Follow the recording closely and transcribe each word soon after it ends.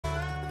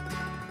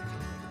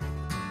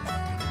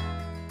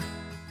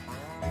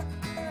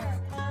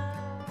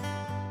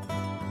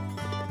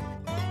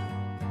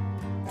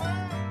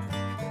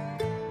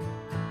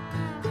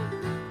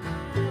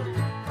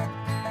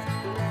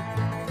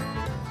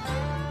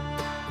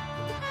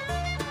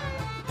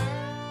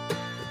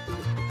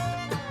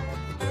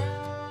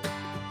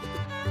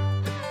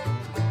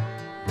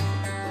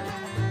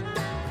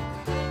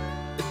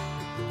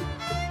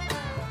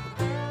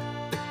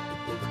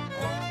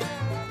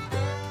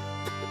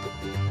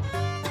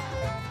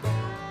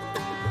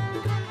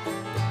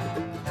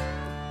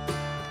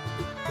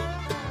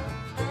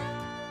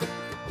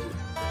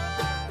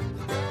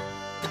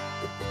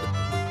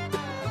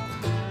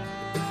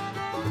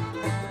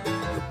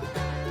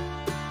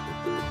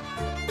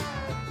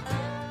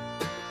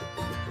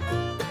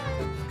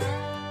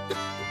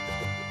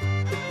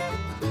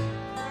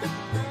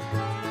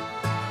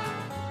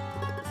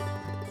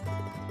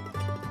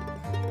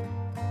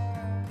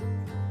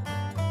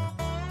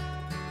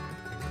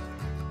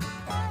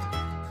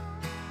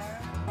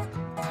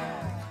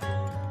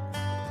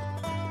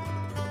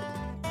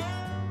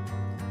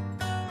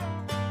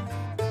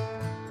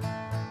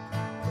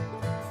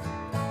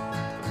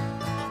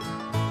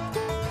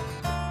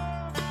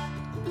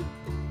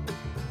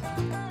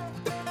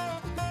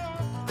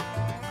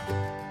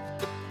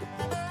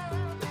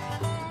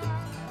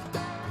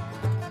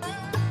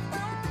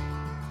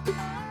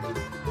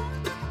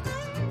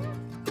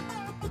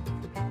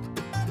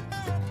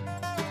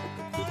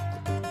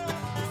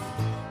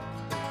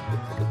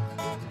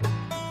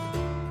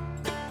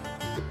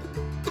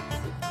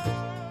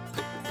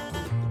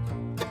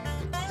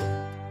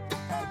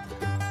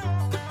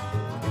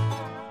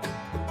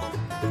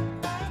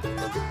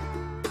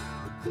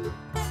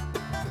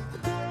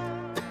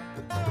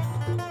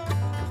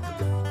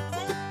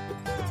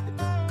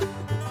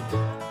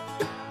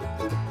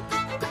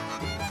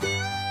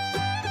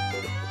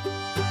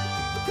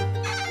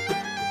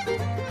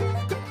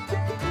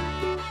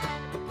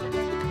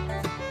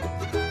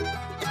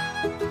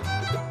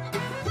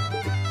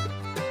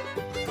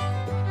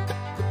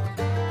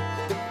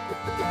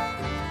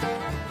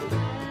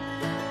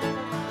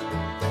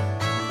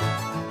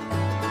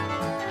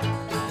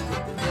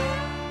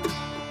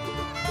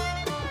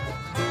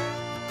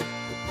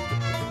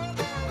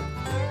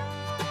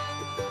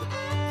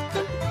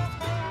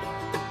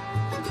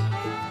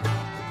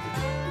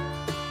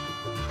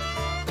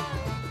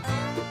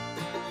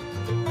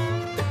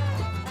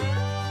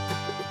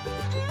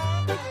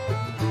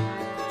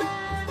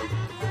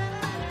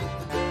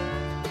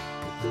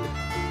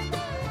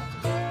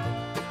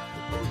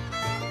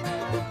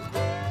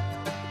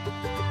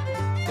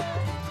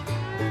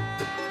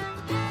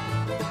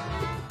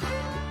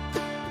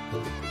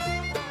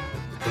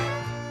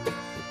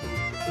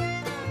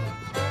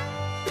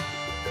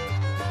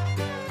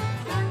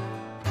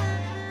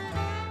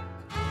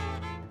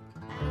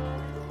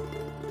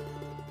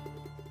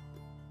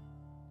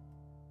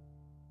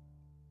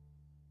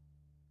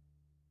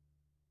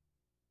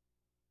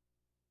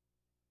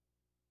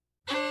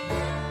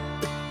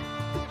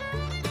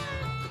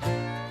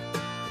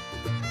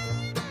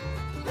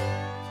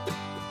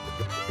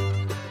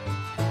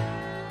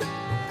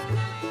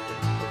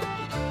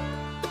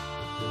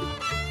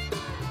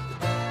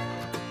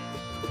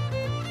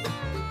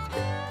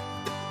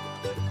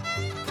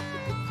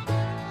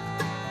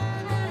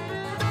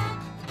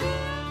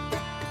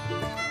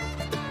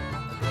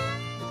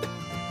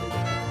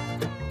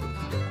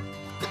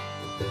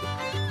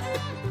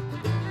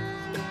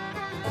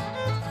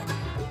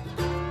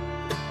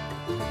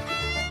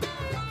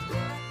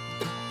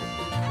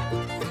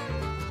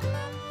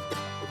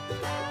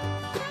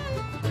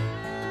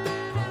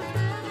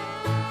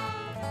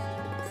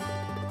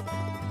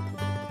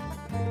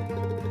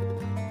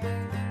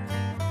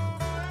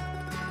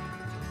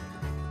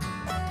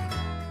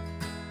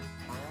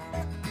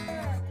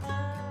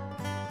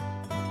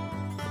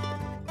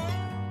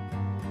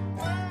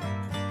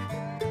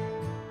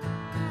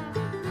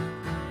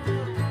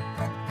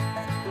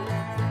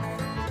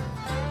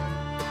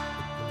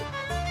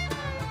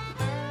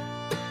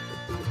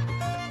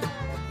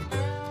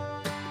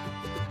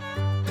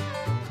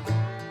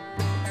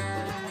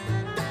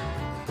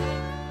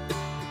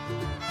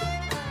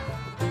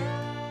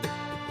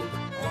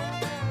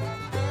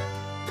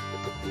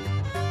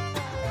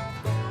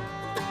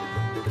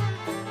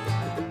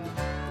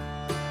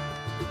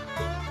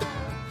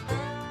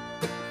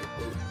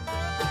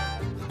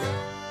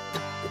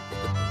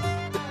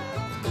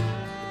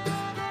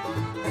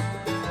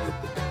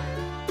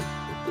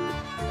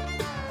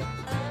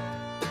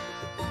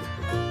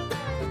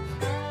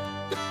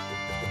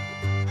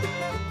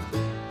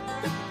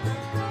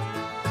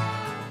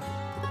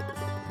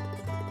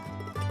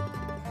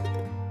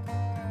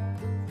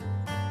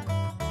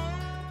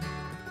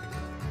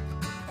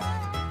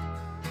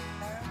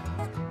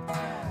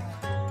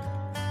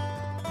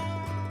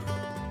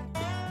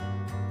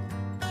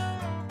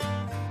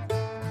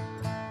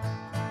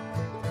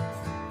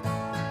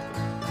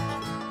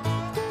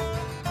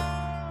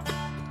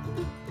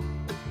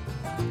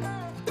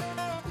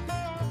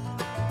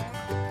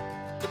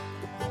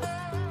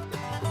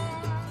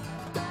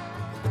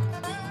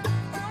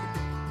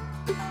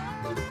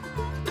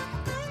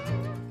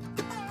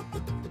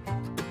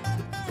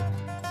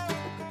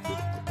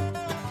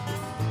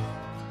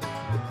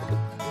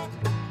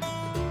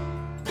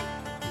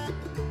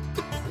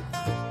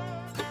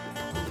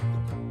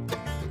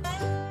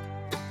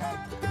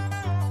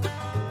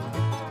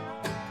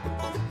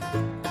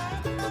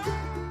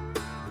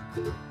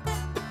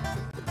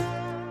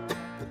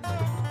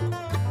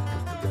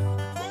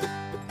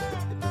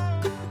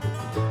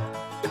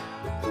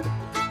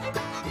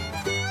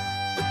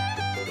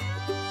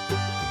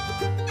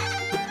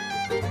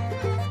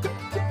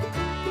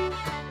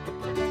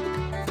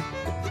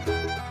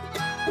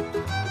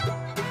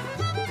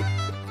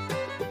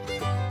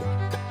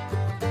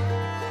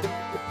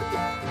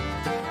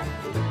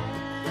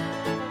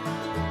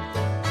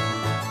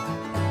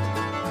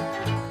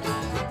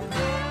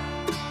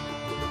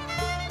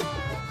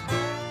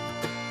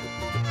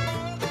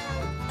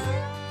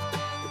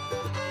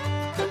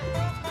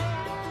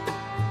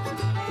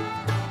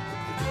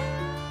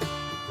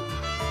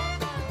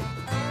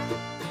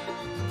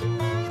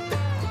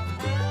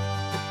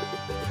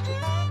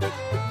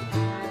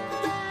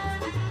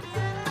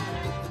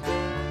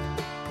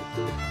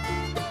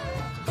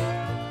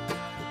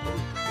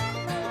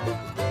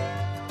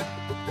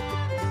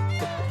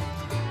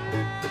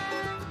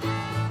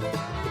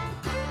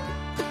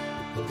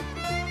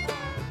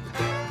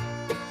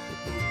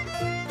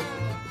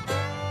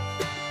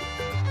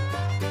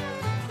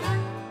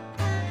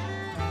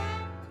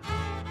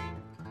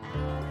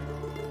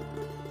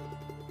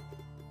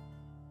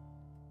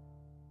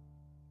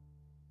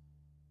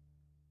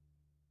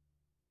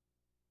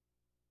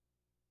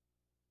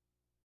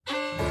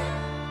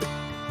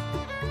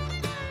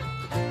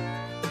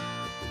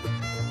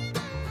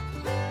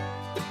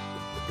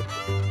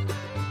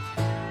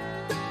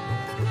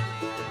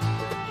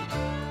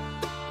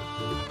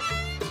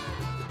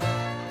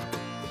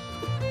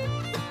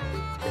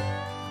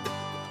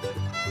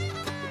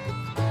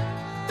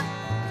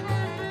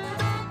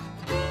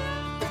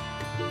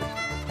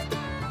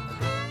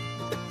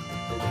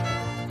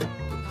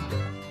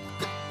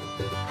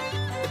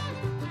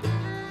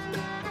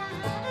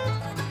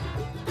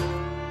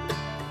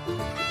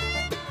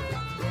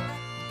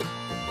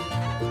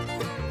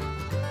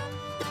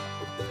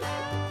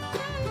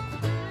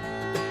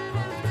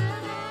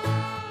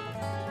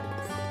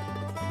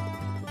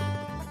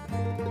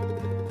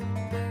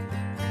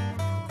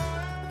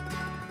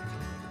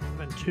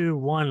2,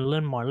 1.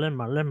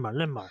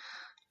 Linmar.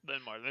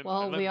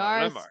 Well,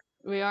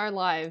 we are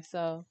live,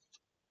 so.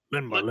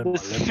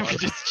 Linmar.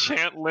 Just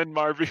chant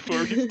Linmar before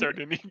we start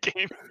any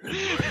game.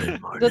 Is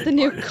that the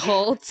new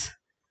cult?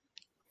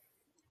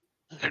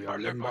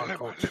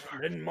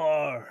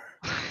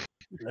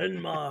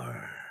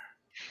 Linmar.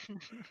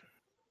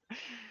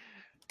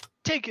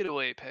 Take it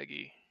away,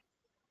 Peggy.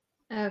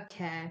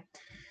 Okay.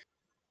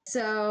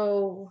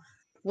 So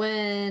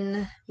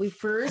when we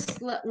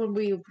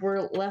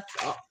were left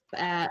off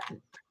at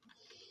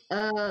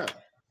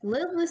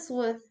Lilith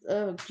was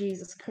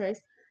Jesus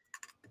Christ.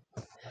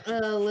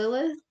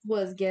 Lilith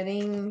was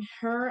getting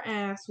her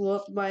ass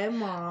whooped by a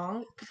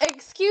monk.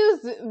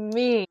 Excuse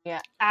me,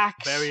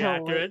 actually.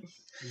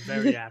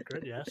 Very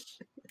accurate, yes.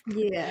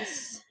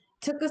 Yes.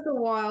 Took us a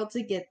while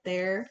to get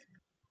there,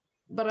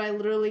 but I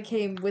literally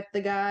came with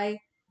the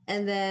guy,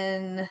 and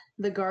then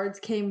the guards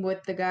came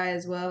with the guy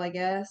as well, I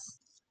guess.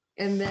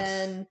 And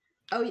then,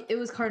 oh, it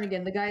was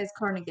Carnigan. The guy is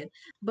Carnigan.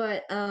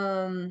 But,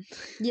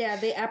 yeah,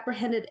 they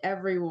apprehended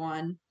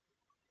everyone.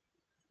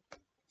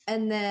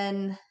 And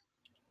then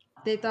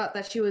they thought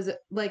that she was,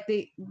 like,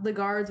 the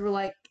guards were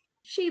like,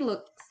 she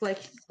looks like,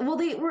 well,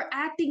 they were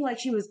acting like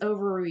she was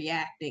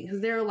overreacting,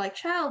 because they were like,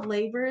 child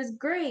labor is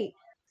great.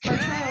 Or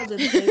child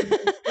labor is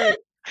great.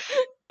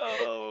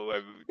 Oh,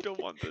 I don't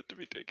want that to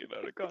be taken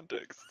out of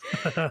context.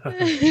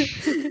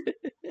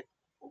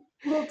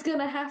 Well, it's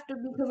gonna have to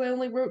because I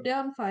only wrote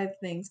down 5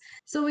 things.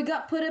 So we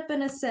got put up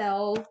in a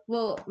cell.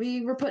 Well,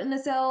 we were put in a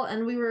cell,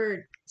 and we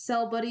were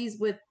cell buddies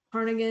with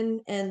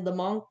Carnigan and the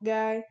monk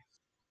guy.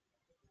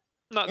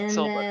 Not and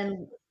so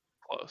then,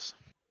 close.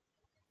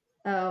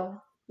 Oh,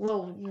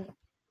 well,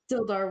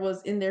 Sildar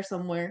was in there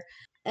somewhere.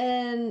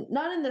 And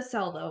not in the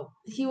cell, though.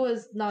 He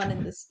was not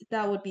in this.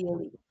 That would be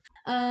illegal.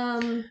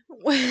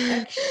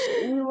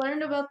 We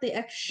learned about the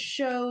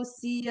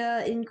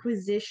Exocia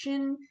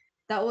Inquisition.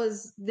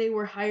 They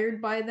were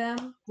hired by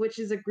them, which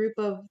is a group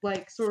of,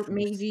 like, sort of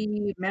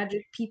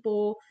magic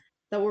people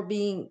that were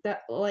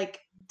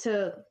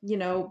to,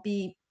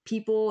 be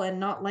people and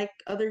not like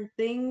other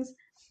things,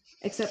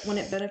 except when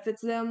it benefits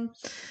them.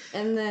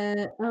 And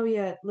then, oh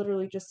yeah, it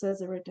literally just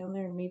says it right down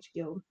there, Mage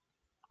Guild.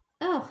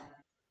 Oh,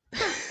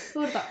 who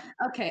would've thought?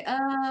 Okay,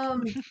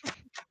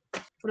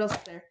 what else is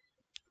there?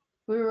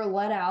 We were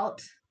let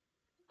out.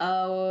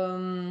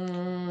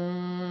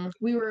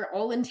 We were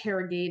all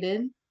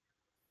interrogated.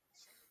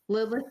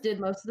 Lilith did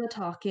most of the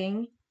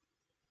talking.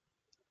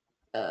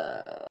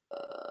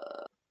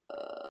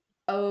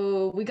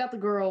 Oh, we got the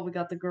girl.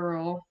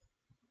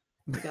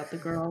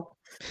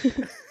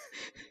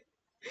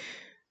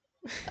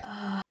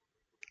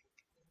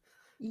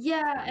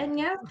 Yeah, and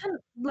Nyat kind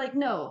of like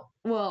no.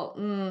 Well,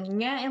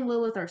 Nyat and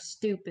Lilith are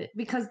stupid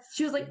because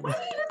she was like, "Why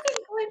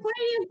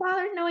do you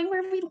bother knowing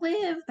where we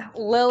live?"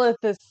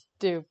 Lilith is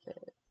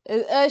stupid.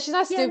 She's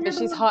not stupid.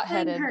 She's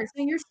hot-headed. Her,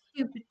 so you're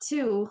stupid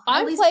too.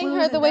 I'm playing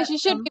her the way she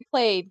should be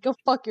played. Go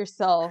fuck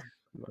yourself.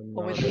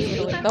 Oh wait,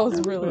 that was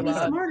really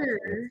loud.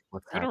 Smarter.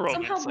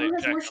 Somehow Blue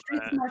has more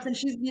street smarts, and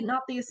she's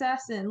not the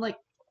assassin. Like,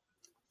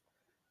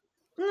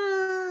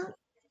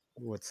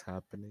 what's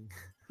happening?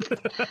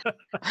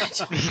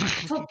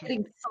 Stop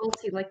getting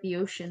salty like the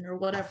ocean or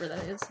whatever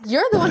that is.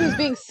 You're the one who's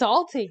being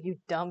salty, you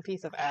dumb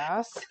piece of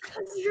ass.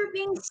 Because you're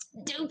being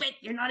stupid.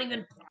 You're not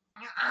even.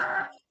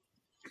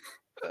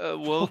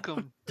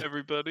 Welcome,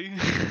 everybody.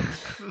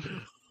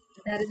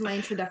 That is my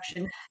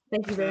introduction.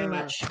 Thank you very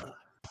much.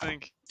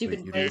 Thank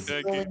Stupid you. face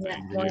rolling that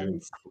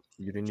ones.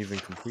 You didn't even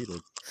complete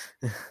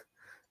it.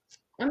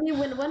 I mean,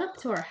 when it went up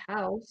to our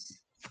house.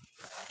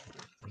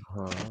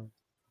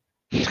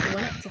 It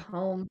went up to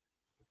home.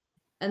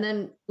 And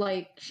then,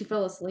 like, she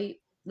fell asleep.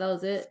 That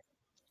was it.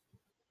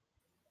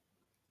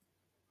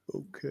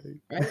 Okay.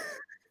 Right?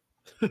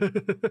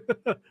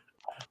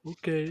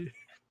 Okay.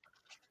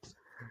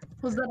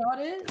 Was that not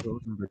it?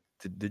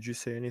 Did you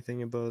say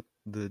anything about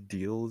the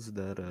deals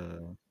that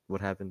what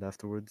happened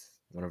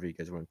afterwards whenever you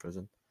guys were in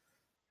prison?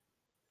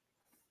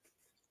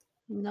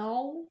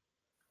 No.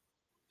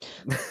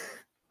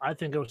 I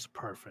think it was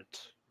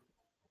perfect.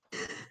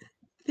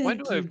 When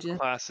do I have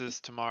classes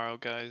tomorrow,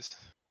 guys?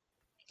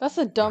 That's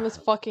the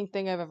dumbest fucking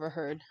thing I've ever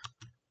heard.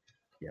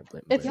 Yeah,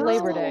 it's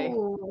Labor Day. I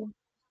know,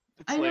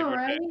 Labor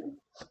right?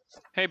 Day.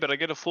 Hey, but I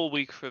get a full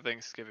week for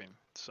Thanksgiving,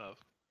 so.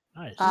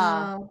 Nice.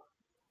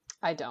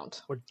 I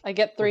don't. I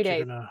get 3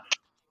 days.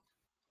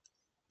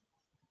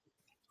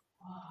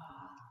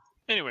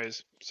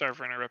 Anyways, sorry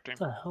for interrupting.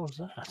 What the hell was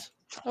that?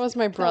 That was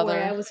my brother.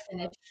 Don't worry, I was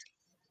finished.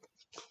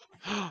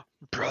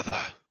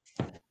 Brother.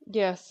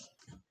 Yes.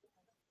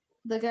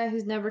 The guy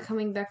who's never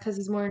coming back because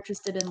he's more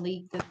interested in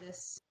League than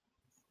this.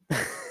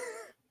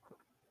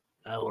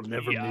 I will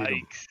never meet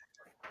him.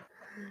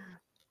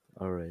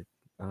 Alright.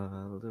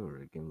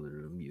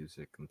 Little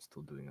music. I'm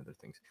still doing other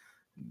things.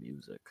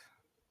 Music.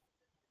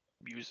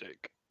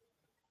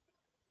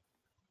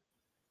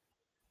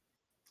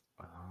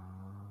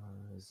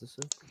 Is this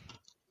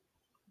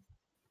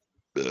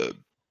it?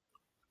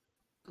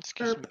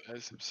 Excuse me,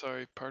 guys. I'm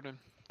sorry. Pardon.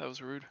 That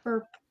was rude.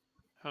 Burp.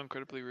 How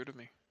incredibly rude of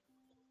me.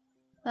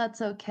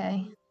 That's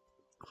okay.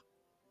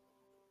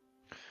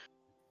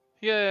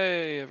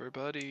 Yay,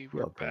 everybody,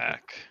 we're Yo, perfect.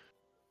 back.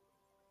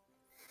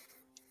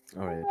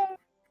 All right.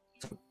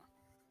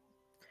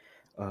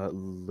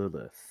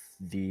 Lilith,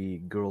 the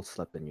girl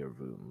slept in your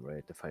room,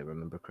 right? If I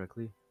remember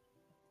correctly.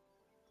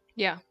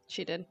 Yeah,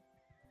 she did.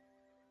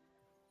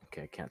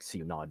 Okay, I can't see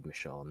you nod,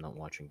 Michelle. I'm not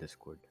watching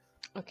Discord.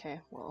 Okay,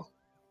 well.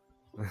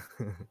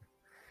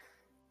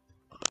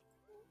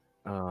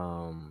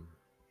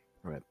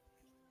 Right.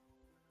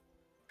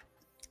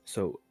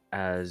 So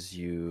as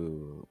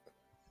you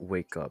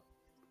wake up,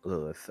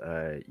 Lilith,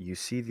 you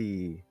see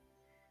the.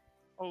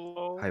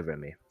 Hello. Hi,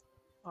 Remy.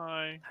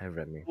 Hi. Hi,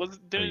 Remy. Are you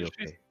Didn't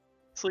she okay?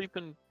 sleep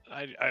in?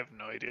 I have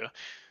no idea.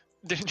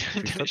 Didn't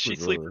slept she with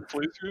sleep in Lilith.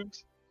 Blue's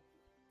rooms?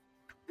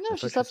 No, I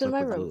she thought slept in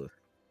my with room. Lilith.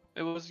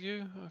 It was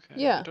you? Okay.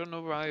 Yeah. I don't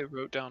know why I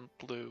wrote down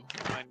Blue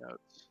in my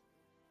notes.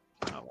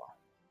 Oh well.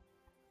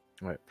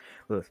 Right.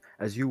 Lilith,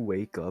 as you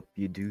wake up,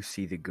 you do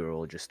see the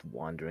girl just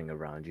wandering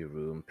around your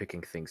room,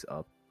 picking things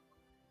up,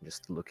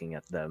 just looking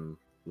at them,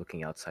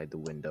 looking outside the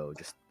window,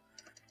 just,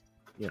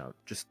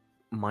 just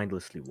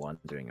mindlessly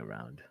wandering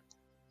around.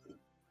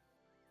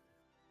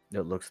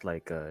 It looks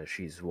like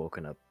she's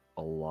woken up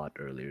a lot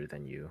earlier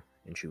than you,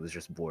 and she was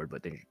just bored,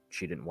 but then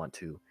she didn't want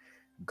to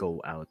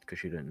go out because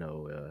she didn't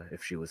know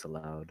if she was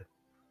allowed.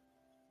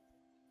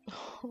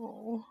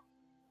 Oh.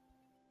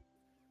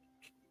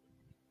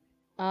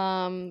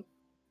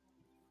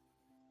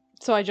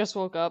 So I just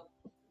woke up.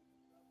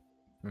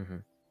 Mm-hmm.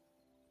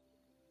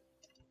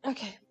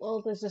 Okay,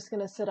 well, is just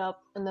gonna sit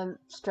up and then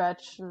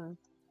stretch and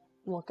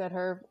look at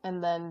her,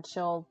 and then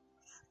she'll,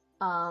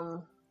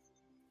 I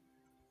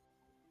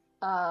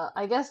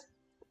guess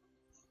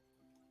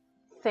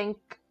think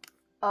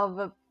of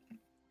a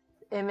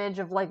image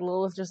of, like,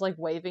 Lilith just, like,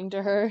 waving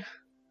to her.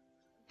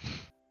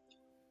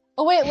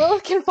 Oh, wait,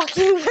 Lilith can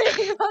fucking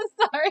wave! I'm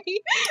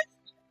sorry!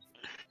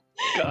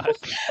 God.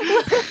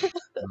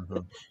 Mm-hmm.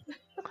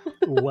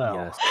 Well,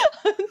 Yes,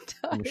 I'm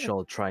tired.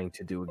 Michelle trying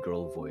to do a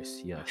girl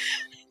voice. Yes,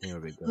 here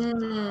we go.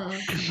 Hmm.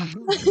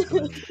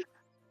 Mhm.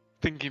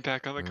 Thinking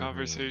back on the Mhm.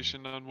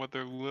 conversation on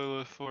whether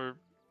Lilith or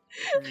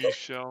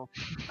Michelle.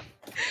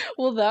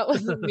 Well, that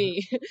wasn't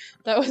me.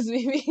 That was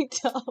me being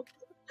dumb.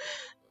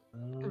 I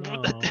don't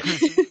know.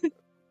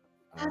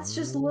 That's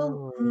just a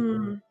little.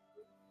 Hmm.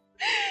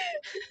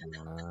 I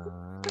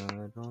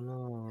don't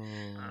know.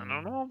 I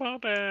don't know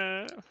about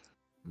that.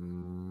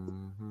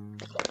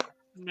 Mhm.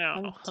 No,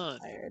 I'm hun.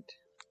 tired.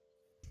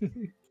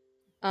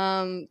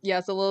 Yeah,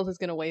 so Lilith is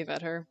gonna wave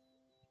at her.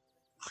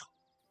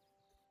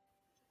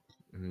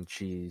 And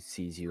she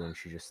sees you and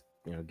she just,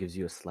 gives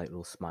you a slight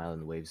little smile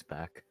and waves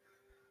back.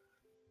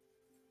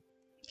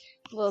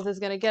 Lilith is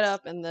gonna get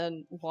up and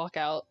then walk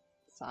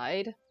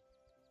outside.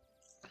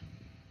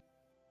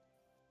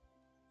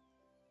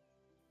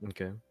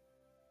 Okay.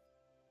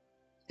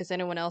 Is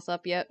anyone else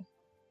up yet?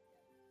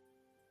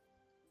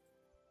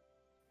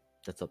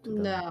 That's up to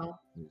them. No.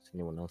 Is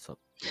anyone else up?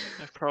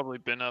 I've probably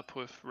been up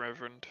with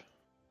Reverend.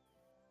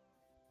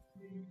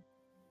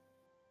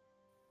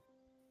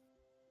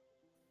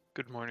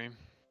 Good morning.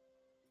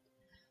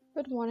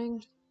 Good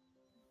morning.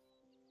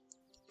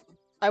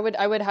 I would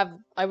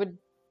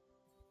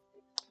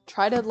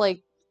try to,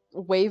 like,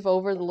 wave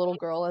over the little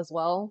girl as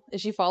well.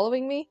 Is she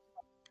following me?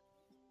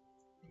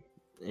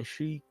 And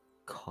she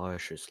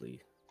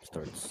cautiously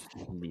starts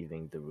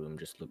leaving the room,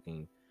 just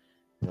looking,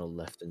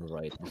 left and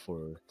right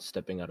before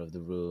stepping out of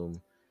the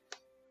room,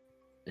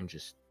 and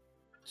just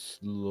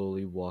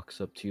slowly walks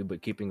up to you,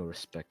 but keeping a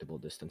respectable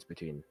distance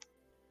between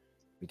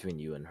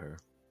you and her.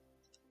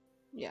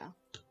 Yeah.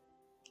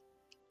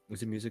 Is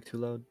the music too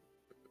loud?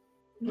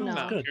 No, No.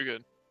 it's good. You're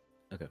good.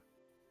 Okay.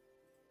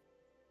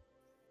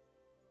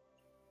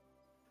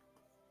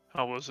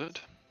 How was it?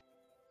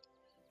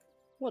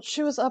 Well,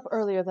 she was up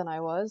earlier than I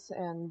was,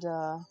 and,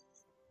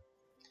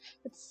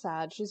 it's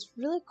sad. She's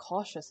really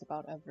cautious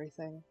about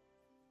everything.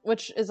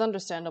 Which is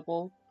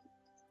understandable,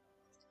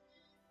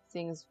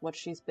 seeing as what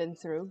she's been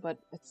through, but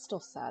it's still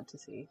sad to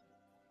see.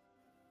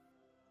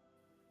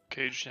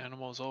 Caged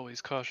animal is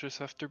always cautious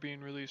after being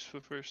released for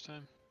the first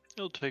time.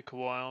 It'll take a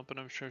while, but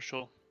I'm sure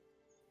she'll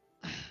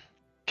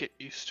get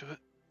used to it.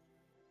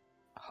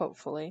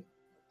 Hopefully.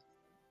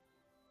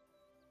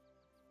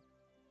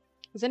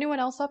 Is anyone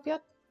else up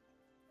yet?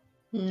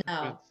 I No.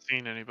 haven't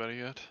seen anybody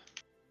yet.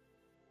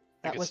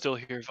 I That can was- still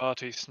hear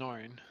Vati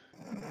snoring.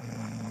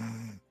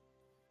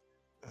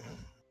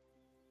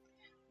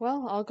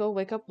 Well, I'll go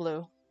wake up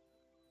Blue.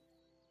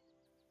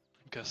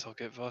 Guess I'll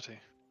get Vati.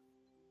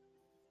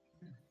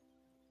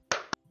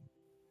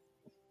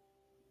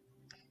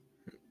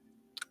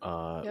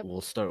 Yep.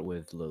 We'll start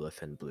with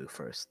Lilith and Blue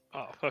first.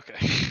 Oh, okay.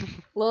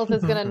 Lilith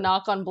is gonna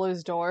knock on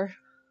Blue's door.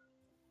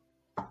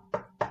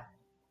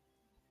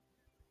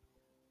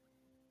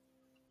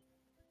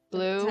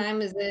 Blue, What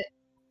time is it?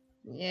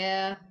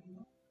 Yeah.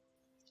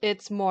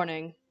 it's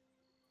morning.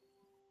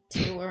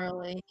 Too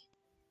early.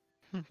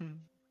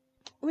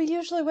 We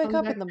usually wake Come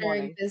up back in the during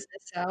morning.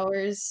 business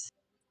hours.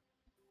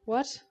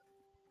 What?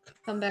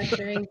 Come back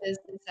during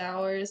business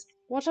hours.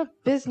 What are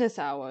business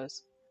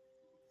hours?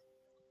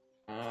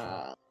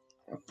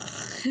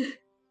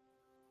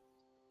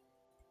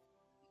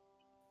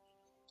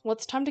 Well,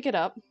 it's time to get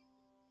up.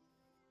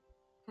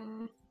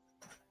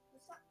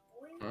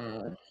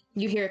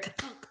 You hear a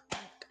ka-thunk.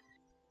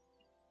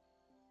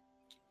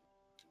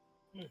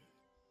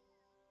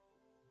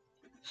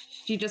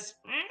 She just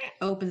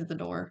opens the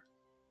door.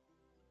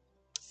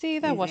 See,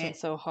 that Is wasn't it?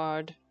 so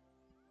hard.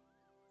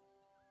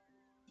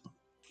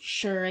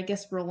 Sure, I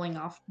guess rolling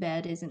off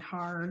bed isn't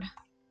hard.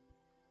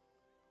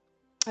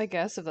 I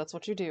guess, if that's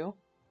what you do.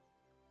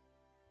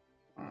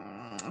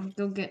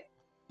 Go get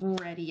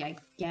ready, I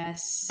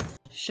guess.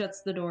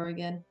 Shuts the door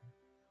again.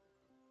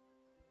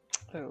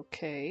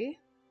 Okay.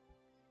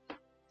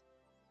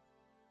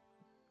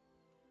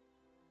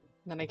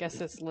 Then I guess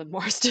it's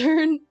Lidmore's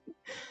turn.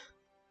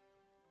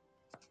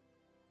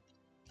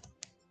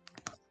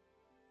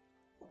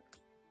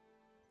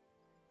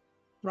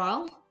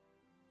 Raul?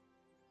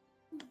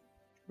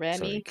 Remy.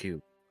 Sorry,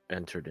 Q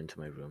entered into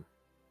my room.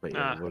 But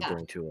yeah, we're Yeah.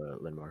 going to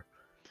Linmar.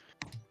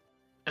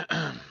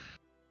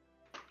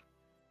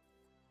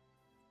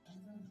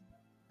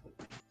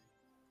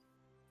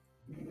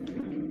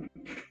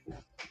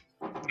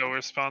 No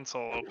response,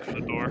 I'll open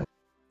the door.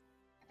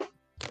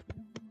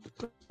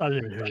 I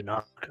didn't even hear you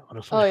knock,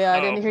 honestly. Oh yeah, I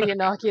Oh, didn't hear you okay.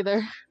 knock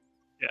either.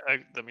 Yeah,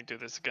 let me do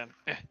this again.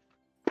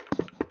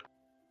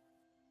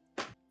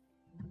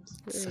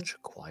 Such a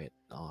quiet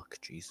knock,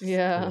 Jesus. It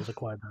Yeah. was a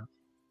quiet knock.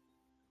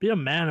 Be a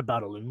man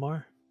about it,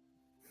 Linmar.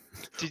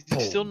 Did you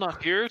still Oh.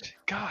 not hear it?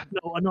 God.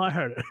 No, I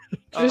heard it. It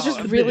was just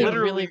I'm really,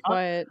 literally- really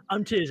quiet.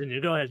 I'm teasing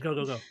you. Go ahead.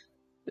 Go.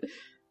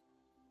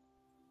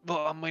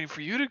 Well, I'm waiting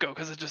for you to go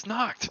because it just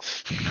knocked.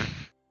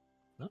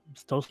 No, I'm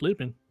still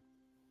sleeping.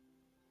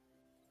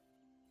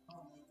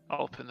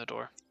 I'll open the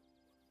door.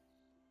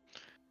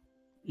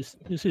 You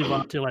see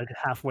Vontae like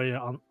halfway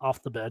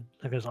off the bed,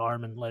 like his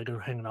arm and leg are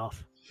hanging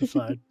off the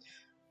side.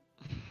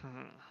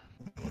 I'm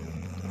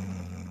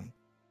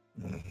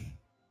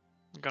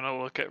gonna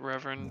look at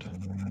Reverend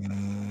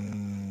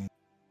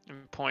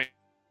and point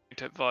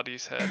at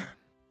Vadi's head.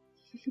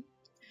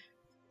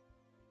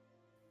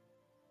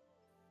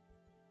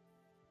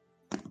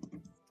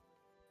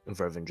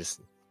 Reverend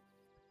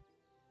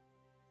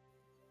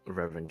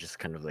just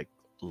kind of like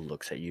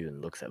looks at you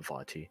and looks at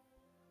Vati.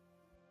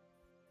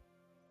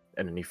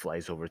 And then he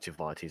flies over to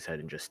Vati's head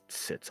and just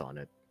sits on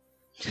it.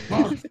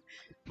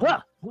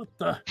 Ah, what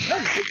the?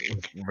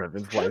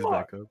 Reverend flies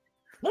back up.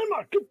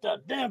 Linmar, get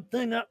that damn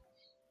thing up.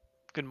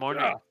 Good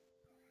morning. Yeah.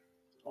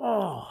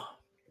 Oh,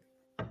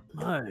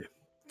 my.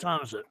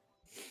 Time is it?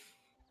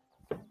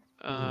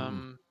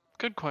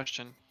 Good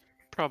question.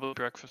 Probably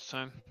breakfast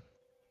time.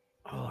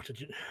 Oh, did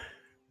you?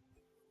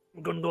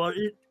 We're gonna go out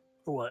and eat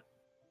or what?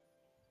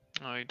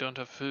 Oh, you don't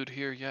have food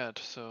here yet,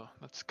 so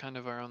that's kind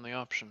of our only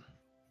option.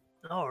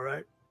 All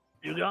right,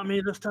 you got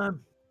me this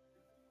time.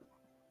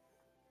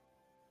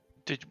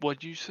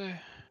 What'd you say?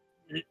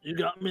 You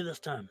got me this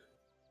time.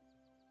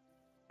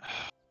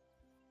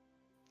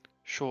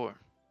 Sure.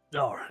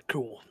 All right,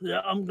 cool.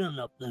 Yeah, I'm getting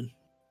up then.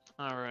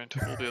 Alright,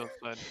 we'll be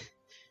outside.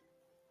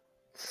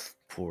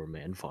 Poor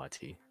man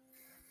Vati.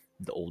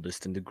 The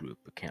oldest in the group,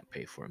 but can't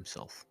pay for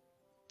himself.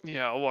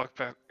 Yeah, I'll walk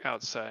back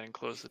outside and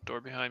close the door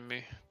behind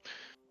me.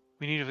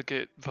 We need to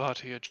get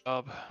Vati a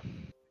job.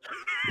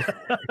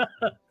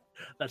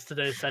 That's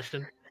today's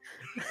session.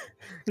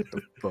 Get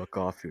the fuck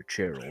off your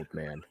chair, old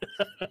man.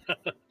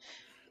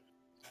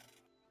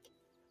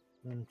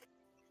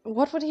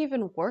 What would he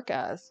even work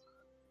as?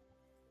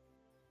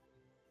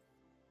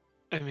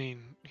 I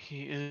mean,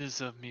 he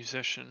is a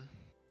musician.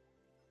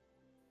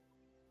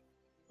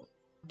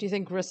 Do you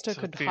think Rista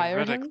So could hire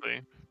him?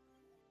 theoretically,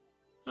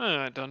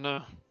 I don't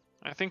know.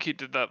 I think he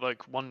did that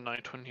like one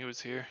night when he was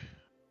here.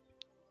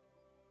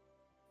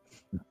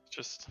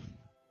 Just,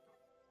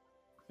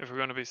 if we're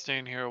going to be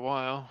staying here a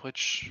while,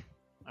 which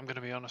I'm going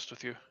to be honest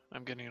with you,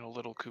 I'm getting a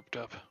little cooped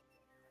up.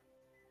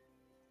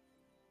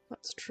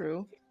 That's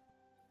true.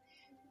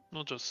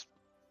 We'll just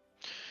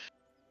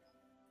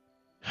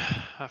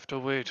have to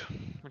wait.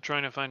 We're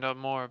trying to find out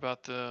more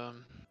about the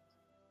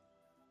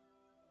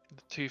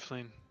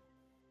tiefling.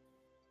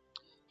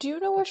 Do you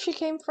know where she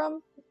came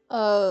from?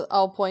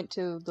 I'll point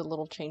to the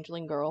little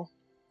changeling girl.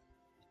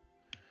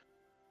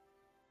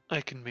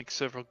 I can make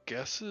several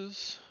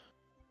guesses.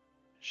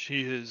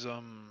 She is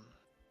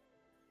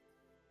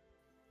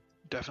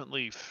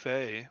definitely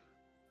Fey.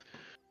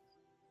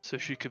 So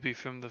she could be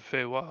from the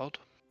Feywild.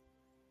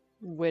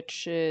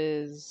 Which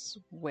is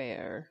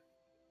where?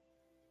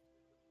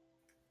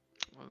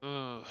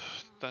 Ugh,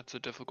 that's a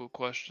difficult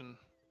question.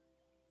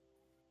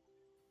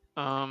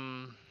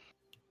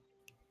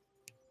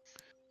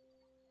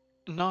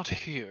 Not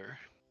here,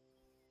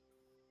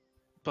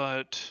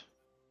 but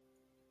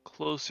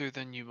closer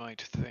than you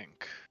might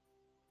think.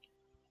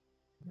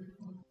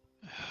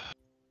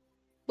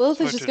 Lilith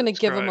hard is just to gonna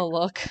give him a describe.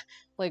 look.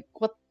 Like,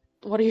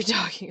 what are you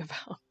talking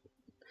about?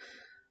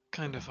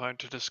 Kind of hard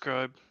to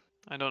describe.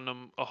 I don't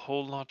know a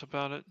whole lot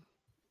about it.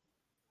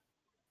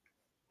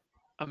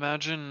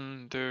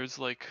 Imagine there's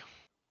like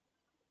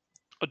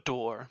a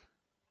door,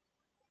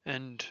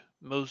 and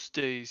most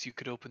days you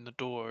could open the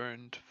door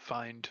and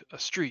find a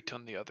street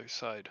on the other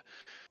side.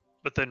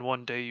 But then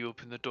one day you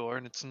open the door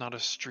and it's not a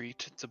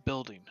street, it's a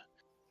building.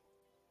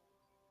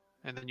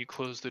 And then you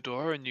close the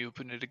door and you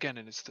open it again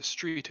and it's the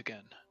street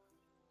again.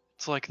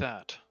 It's like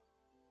that.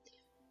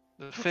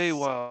 The That's-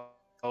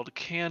 Feywild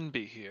can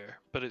be here,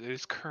 but it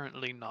is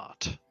currently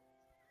not.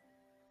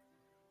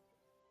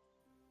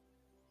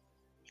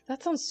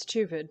 That sounds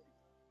stupid.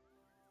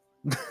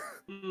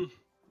 Mm.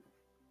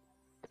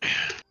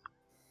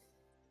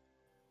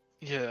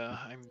 Yeah,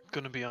 I'm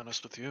gonna be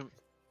honest with you.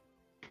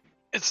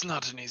 It's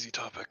not an easy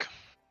topic.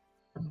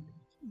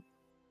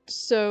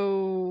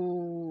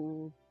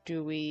 So,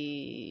 do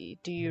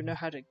you know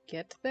how to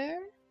get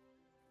there?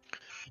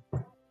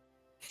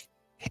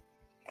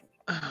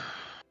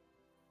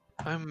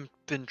 I've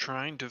been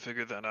trying to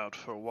figure that out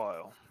for a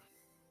while.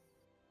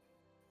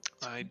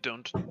 I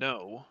don't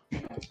know,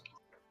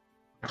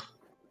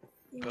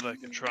 but I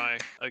can try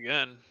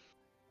again.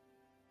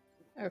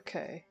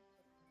 Okay.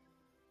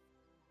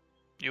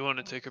 You want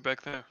to take her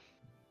back there?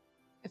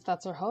 If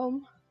that's our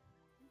home.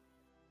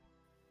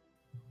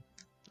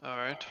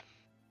 Alright.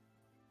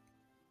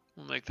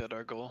 We'll make that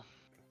our goal.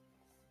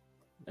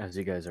 As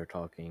you guys are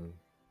talking,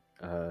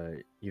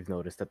 you've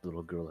noticed that the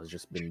little girl has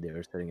just been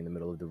there, sitting in the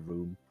middle of the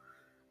room,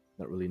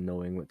 not really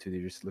knowing what to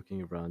do, just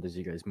looking around as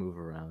you guys move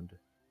around.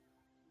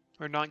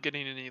 We're not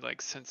getting any,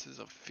 like, senses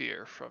of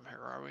fear from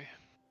her, are we?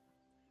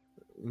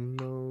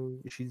 No,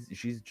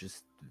 she's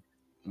just,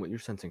 what you're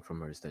sensing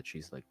from her is that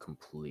she's like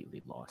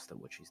completely lost at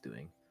what she's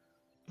doing,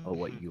 or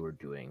what Mhm. you're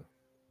doing.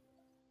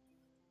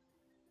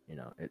 You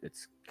know,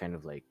 it's kind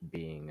of like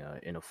being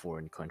in a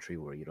foreign country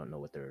where you don't know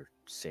what they're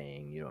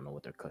saying, you don't know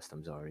what their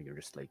customs are. You're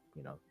just like,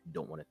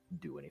 don't want to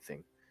do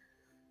anything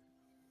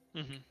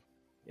Mhm.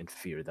 in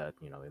fear that,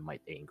 it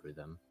might anger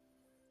them.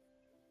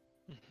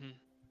 Mhm.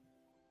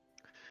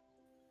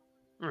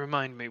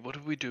 Remind me, what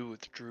did we do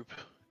with Droop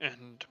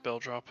and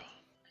Belldrop?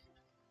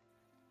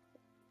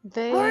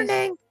 They.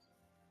 Warning!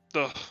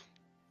 Ugh.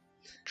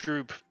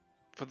 Droop,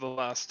 for the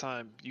last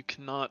time, you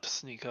cannot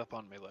sneak up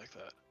on me like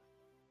that.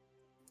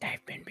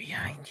 I've been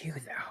behind you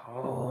the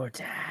whole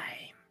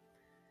time.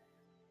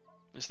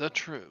 Is that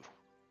true?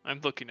 I'm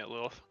looking at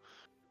Lilith.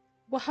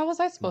 Well, how was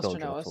I supposed to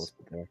know Belldrop's us? also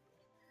there.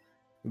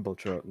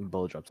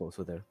 Belldrop's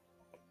also there.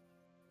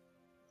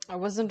 I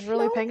wasn't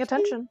really No, paying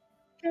attention.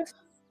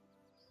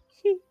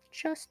 He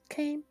just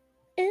came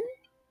in.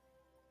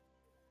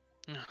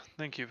 Yeah,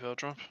 thank you,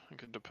 Belldrop. I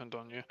can depend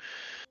on you.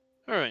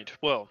 Alright,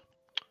 well,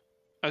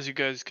 as you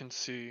guys can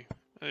see,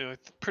 I'm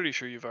pretty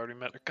sure you've already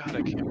met. God,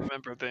 I can't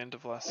remember at the end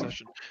of last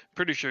session.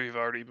 Pretty sure you've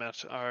already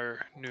met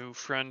our new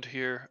friend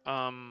here.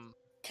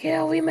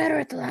 Yeah, we met her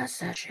at the last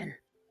session.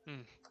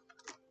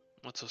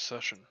 What's a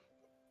session?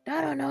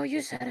 I don't know,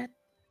 you said it.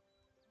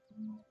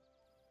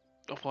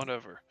 Oh,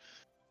 whatever.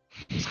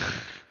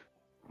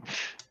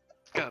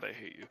 God, I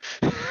hate you.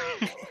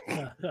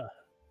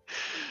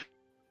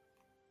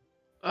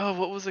 Oh,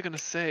 what was I gonna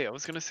say? I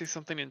was gonna say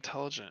something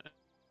intelligent,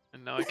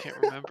 and now I can't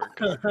remember.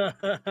 'Cause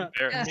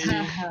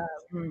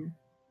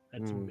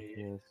That's me.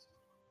 Yes.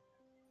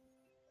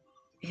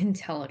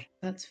 Intelligent.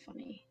 That's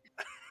funny.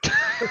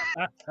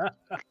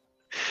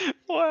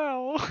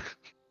 Wow.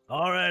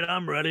 All right,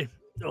 I'm ready.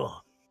 Oh,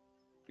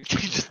 You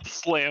just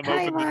slam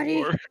Hi, open the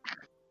buddy. door.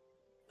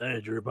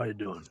 hey, Drew, how you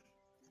doing?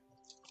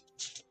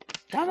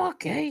 I'm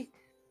okay.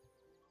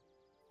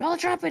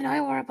 Belldrop and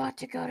I were about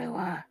to go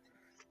to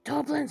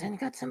Dublin's and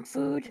get some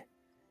food.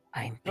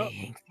 I'm Oh.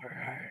 paying for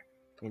her.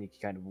 And he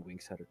kind of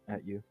winks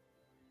at you.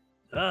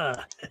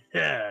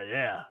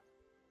 Yeah.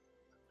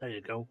 There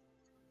you go.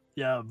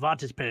 Yeah,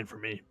 Vanta's paying for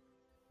me.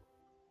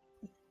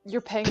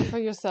 You're paying for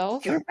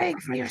yourself? You're paying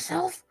for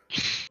yourself?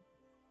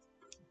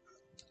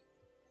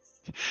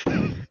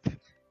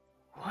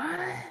 What?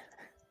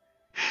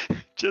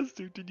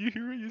 Jester, did you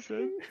hear what you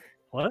said?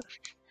 What?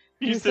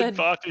 You said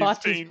Vati's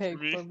Vati's paying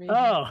for me. me.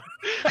 Oh.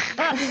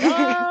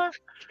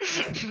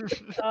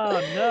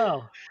 Oh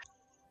no.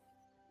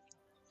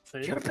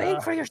 See, You're paying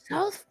for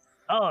yourself?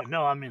 Oh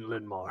no, I mean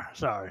Linmore.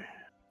 Sorry,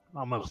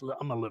 I'm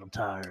a little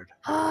tired.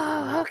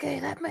 Oh, okay.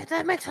 That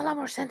makes a lot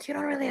more sense. You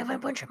don't really have a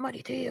bunch of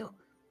money, do you?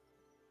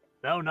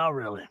 No, not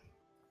really.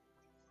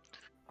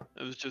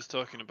 I was just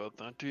talking about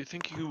that. Do you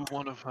think you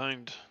want to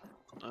find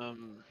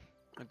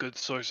a good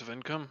source of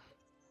income?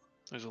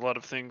 There's a lot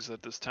of things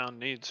that this town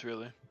needs,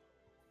 really.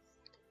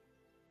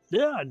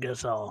 Yeah, I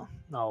guess I'll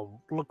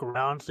look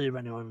around, see if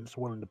anyone's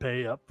willing to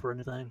pay up for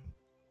anything.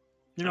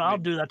 You know, I I'll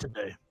mean- do that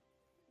today.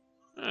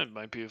 It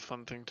might be a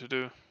fun thing to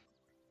do.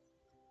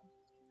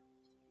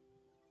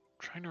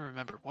 Trying to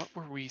remember, what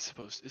were we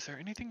supposed? Is there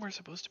anything we're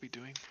supposed to be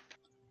doing?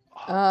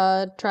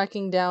 Oh,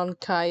 Tracking down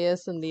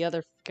Caius and the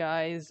other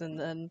guys, and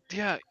then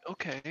yeah.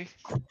 Okay.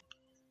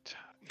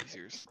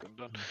 Easier said than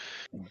done.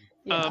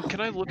 yeah. Can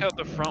I look out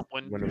the front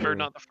window, or Whenever-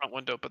 not the front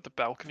window, but the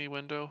balcony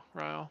window,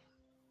 Ryle?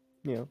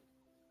 Yeah.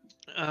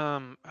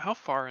 How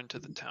far into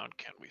the town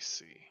can we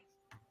see?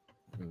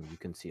 You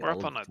can see We're all up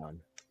of on the a- town.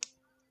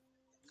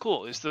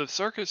 Cool. Is the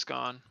circus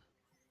gone?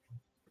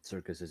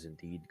 Circus is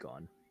indeed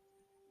gone.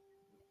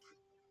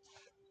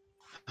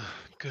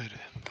 Good.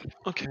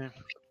 Okay.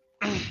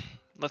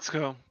 Let's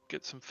go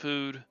get some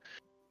food.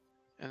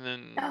 And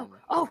then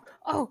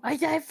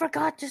I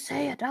forgot to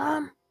say it.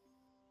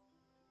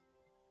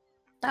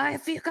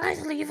 If you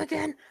guys leave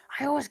again,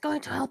 I was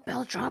going to help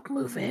Belldrop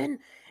move in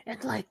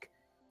and like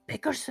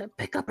pick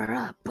up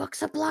her book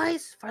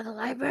supplies for the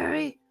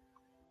library.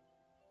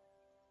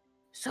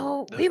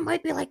 So we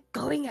might be like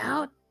going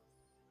out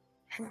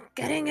and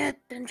getting it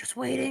and just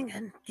waiting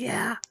and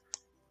yeah.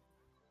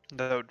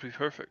 that would be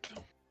perfect.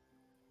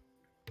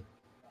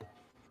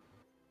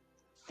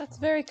 That's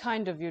very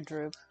kind of you,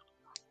 Droop.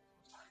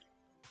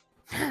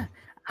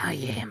 I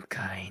am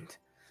kind.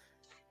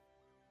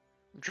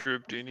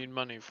 Droop, do you need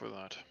money for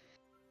that?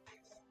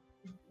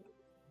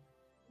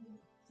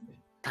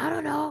 I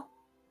don't know.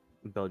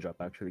 Belldrop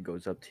actually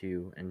goes up to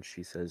you and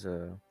she says,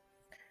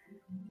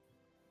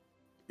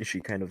 she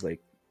kind of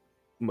like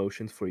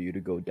motions for you to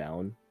go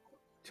down,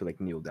 to like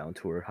kneel down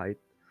to her height,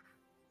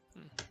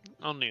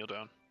 I'll kneel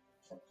down.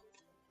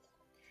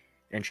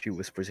 and she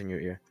whispers in your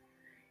ear,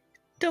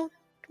 Don't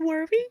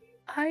worry,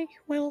 I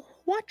will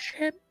watch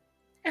him,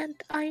 and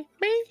I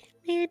may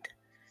need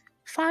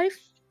 5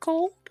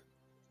 gold.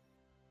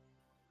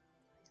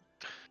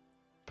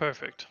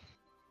 Perfect.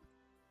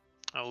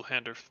 I will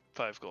hand her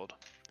 5 gold.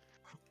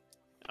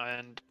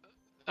 And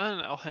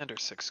I'll hand her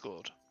 6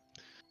 gold.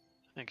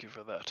 Thank you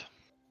for that.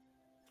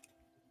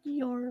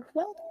 You're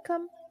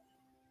welcome.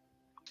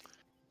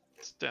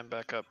 Stand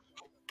back up.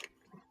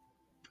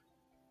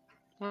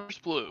 Where's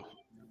Blue?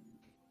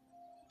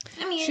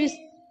 I mean, She's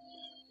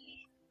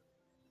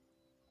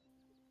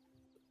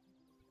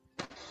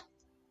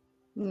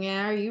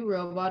yeah, are you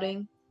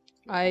roboting?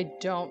 I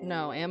don't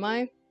know. Am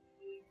I?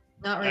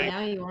 Not right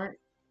now, you aren't.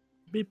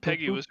 Beep,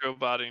 Peggy boop, was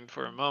roboting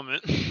for a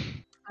moment.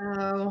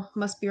 Oh,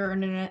 must be our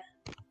internet.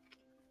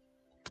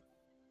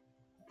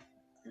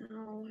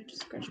 Oh, I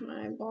just scratched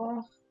my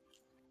eyeball.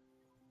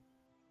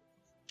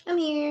 I'm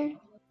here.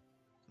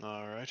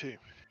 Alrighty.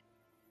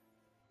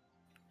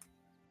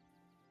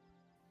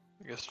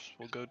 I guess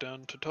we'll go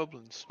down to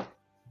Toblin's.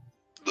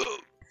 Oh,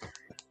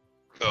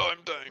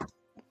 I'm dying.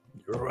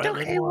 You're right.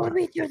 Okay, we'll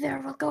meet you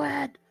there. We'll go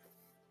ahead.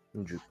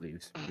 and Droop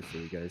leaves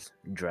before you guys,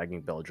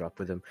 dragging Belldrop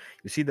with him.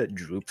 You see that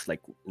Droop's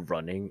like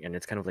running, and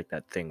it's kind of like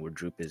that thing where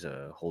Droop is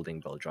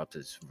holding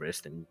Belldrop's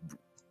wrist, and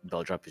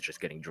Belldrop is just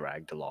getting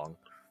dragged along.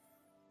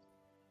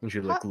 And she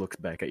like looks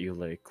back at you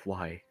like,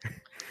 why?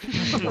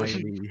 Why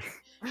me?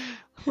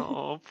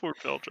 Oh, poor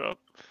Belldrop.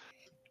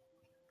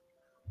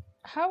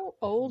 How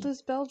old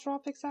is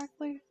Belldrop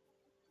exactly?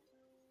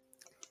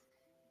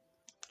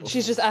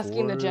 She's just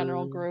asking the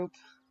general group.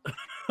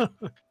 Oh,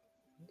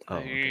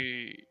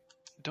 okay. I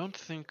don't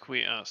think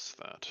we asked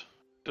that.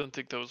 Don't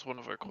think that was one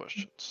of our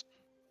questions.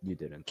 You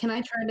didn't. Can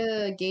I try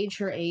to gauge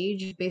her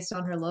age based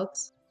on her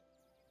looks?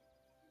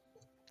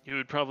 You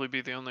would probably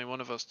be the only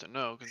one of us to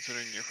know,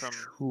 considering you're from.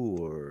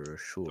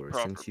 Sure.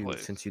 proper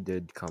Since place. you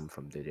did come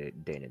from the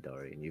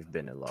Danadari, and you've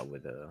been a lot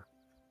with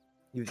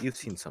you've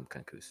seen some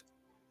Kankus.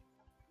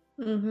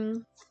 Mm-hmm.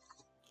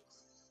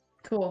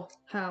 Cool.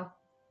 How?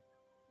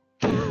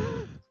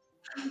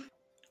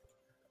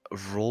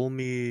 Roll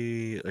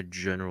me a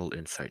general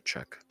insight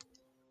check.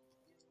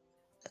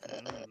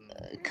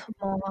 Come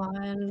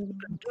on.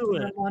 Do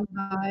it. Ramon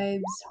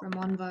vibes.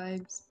 Ramon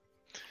vibes.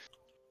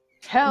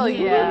 Hell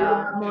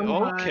yeah.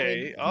 Ramon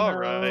Okay, vibes,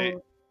 alright.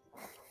 bro.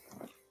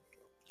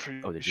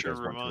 Pretty Oh, did you sure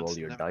guys want to roll Ramon's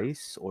your never-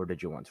 dice, or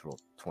did you want to roll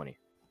 20?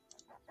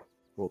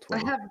 Roll I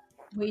 20. have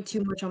way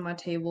too much on my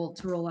table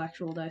to roll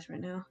actual dice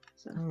right now.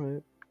 So.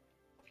 Alright.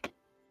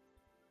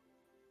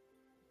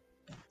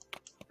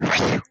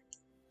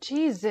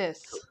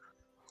 Jesus.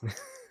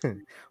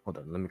 Hold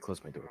on, let me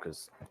close my door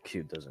because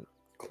Q doesn't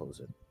close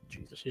it.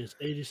 Jesus. She is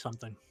 80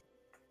 something.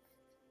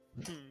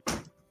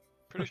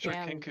 Pretty sure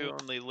Damn, Kenku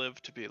dude. only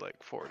lived to be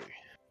like 40.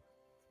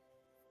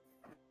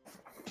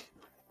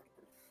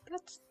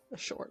 That's a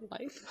short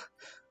life.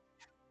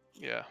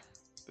 Yeah,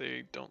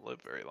 they don't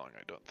live very long,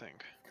 I don't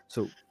think.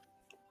 So,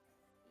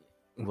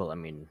 well, I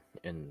mean,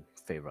 in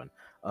Faerun,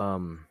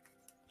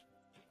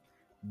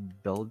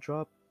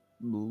 Belldrop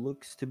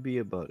looks to be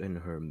about in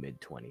her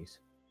mid-20s.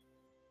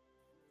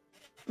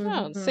 Oh,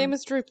 Mhm. same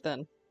as Droop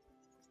then.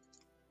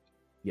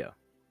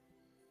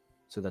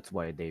 So that's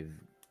why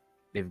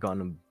they've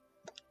gone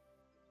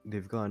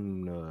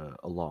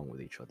along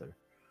with each other.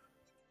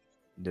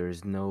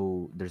 There's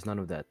none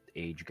of that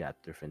age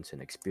gap difference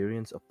in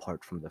experience,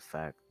 apart from the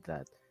fact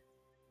that,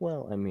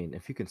 well, I mean,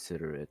 if you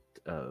consider it,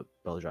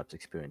 Belldrop's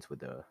experience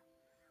with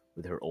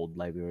her old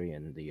library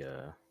and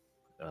the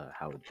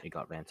how it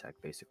got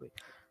ransacked basically,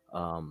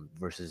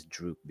 versus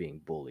Droop being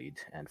bullied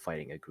and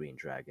fighting a green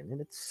dragon,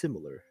 and it's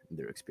similar in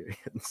their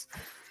experience.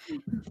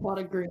 Fought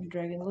a green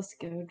dragon. Let's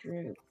go,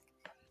 Drew.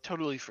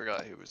 Totally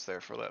forgot he was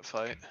there for that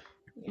fight.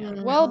 Yeah.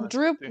 Mhm. Well,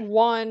 Honestly.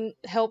 Droop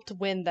helped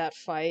win that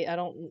fight. I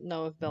don't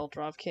know if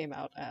Belldrop came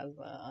out as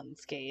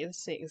unscathed,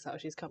 seeing as how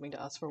she's coming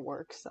to us for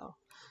work, so.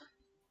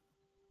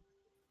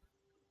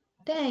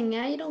 Dang,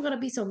 now you don't gotta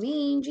be so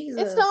mean,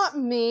 Jesus. It's not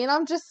mean,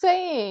 I'm just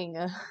saying.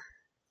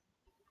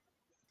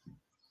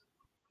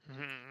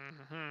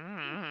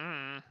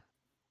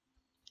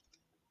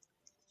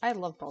 I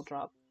love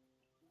Belldrop.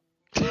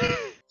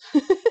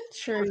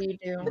 Sure you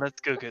do. Let's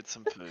go get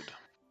some food.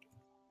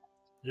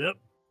 Yep.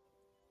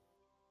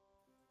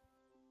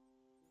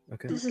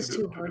 Okay. This is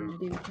too hard to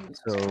do. Jesus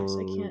Christ, I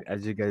So can't.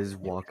 as you guys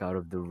walk out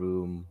of the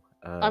room,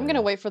 I'm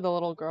gonna wait for the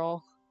little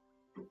girl.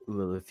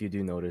 Lilith, you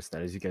do notice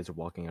that as you guys are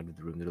walking out of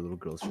the room, the little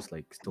girl's just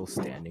like still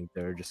standing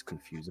there, just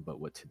confused about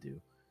what to do.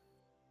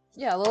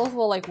 Yeah, Lilith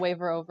will like wave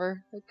her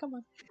over. Like, come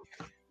on.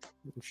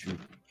 And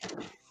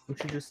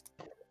she just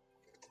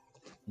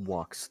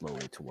walks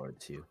slowly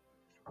towards you.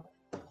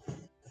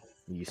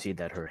 You see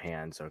that her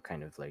hands are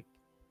kind of like,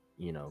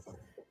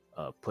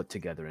 put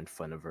together in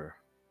front of her,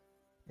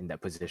 in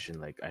that position,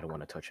 like I don't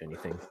want to touch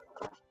anything.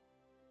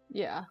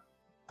 Yeah.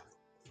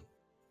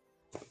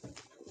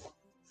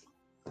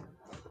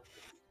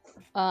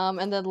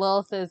 And then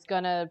Lilith is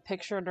gonna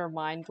picture in her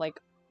mind like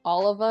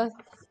all of us,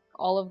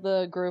 all of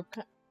the group,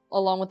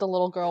 along with the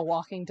little girl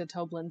walking to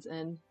Toblin's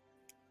Inn.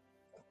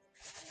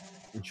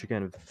 And she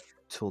kind of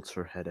tilts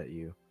her head at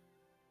you,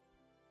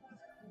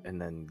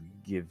 and then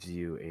gives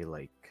you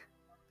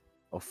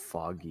a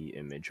foggy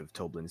image of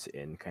Toblin's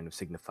Inn, kind of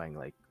signifying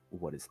like,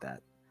 what is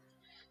that?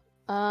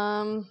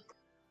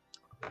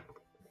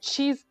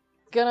 She's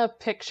gonna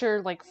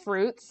picture like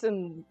fruits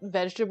and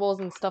vegetables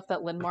and stuff that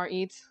Linmar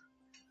eats.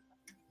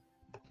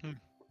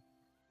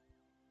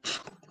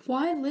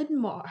 Why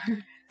Lidmar?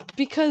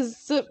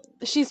 Because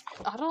she's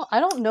I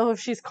don't know if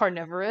she's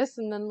carnivorous,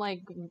 and then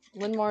like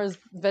Linmar is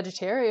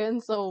vegetarian,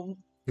 so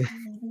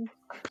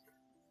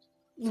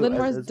Linmar's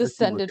as you look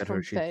descended at her,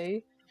 from she's-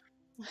 Fae.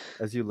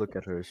 As you look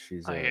at her,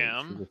 she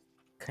am. just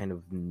kind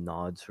of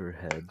nods her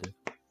head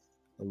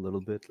a little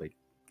bit, like,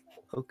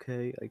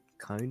 okay, I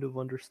kind of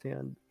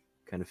understand,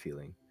 kind of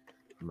feeling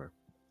from her.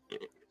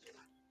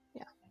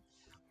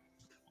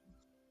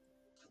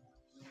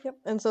 Yep.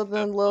 And so I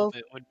then love Lilith.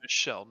 it when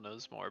Michelle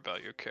knows more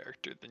about your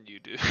character than you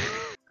do.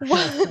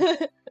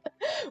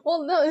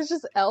 Well, no, it's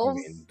just I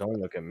elves. mean, don't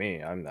look at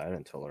me. I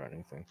didn't tell her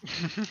anything.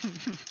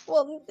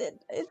 Well,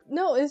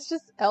 no, it's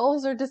just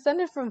elves are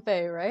descended from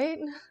Fae, right?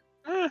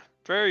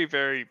 Very,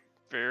 very,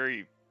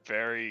 very,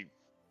 very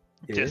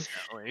Ish.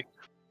 distantly.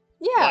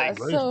 Yeah. Like-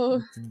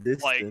 So It's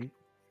distant.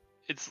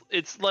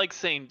 It's like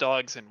saying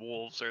dogs and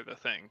wolves are the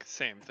thing.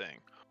 Same thing.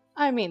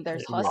 I mean,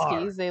 there's They are.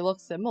 huskies. They look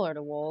similar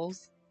to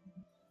wolves.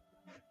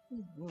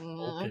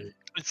 Okay.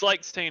 It's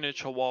like saying a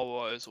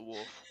chihuahua is a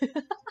wolf.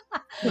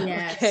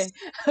 Yes.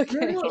 Okay.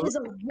 Bruno is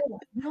a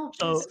wolf, not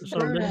So just so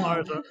Bruno.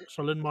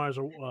 Linmar's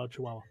a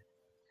Chihuahua.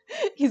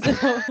 He's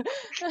a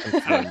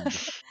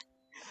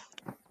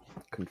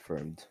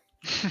Confirmed.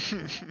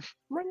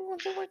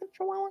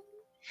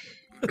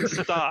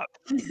 Stop.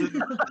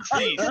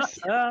 Cease.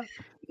 Ah,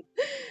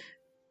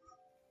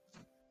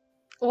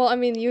 Well, I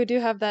mean, you do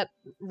have that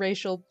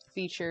racial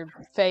featured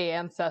Fae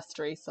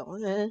ancestry,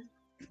 so.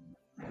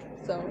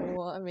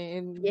 So I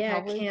mean. Yeah,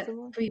 probably can't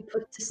similar. be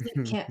put to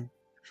sleep. Can't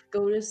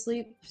go to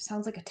sleep.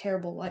 Sounds like a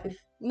terrible life.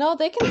 No,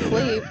 they can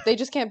sleep. They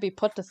just can't be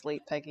put to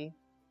sleep, Peggy.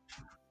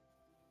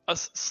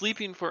 Us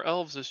sleeping for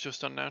elves is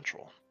just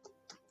unnatural.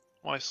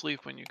 Why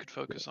sleep when you could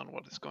focus on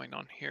what is going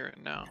on here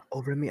and now?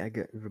 Oh, Remy,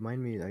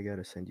 remind me, I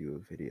gotta send you a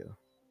video.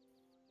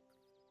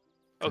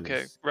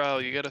 Okay, 'Cause-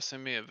 Raul, you gotta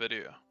send me a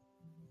video.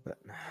 but-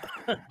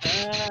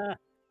 ah,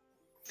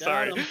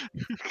 Sorry. him.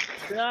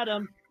 got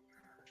him.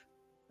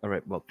 All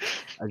right. Well,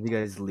 as you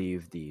guys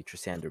leave the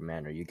Trisander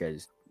Manor, you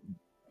guys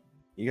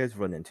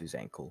run into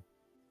Zankel,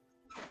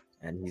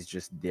 and he's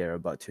just there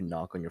about to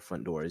knock on your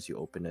front door as you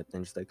open it,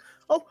 and just like,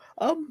 oh,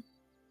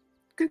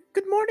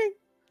 good morning.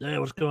 Hey,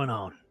 what's going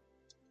on?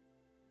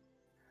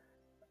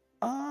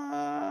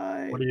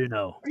 What do you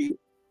know? Are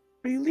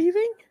you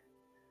leaving?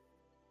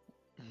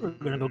 We're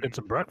gonna go get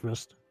some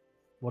breakfast.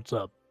 What's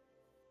up?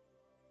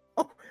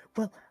 Oh,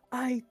 well,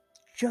 I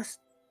just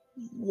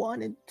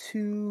wanted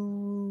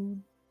to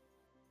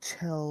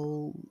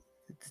tell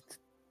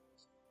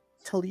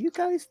you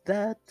guys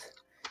that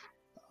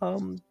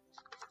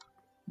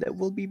that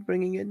we'll be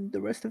bringing in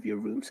the rest of your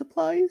room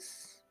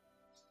supplies,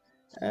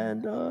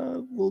 and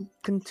we'll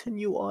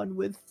continue on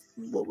with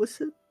what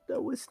was it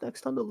that was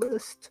next on the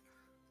list.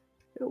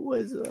 It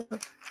was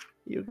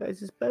your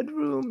guys'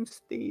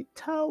 bedrooms, the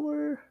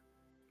tower,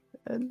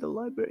 and the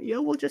library. Yeah,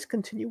 we'll just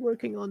continue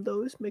working on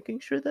those,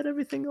 making sure that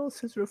everything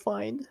else is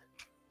refined.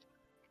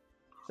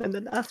 And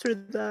then after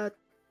that,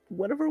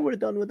 whenever we're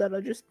done with that,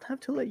 I just have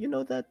to let you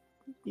know that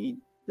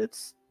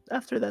that's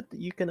after that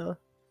you can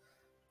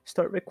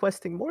start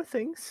requesting more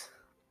things.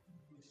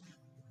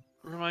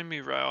 Remind me,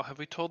 Raul, have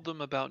we told them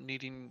about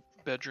needing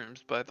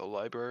bedrooms by the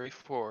library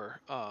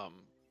for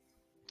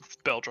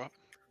spell drop?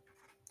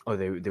 Oh,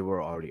 they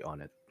were already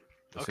on it.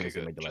 As soon Okay, as they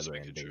good. made the Just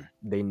library, and making sure.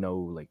 they know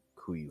like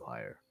who you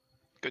hire.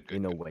 Good, They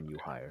good. know good, when you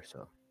hire,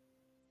 so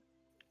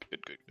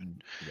Good, good,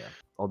 good. yeah,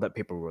 all that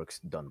paperwork's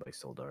done by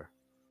Sildar.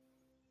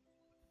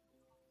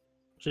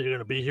 So you're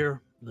gonna be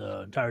here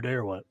the entire day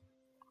or what?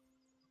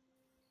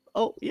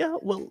 Oh yeah,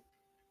 well,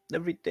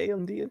 every day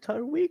on the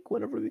entire week,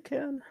 whenever we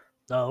can.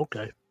 Oh,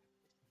 okay.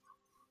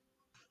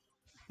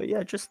 But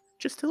yeah, just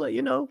to let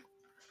you know.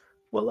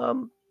 Well,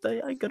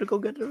 I gotta go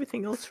get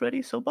everything else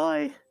ready. So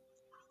bye.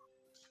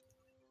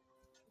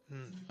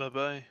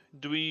 Bye-bye.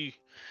 Do we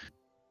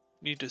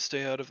need to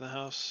stay out of the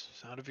house,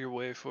 out of your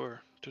way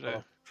for today?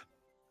 Oh.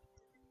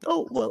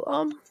 Oh,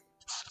 well,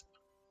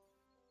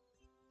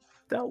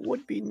 that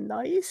would be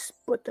nice,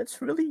 but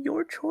that's really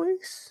your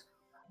choice.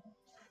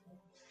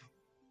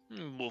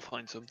 We'll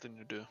find something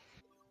to do.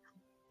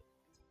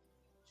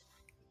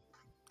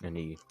 And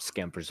he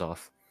scampers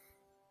off.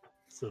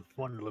 It's a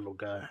fun little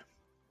guy.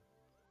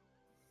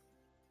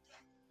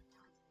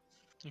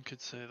 You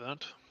could say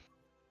that.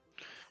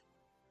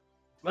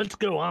 Let's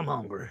go. I'm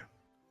hungry.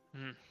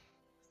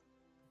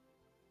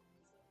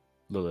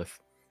 Lilith,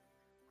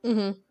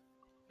 Mm-hmm.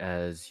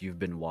 as you've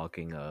been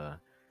walking,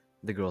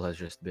 the girl has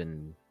just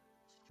been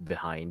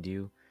behind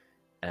you.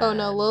 Oh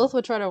no, and- Lilith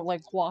would try to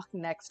like walk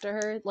next to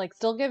her, like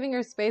still giving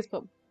her space,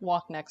 but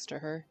walk next to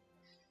her.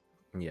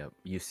 Yeah,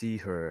 you see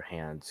her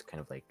hands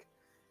kind of like,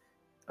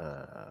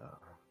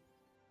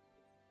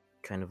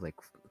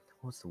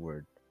 what's the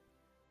word?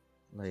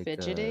 Like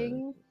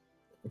Fidgeting.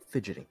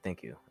 fidgeting.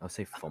 Thank you. I'll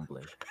say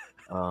fumbling.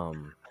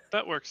 Um,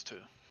 That works too.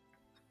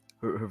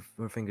 her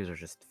fingers are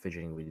just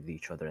fidgeting with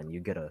each other, and you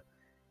get a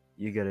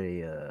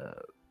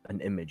an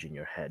image in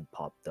your head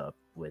popped up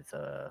with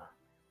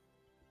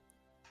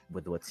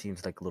what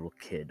seems like a little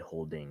kid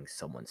holding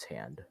someone's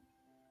hand,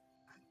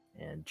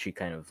 and she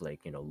kind of like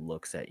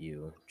looks at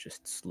you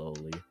just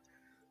slowly.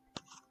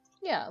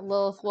 Yeah,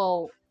 Lilith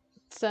will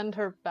send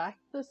her back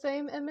the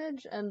same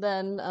image and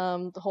then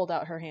hold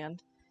out her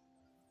hand.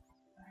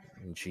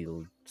 And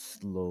she'll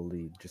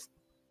slowly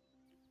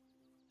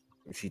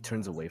she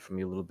turns away from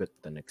you a little bit,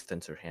 then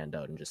extends her hand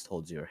out and just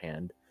holds your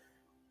hand.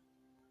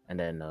 And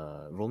then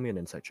roll me an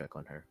insight check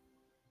on her.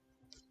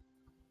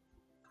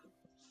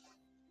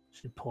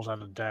 She pulls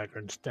out a dagger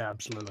and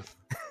stabs Lilith.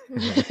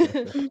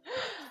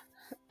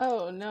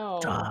 Oh no.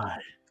 Die.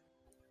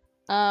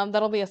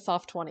 That'll be a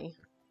soft 20.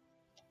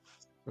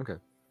 Okay.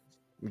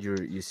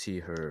 You see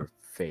her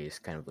face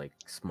kind of like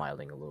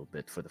smiling a little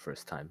bit for the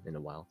first time in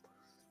a while.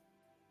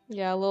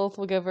 Yeah, Lilith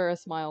will give her a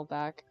smile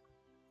back.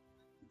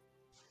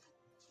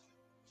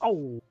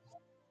 Oh.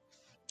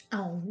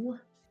 Oh.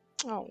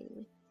 Oh.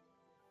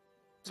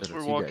 So As we're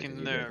that's walking you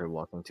guys there. are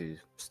walking to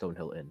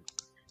Stonehill Inn.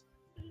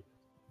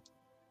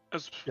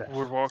 As Yes.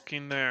 we're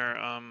walking there,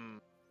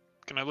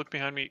 can I look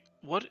behind me?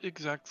 What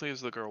exactly is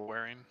the girl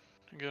wearing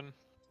again?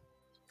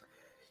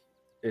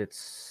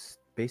 It's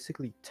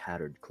basically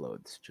tattered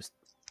clothes, just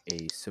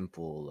a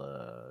simple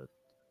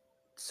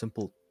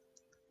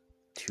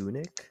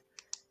tunic,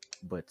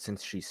 but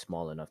since she's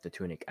small enough, the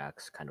tunic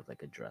acts kind of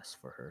like a dress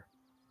for her.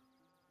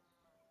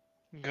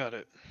 Got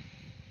it.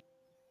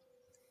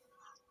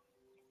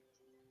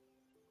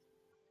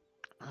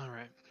 All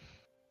right.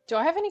 Do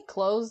I have any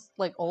clothes,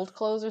 like old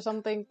clothes or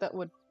something, that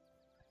would,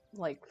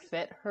 like,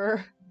 fit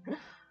her?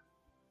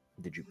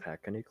 Did you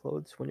pack any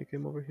clothes when you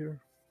came over here?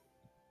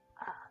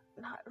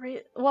 Not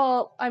really.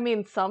 Well, I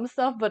mean, some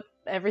stuff, but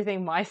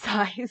everything my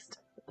sized.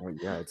 Oh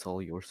yeah, it's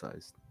all your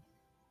size.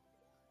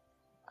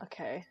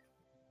 Okay.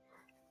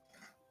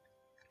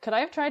 Could I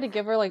have tried to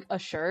give her, like, a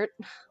shirt?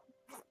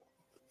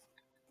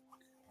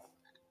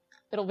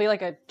 It'll be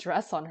like a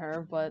dress on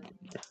her, but...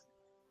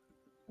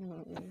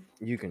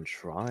 You can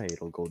try.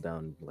 It'll go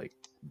down like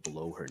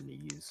below her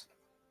knees.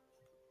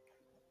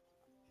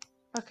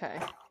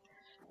 Okay.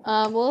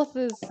 Lilith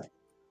is...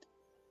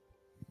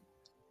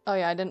 Oh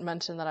yeah, I didn't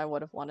mention that I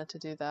would have wanted to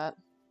do that.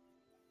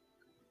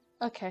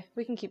 Okay,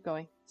 we can keep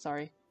going.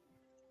 Sorry.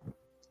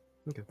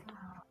 Okay.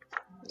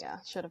 Yeah,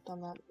 should have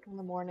done that in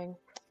the morning.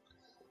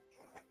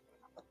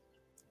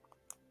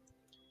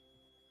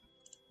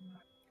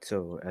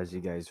 So as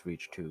you guys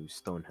reach to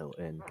Stonehill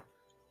Inn,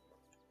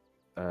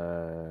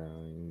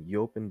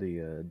 you open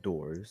the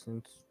doors,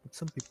 and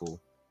some people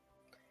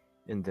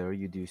in there.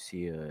 You do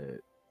see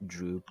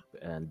Droop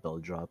and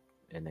Belldrop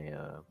in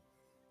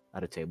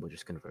at a table,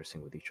 just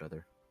conversing with each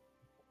other.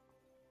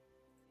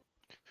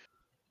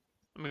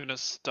 I'm gonna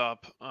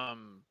stop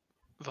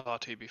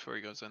Vati before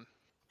he goes in.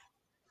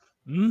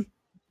 Hmm?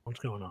 What's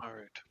going on? All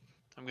right.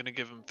 I'm gonna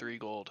give him 3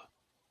 gold.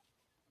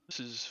 This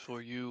is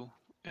for you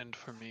and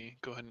for me.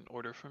 Go ahead and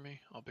order for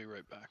me. I'll be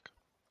right back.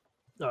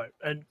 All right,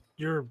 and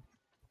you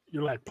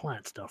like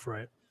plant stuff,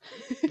 right?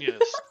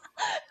 Yes.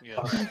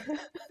 Yes.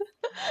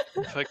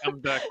 If I come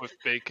back with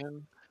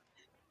bacon,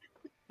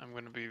 I'm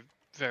gonna be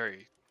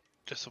very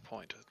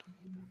disappointed.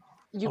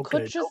 You Okay,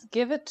 could just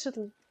give it to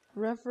the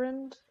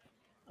Reverend.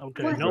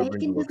 Okay, What, no,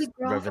 bacon does it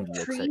grow off Reverend of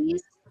looks at you.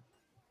 trees?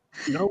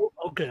 no.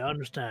 Okay, I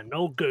understand.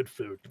 No good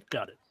food.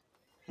 Got it.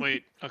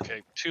 Wait,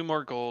 okay, 2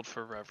 more gold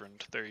for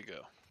Reverend. There you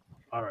go.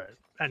 All right,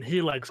 and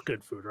he likes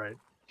good food, right?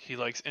 He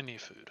likes any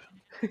food.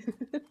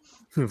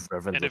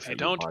 Reverend And looks if you at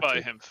don't buy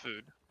Vati. him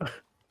food,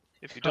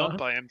 if you Huh? don't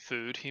buy him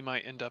food, he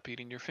might end up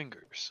eating your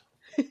fingers.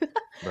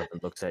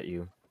 Reverend looks at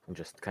you and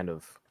just kind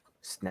of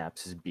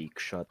snaps his beak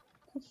shut.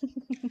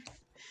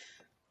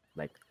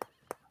 Like,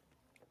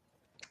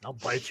 I'll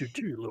bite you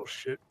too, you little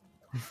shit.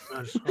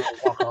 I just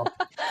walk off.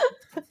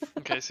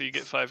 Okay, so you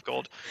get 5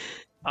 gold.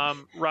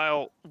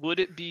 Ryle, would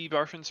it be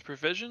Barfin's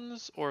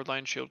Provisions or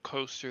Lion Shield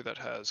Coaster that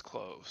has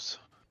cloves?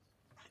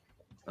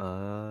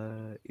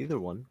 either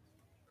one.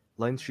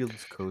 Line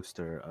Shield's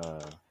coaster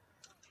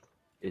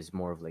is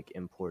more of like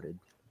imported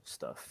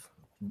stuff.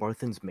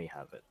 Barthen's may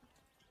have it,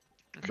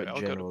 Okay, but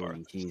I'll go to Barth.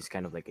 generally he's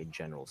kind of like a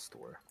general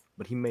store.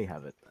 But he may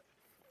have it.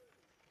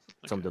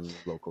 Some of Okay. the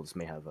locals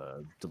may have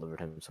delivered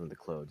him some of the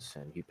clothes,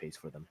 and he pays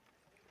for them.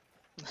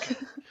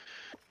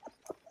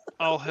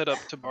 I'll head up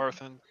to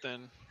Barthen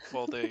then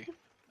while they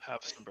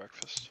have some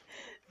breakfast.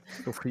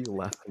 What are you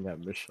laughing at,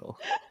 Michelle?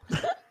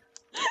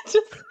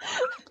 Just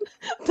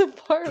the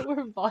part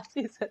where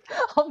Bossy said,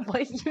 "I'll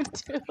bite you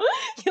too,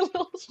 you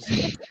little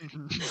shit."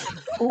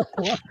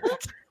 What?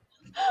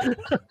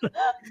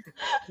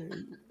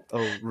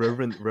 Oh,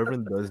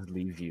 Reverend does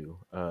leave you,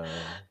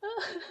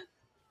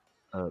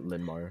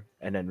 Linmar,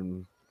 and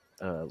then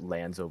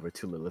lands over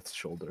to Lilith's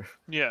shoulder.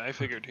 Yeah, I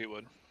figured he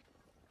would.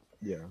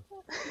 Yeah,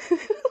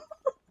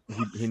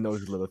 he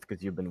knows Lilith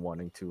because you've been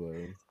wanting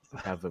to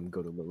have him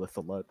go to Lilith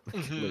a lot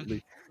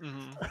lately.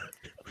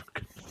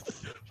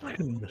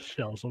 Fucking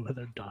Michelle's over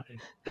there dying.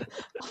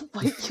 I'll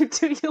bite you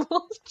too, you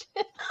little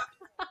shit.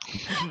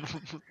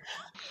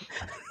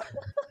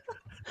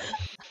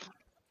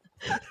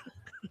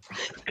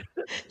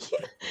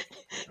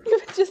 You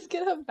would just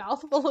get a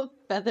mouthful of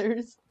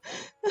feathers.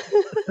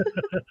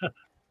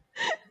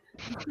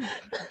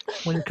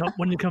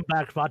 When you come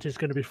back, Vachi's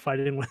going to be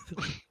fighting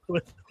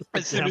with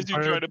As soon as you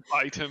vampire. try to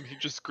bite him, he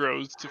just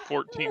grows to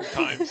 14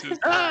 times his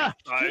Ah,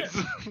 size.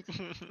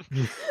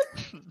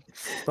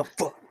 The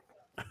fuck?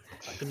 I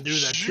can do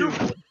that too,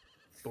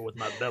 but with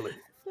my belly.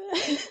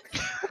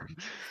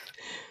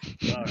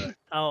 All right,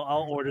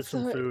 I'll order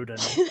some So- food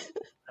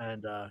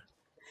and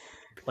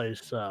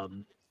place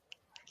the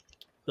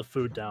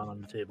food down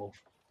on the table.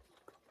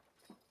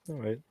 All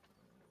right,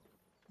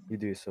 you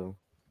do so,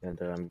 and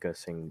I'm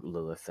guessing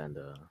Lilith and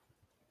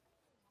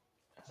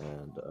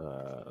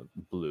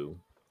Blue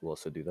will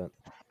also do that.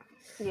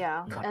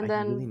 Yeah, God, and I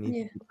then really need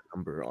Yeah. to keep a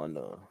number on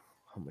how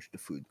much the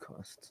food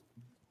costs.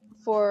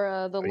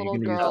 for the Are you little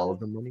gonna use all girl, of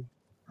the money?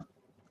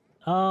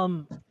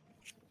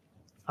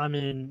 I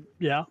mean,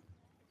 yeah.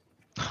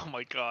 Oh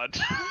my god.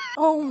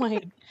 oh my,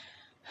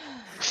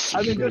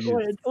 I mean,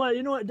 Gonna well,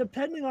 you know what?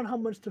 Depending on how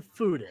much the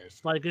food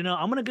is, like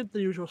I'm gonna get the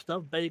usual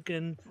stuff: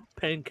 bacon,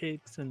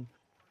 pancakes, and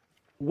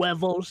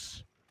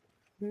huevos.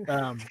 And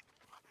I'm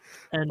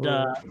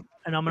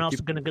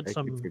also gonna get I keep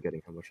some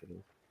forgetting how much it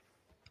is.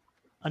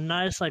 a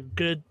nice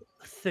good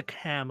thick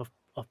ham of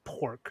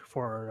pork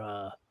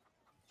for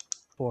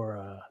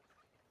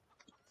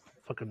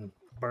fucking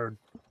bird.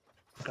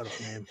 Forgot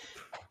his name.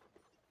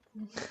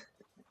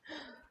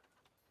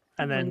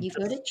 And then When you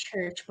go to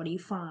church, what do you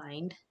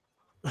find?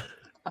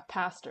 a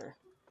pastor.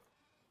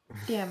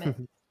 Damn it.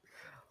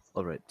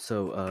 All right,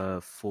 so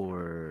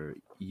for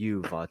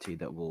you, Vati,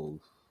 that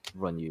will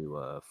run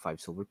you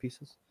 5 silver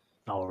pieces.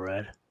 all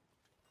right,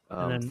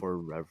 then- For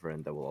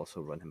Reverend, that will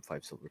also run him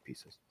 5 silver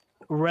pieces.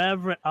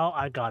 Reverend. Oh,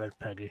 I got it,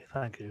 Peggy.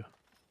 Thank you.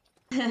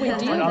 Wait, do I you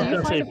was find gonna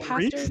a say pastor?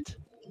 priest.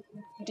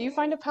 Do you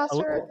find a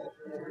pastor?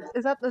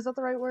 Is that the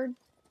right word?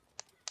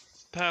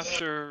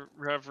 Pastor,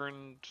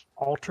 Reverend,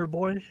 Altar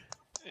boy.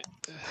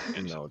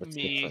 it's No, that's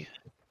me. different.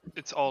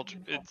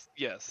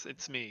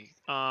 It's me.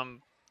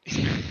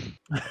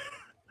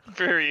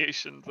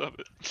 Variations of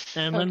it.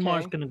 And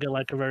Linmar's Okay. gonna get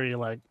a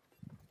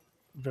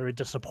very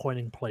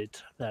disappointing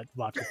plate that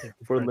Vachi thinks is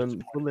For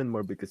very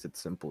Linmar, because it's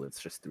simple, it's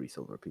just 3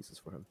 silver pieces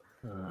for him.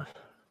 disappointing.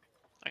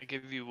 I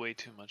give you way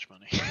too much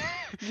money.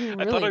 You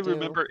I thought really I do.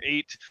 remember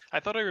 8. I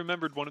thought I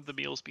remembered one of the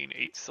meals being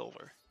 8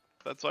 silver.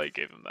 That's why I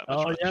gave him that much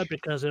Oh money. yeah,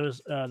 because it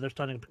was they're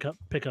starting to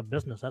pick up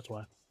business. That's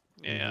why.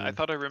 Yeah, I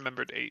thought I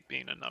remembered 8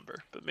 being a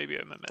number, but maybe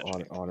I'm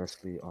imagining.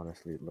 Honestly,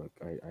 look,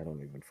 I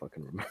don't even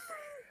fucking remember.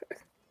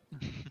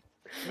 Let me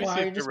Why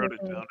see are you if I just wrote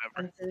it making down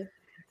ever. expensive?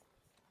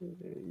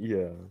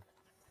 Yeah.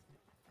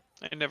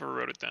 I never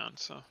wrote it down,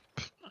 so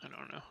I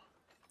don't know.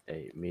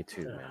 Hey, me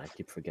too, man. I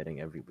keep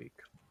forgetting every week.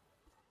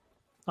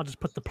 I'll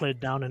just put the plate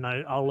down and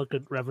I'll look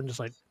at Reverend just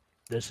like,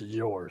 this is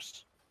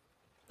yours.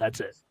 That's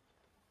it.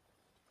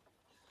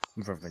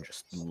 Reverend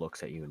just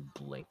looks at you and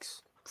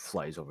blinks,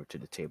 flies over to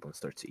the table and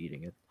starts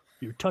eating it.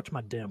 You touch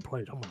my damn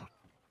plate, I'm gonna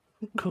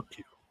cook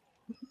you.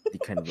 He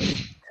kind of like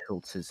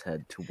tilts his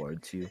head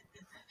towards you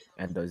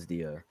and does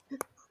the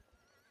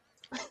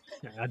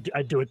Yeah,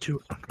 I do it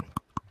too.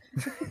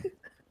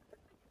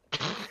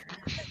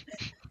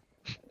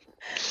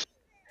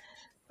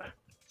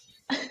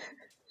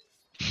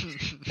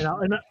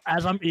 And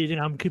as I'm eating,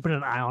 I'm keeping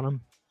an eye on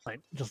him, like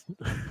just.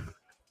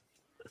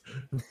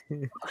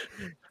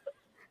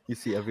 You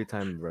see, every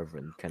time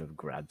Reverend kind of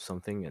grabs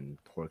something and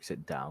torques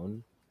it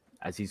down,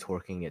 as he's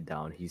torquing it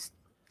down, he's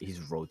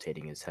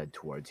rotating his head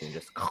towards you and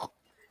just.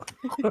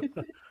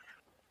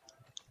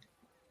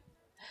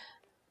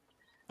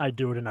 I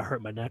do it and I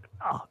hurt my neck.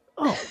 Oh.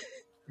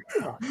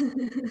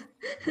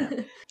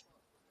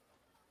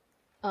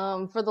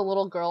 For the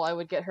little girl, I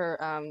would get her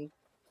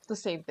the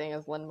same thing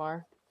as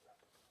Linmar.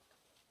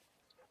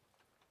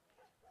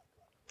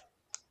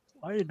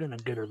 Why are you gonna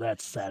get her that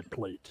sad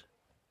plate?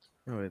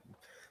 Alright,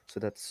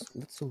 so that's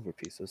silver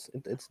pieces.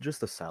 It's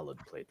just a salad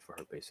plate for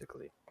her,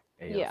 basically.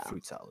 A Yeah.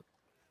 fruit salad.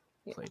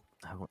 plate.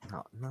 I want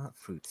not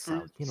fruit Fruit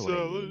salad. You know what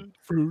I mean.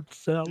 Fruit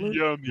salad.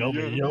 Yummy,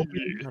 Yummy, yummy.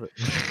 yummy. Not a-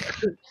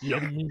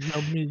 Yummy,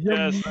 yummy,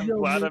 Yes, yummy, I'm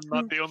yummy. glad I'm not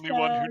fruit the only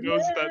one who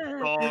knows that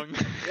salad. song.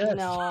 Yes.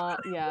 No,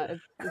 yeah,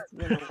 it's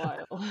been a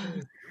while.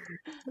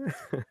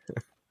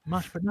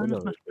 Mashed Well, bananas, no,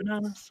 mashed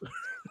bananas.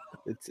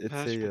 it's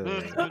Mashed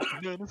bananas,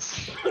 mashed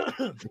bananas.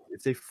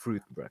 it's a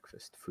fruity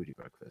breakfast.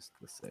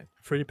 Let's say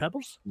Fruity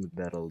Pebbles?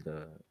 that'll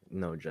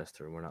no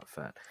Jester, we're not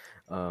fat.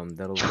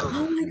 That'll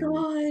Oh my be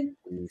god.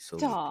 3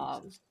 silver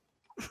Stop. pieces.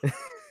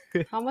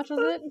 How much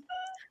was it?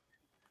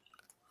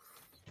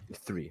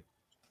 3.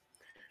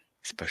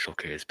 Special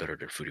K is better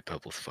than Fruity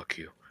Pebbles. Fuck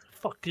you.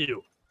 Fuck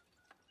you.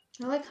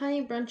 I like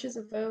honey brunches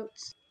of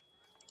oats.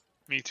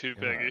 Me too,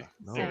 Yeah, Peggy.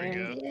 no. There we Same.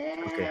 go.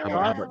 Yeah. Okay, how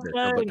God about this?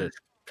 How about dang. this?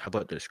 How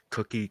about this?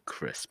 Cookie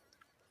Crisp.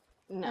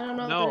 I don't No.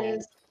 know No. what that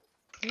is.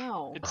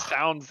 No.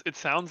 It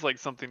sounds like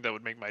something that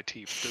would make my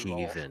teeth dissolve.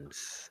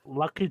 Heathens.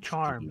 Lucky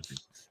Charms.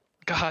 Heathens.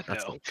 God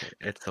That's no. okay.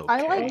 It's okay.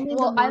 I like Only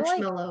well the I like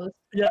marshmallows.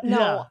 Yeah,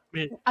 No.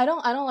 yeah. I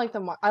don't like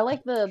I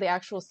like the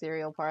actual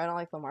cereal part. I don't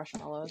like the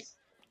marshmallows.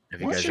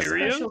 Have you What's guys the ever?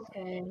 Cheerios? special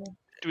K?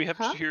 Do we have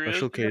Huh? Cheerios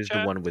Special in K the is the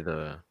chat? one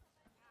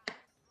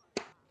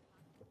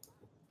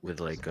with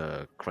like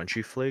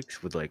crunchy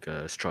flakes with like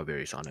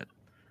strawberries on it.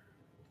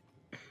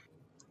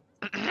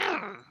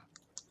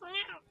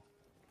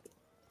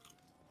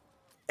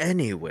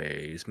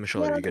 Anyways,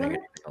 Michelle, Yeah, are you like getting what?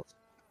 anything else?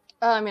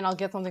 I mean, I'll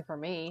get something for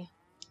me.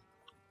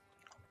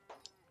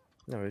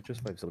 No, it's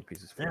just 5 silver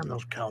pieces for Damn, you.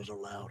 those cows are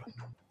loud.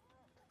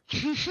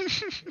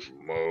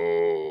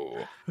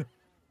 Moo.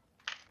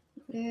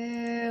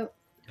 Yeah.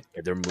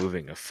 Yeah, they're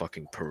moving a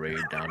fucking parade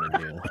down in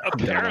the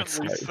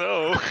Apparently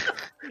so.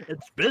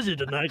 It's busy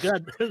tonight.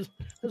 God, it's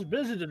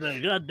busy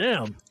today. God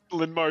damn.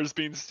 Linmar's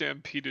being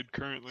stampeded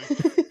currently.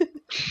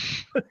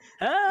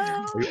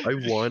 Ah! I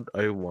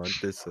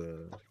want this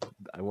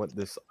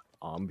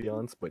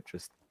ambiance, but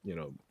just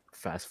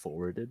fast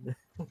forwarded.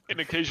 And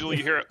occasionally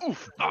you hear it,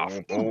 oof, off,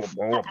 oof,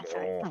 off,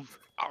 oof,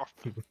 off.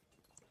 You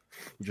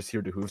just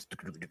hear the hooves.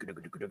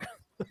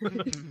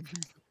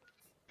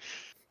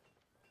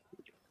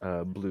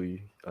 Blue,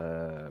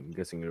 I'm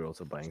guessing you're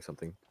also buying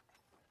something.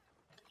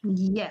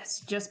 Yes,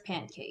 just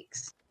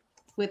pancakes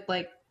with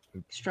like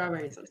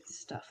strawberries and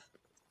stuff.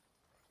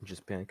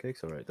 Just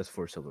pancakes? Alright, that's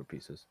 4 silver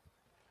pieces.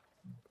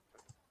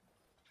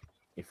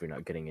 If you're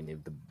not getting any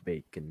of the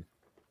bacon.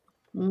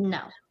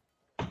 No.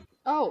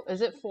 Oh,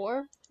 is it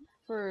 4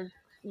 for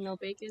no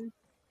bacon?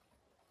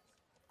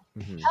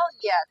 Mhm. Hell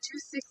yeah,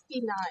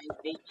 269,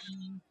 baby.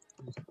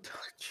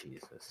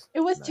 Jesus. It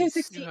was Nice.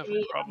 268. You have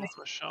a problem,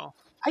 Michelle.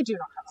 I do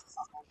not have a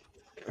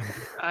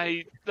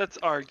problem. That's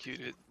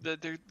argued.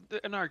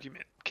 An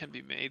argument can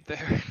be made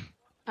there.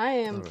 I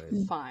am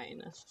Alright.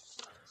 fine.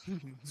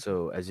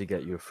 So as you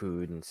get your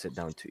food and sit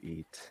down to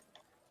eat,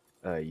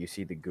 you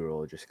see the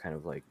girl just kind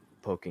of like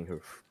poking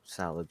her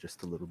salad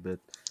just a little bit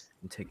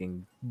and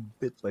taking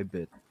bit by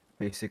bit,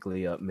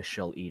 basically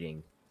Michelle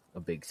eating a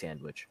big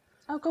sandwich.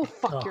 Oh, go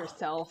fuck Oh.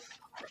 yourself.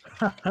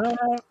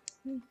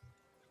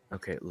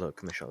 Okay,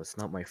 look, Michelle, it's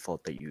not my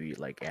fault that you eat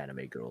like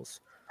anime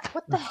girls.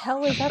 What the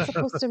hell is that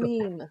supposed to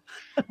mean?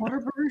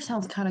 Whataburger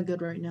sounds kind of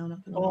good right now.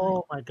 Not gonna lie.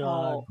 Oh my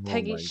god. Oh,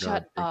 Peggy, my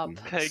shut God, up.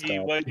 Peggy. Peggy,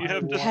 Stop. why do you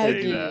have to say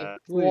Peggy, that?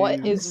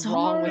 what Please. is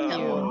wrong with Sorry,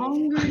 I'm you?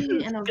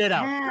 hungry and I'm Get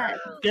out. fat.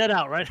 Get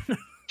out, right?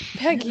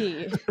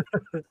 Peggy,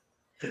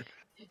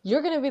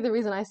 you're gonna be the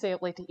reason I stay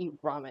up late to eat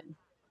ramen.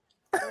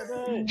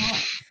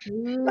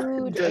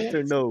 Food.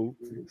 Jester, no.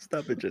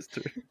 Stop it,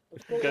 Jester.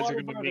 You guys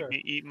are gonna make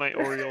me eat my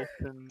Oreo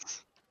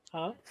thins.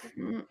 Huh?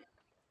 Mm,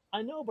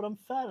 I know, but I'm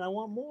fat and I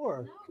want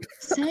more.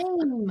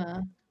 Same.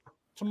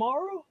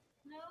 Tomorrow?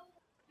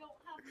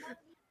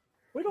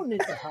 We don't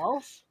need the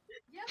house.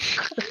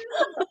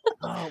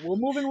 We'll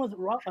move in with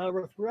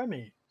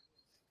Remy.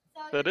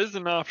 That is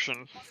an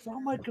option.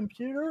 Sell my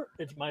computer.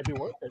 It might be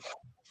worth it.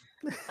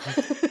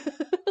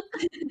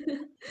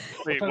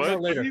 Wait, talk what?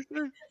 about later. What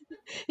did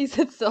He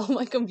said, sell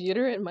my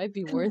computer, it might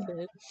be worth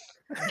it.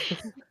 you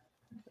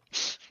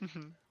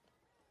say?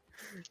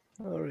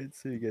 Alright,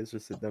 so you guys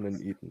just sit down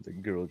and eat, and the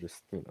girl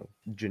just,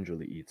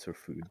 gingerly eats her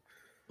food.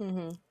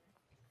 Mm-hmm.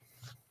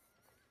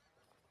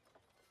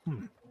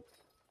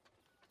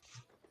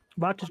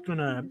 Bati's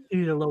gonna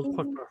eat a little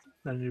quicker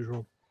than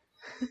usual.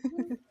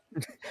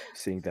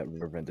 Seeing that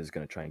Reverend is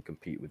gonna try and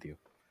compete with you.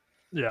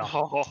 Yeah.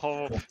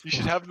 Oh, you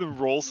should have them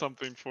roll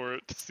something for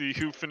it to see who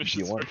Do you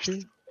finishes want first. to?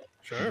 Do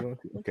Sure. you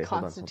want to? Okay,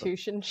 hold on.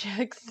 Constitution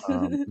checks.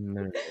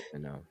 No.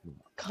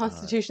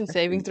 Constitution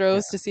saving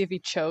throws to see if he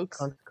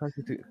chokes.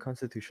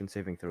 Constitution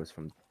saving throws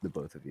from the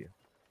both of you,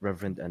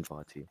 Reverend and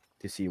Vati,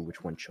 to see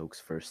which one chokes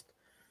first.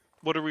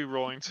 What are we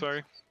rolling?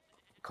 Sorry.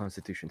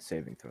 Constitution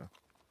saving throw.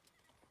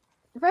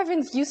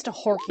 Revan's used to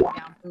horking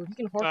down food. He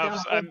can hork down a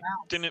whole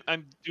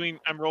mouse.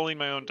 I'm rolling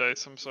my own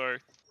dice. I'm sorry.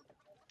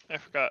 I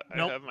forgot. I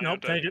Nope. have my Nope. own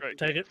Take dice. it. Right.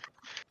 Take it.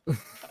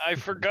 I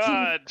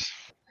forgot.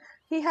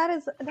 He had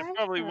his. I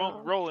probably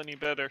won't roll any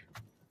better.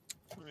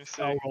 Let me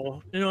see. I'll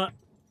roll. You know what?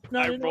 No,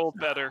 I you know roll what?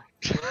 better.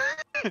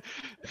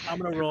 I'm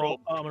gonna You roll.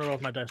 I'm gonna roll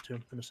with my dice too.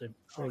 Let me see.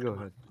 Oh, go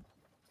ahead.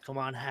 Come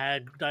on,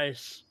 hag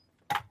dice.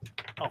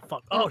 Oh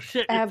fuck! Oh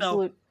shit! It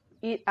fell.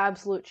 Eat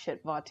absolute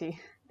shit, Vati.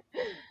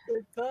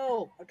 It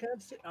fell. I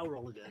can't see. I'll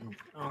roll again.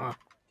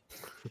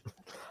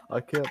 I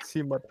can't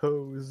see my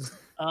toes.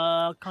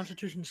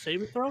 Constitution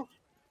saving throw.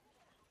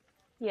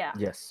 Yeah.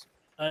 Yes.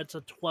 It's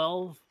a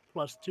 12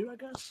 plus 2, I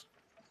guess.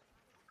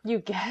 You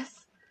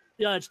guess?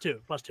 Yeah, it's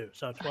 2 plus 2,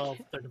 so 12,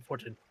 13,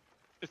 14.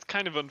 It's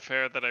kind of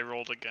unfair that I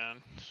rolled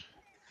again.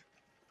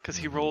 Because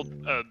he rolled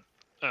a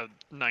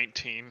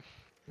 19.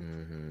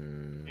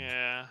 Mm-hmm.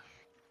 Yeah.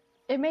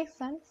 It makes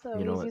sense, though.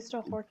 You know He's what? used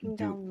to horking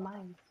down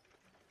mines.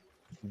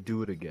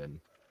 Do it again.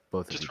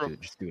 Both of Just you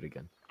just do it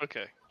again.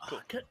 Okay, cool.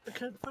 I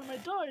can't find my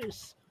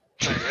dice.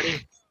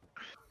 Ready?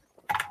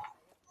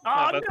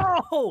 Oh,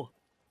 no!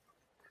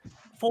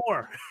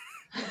 4.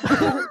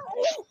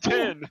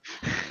 10!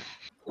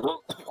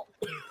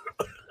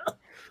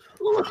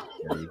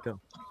 There you go.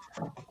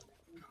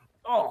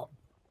 Oh.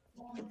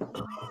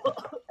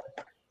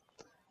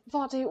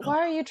 Vati, why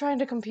are you trying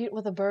to compete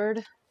with a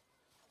bird?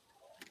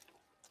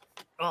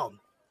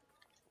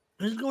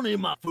 He's gonna eat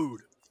my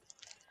food.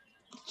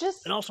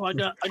 Just And also, I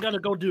gotta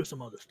go do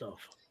some other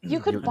stuff.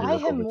 you could You buy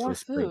look him over to more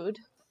his plate. food.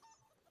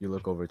 You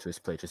look over to his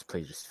plate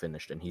just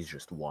finished, and he's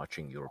just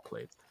watching your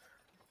plate.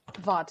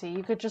 Vati,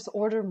 you could just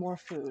order more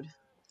food.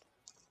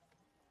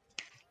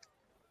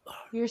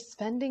 You're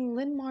spending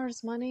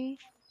Linmar's money.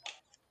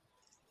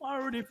 I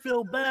already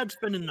feel bad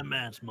spending the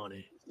man's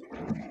money.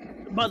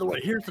 By the way,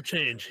 here's the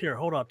change. Here,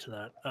 hold up to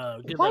that.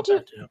 Give Why'd that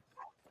back to him.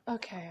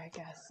 Okay, I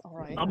guess. All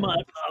right.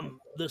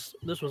 This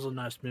was a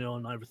nice meal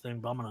and everything,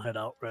 but I'm gonna head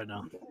out right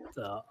now.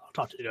 I'll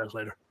talk to you guys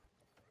later.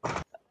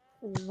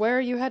 Where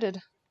are you headed?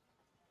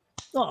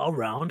 Oh,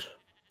 around.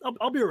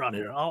 I'll be around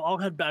here. I'll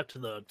head back to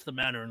the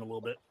manor in a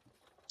little bit.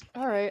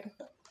 All right.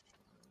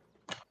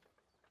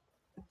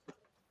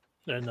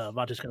 And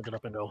Vati's gonna get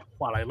up and go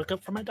while I look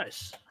up for my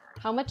dice.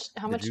 How much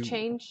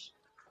change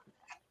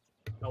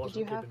I wasn't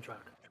you have? keeping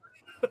track.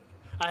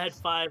 I had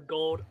 5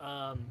 gold.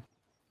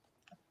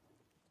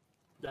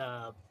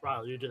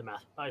 Riley, you do the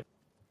math.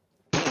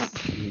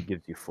 He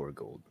gives you 4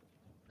 gold.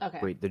 Okay.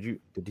 Wait, did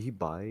he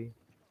buy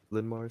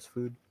Linmar's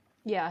food?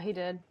 Yeah, he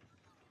did.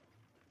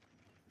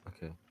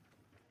 Okay.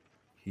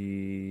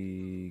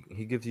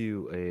 He gives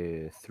you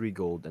a 3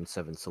 gold and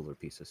 7 silver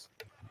pieces.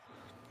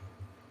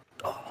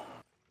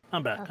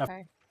 I'm back.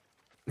 Okay.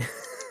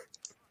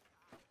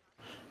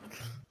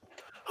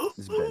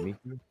 Is Bemi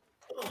here?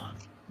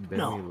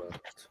 No. Bemi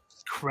left.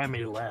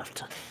 Cremmy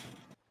left.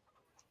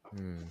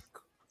 Cremmy.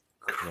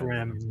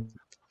 Creme.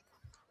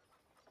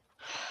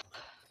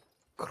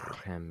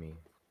 Cremmy.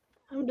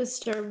 I'm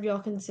disturbed y'all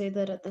can say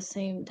that at the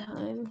same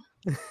time.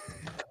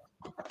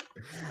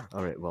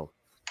 Alright, well.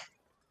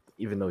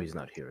 Even though he's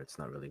not here, it's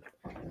not really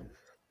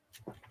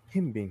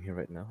him being here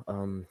right now.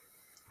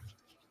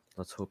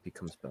 Let's hope he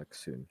comes back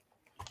soon.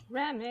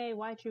 Remy,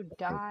 why'd you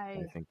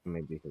die? I think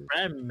maybe his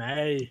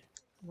Remy.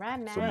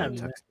 Remy. someone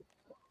texted.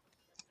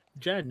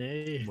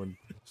 Jenny.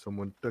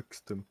 Someone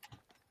text him.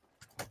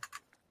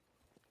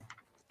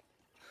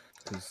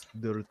 Because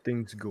there are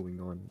things going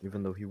on,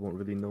 even though he won't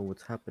really know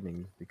what's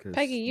happening. Because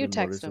Peggy, you Linmar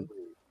text isn't-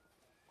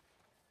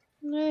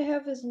 him. I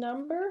have his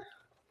number.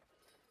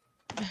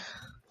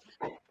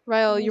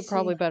 Ryle, Let me you're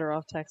probably see. better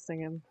off texting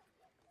him.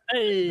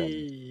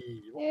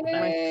 Hey. welcome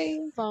back.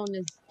 Yay. Phone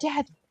is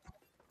dead.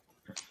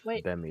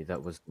 Wait. Bemi,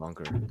 that was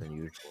longer than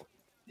usual.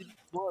 It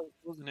was,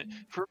 wasn't it?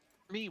 For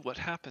me, what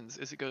happens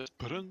is it goes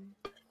ba-dum,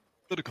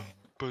 ba-da-gum,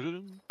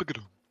 ba-dum,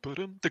 ba-ga-dum,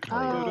 ba-dum, da-ga-dum,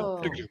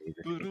 Oh. ba-dum, da-ga-dum,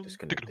 Just ba-dum,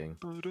 disconnecting.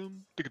 da-ga-dum,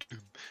 ba-dum,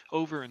 da-ga-dum,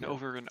 over and Yeah.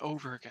 over and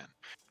over again.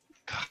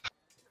 God.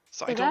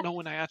 So Is I don't that- know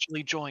when I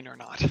actually join or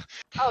not.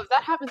 Oh, if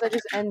that happens, I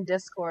just end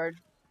Discord.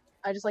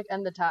 I just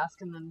end the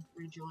task and then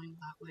rejoin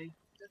that way.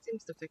 That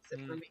seems to fix it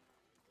for me.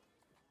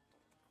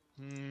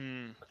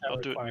 I'll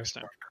do it next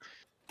time.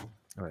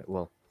 Alright,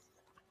 well.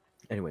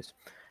 Anyways,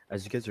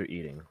 as you guys are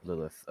eating,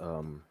 Lilith,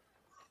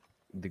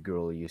 the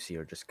girl you see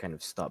her just kind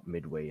of stop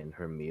midway in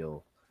her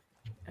meal,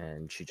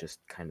 and she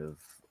just kind of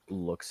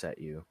looks at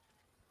you.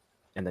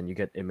 And then you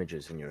get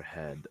images in your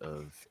head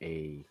of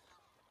a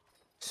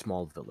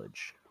small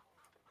village.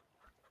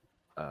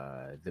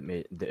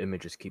 The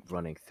images keep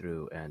running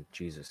through, and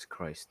Jesus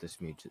Christ, this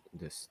ambiance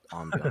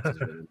is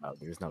really loud.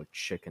 There's now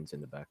chickens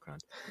in the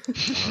background.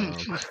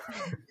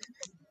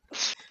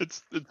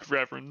 It's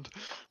Reverend.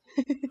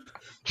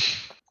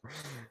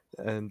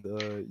 And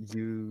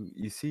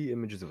you see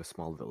images of a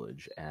small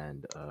village,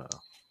 and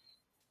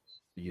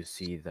you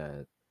see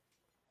that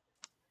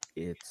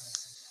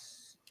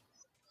it's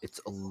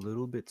a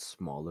little bit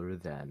smaller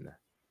than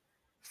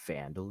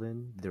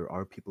Phandalin. There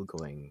are people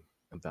going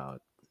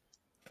about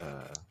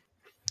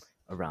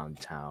around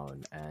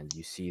town, and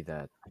you see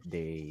that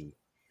they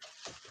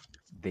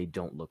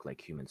don't look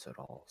like humans at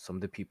all. Some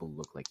of the people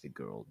look like the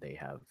girl. They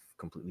have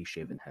completely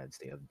shaven heads.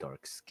 They have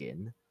dark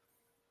skin.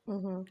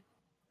 Mm-hmm.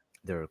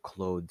 Their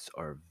clothes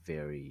are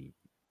very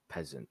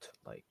peasant.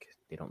 Like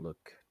they don't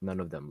look. None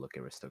of them look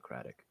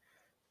aristocratic.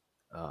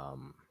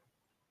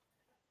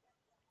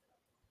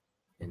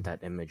 In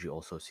that image, you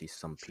also see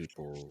some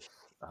people.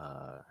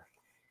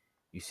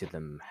 You see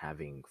them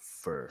having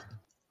fur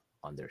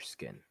on their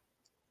skin.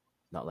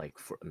 not like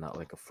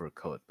a fur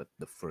coat, but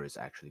the fur is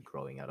actually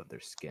growing out of their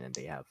skin, and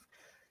they have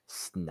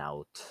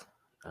snout,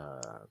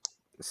 uh,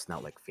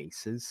 snout like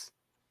faces,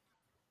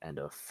 and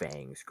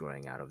fangs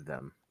growing out of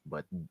them.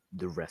 But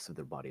the rest of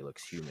their body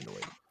looks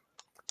humanoid.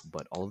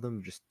 But all of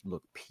them just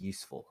look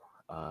peaceful.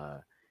 Uh,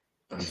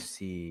 you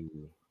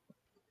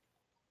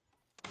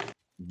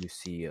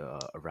see,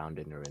 around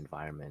in their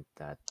environment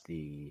that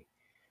the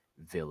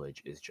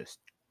village is just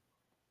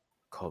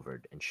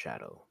covered in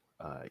shadow.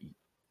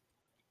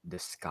 The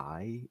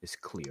sky is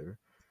clear.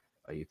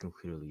 You can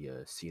clearly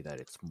see that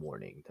it's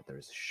morning, that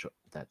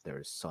that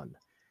there's sun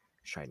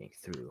shining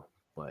through.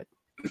 But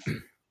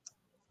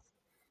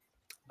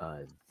uh,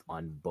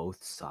 on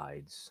both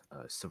sides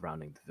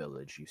surrounding the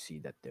village, you see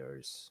that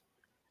there's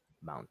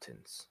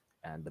mountains,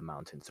 and the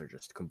mountains are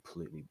just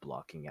completely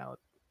blocking out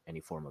any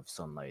form of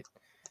sunlight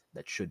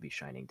that should be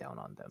shining down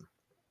on them.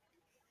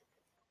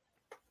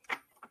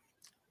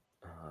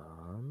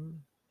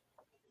 Um,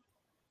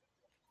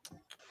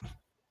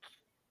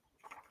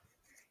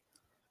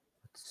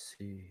 let's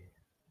see.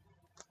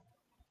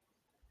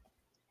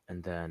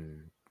 And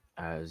then,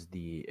 as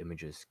the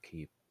images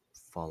keep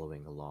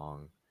following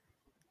along,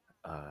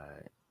 uh,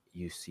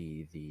 you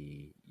see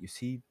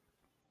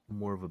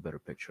more of a better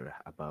picture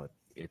about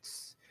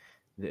it's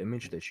the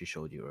image that she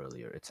showed you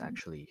earlier. It's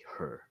actually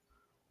her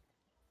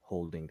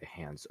holding the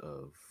hands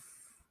of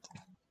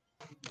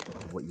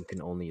what you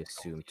can only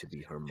assume to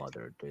be her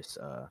mother. This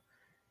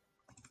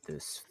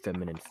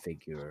feminine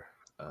figure,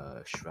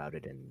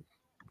 shrouded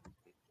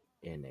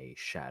in a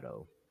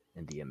shadow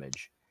in the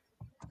image,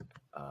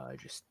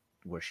 just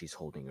where she's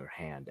holding her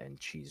hand,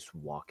 and she's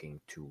walking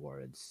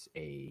towards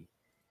a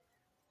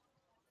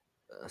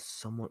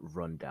somewhat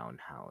rundown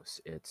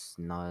house. It's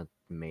not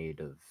made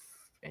of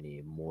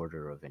any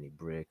mortar, of any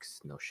bricks,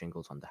 no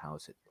shingles on the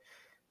house. It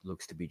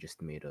looks to be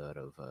just made out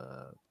of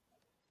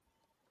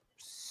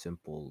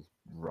simple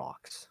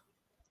rocks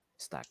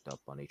stacked up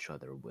on each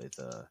other with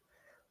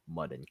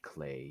mud and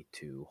clay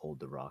to hold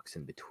the rocks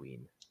in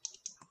between.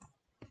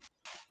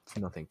 It's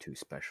nothing too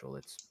special.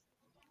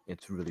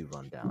 It's really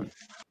run down,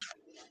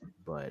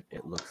 but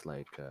it looks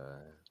like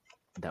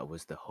that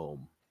was the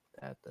home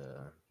that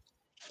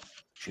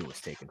she was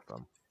taken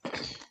from.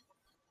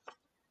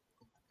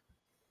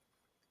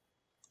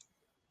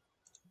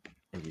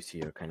 And you see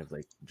her kind of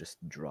like just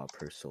drop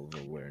her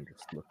silverware and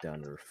just look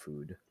down at her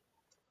food.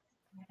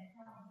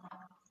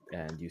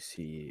 And you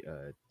see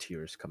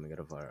tears coming out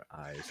of her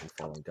eyes and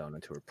falling down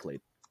onto her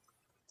plate.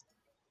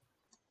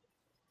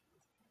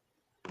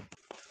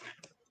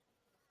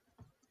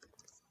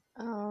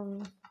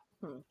 Um,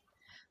 hmm.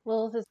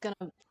 Lilith is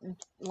gonna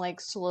like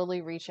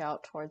slowly reach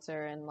out towards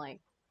her and like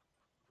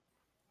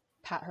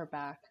pat her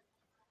back.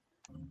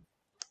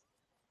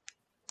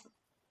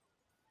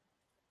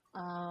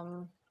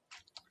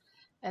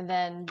 And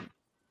then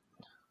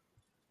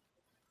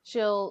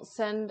she'll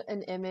send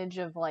an image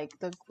of like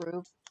the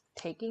group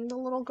taking the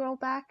little girl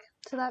back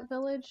to that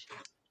village.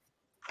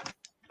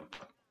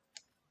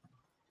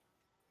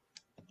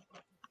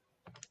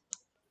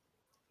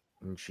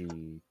 And she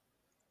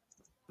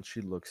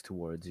looks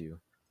towards you,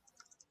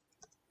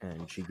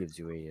 and she gives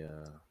you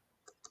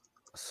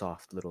a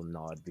soft little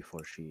nod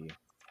before she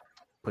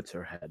puts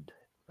her head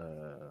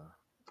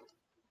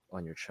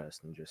on your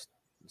chest and just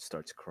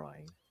starts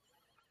crying.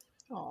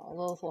 Oh,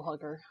 Lilith will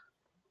hug her.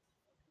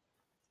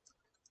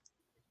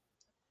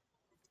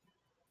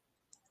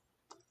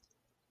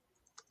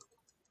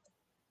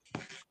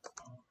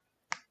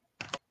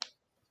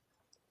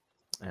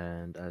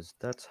 And as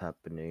that's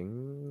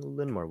happening,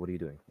 Linmar, what are you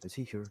doing? Is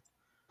he here?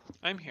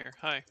 I'm here.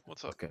 Hi,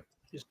 what's up? Okay.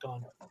 He's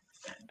gone.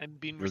 I'm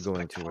being You're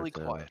going respectfully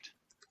towards quiet.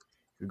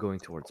 you're going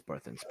towards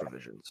Barthen's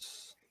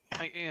provisions.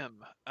 I am.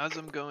 As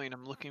I'm going,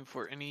 I'm looking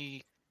for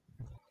any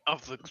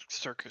of the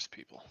circus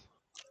people.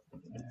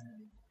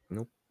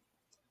 Nope.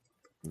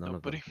 None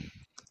Nobody? of them.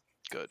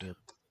 Good. Yep.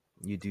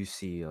 You do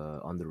see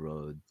on the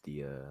road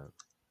the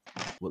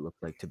what look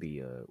like to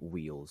be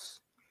wheels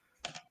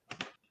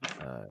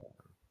uh,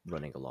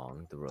 running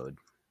along the road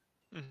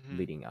Mm-hmm.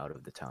 leading out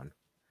of the town.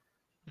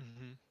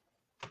 Mm-hmm.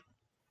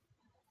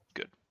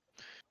 Good.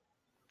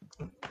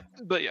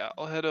 But yeah,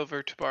 I'll head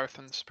over to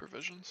Barthen's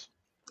provisions.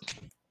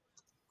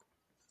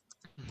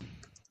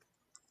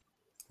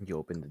 You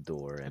open the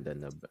door, and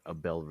then a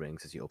bell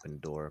rings as you open the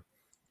door,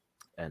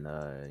 and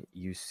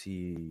you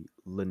see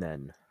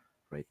Linen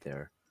right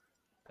there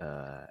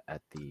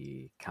at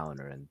the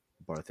counter, and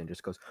Barthen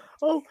just goes,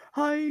 "Oh,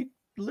 hi,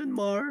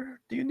 Linmar.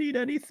 Do you need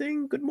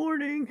anything? Good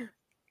morning."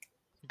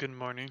 Good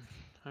morning.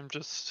 I'm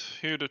just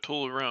here to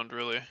tool around,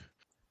 really.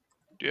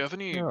 Do you have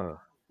any Oh,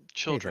 hey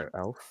children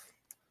there, Elf.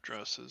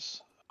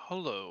 dresses?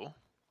 Hello.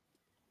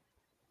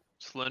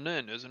 It's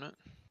Lenin, isn't it?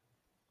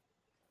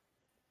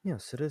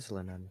 Yes, it is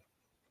Linen.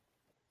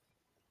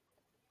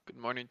 Good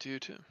morning to you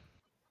too.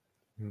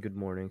 And good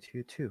morning to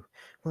you too.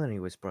 Well,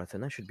 anyways,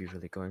 Barthen, I should be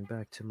really going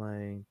back to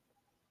my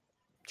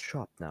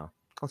shop now.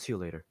 I'll see you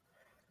later.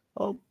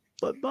 Oh,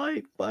 but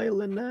bye,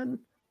 Linen.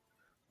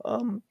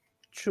 Um,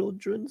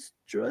 children's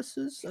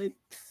dresses. I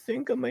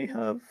think I may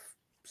have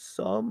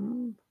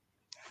some.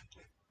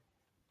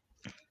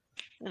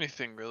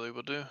 Anything really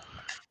will do.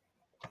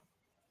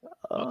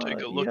 I'll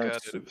take a look Yeah,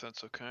 at it if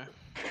that's okay.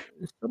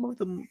 some of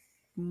the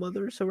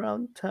mothers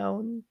around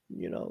town,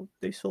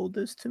 they sold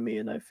this to me,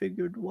 and I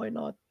figured why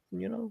not,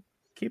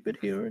 keep it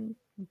here, and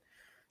if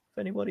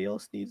anybody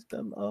else needs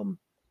them,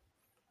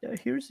 yeah,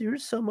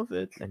 here's some of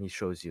it, and he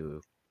shows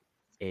you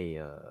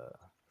a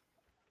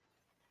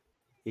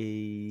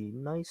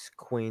nice,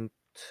 quaint,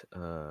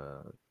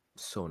 uh,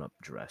 sewn up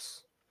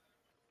dress,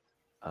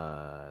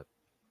 uh,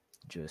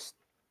 just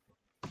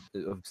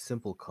of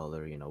simple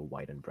color,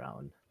 white and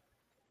brown.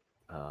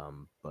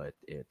 But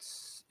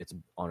it's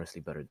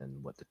honestly better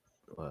than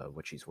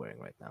what she's wearing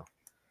right now.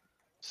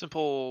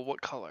 Simple,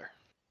 what color?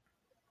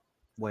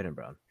 White and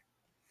brown.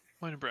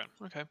 White and brown.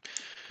 Okay.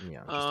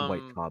 Yeah, just a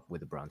white top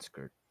with a brown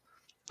skirt.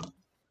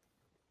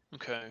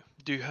 Okay.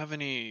 Do you have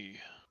anything?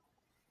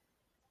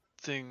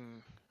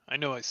 I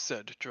know I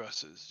said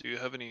dresses. Do you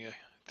have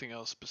anything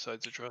else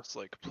besides a dress,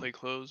 like play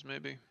clothes,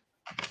 maybe?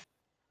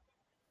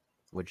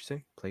 What'd you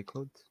say? Play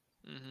clothes?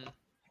 Mm-hmm.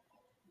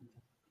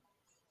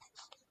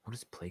 What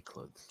is play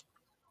clothes?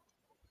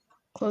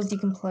 Clothes you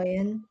can play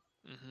in,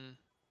 Mm-hmm.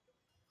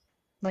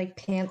 like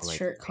Oh, pants, like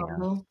shirt pants?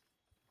 combo.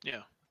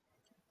 Yeah.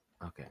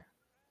 Okay.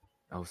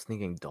 I was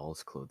thinking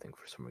dolls clothing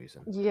for some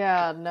reason.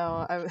 Yeah,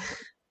 no, I.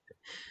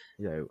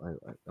 Yeah,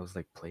 I was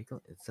like, play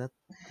clothes? Is that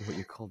what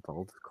you call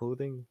dolls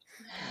clothing?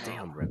 No.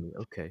 Damn, Remy.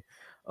 Okay.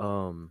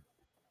 Um.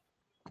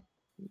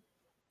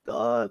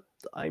 Uh.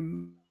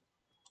 I'm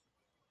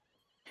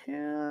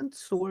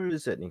pants. Where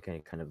is it? And he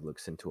kind of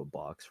looks into a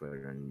box right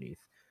underneath.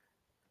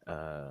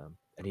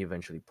 And he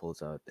eventually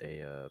pulls out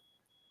a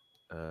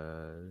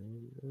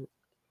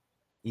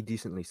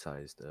decently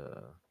sized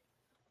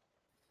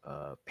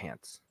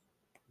pants.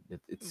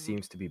 It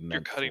seems to be You're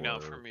meant cutting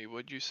out for for. me.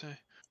 What'd you say?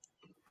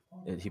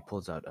 He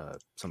pulls out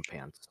some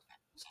pants,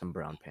 some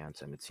brown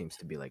pants, and it seems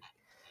to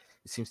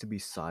be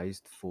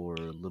sized for a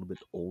little bit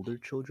older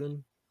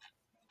children.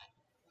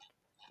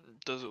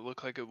 Does it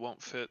look like it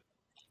won't fit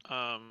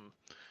um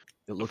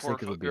It a looks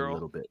like it'll 4 foot be a girl?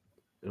 little bit.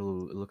 It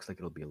looks like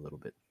it'll be a little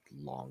bit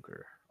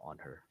longer on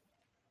her.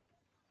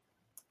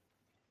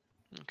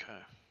 Okay.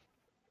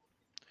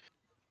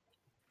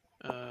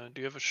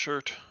 Do you have a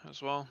shirt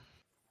as well?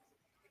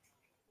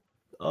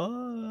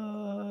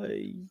 Uh,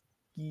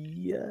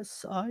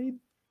 yes, I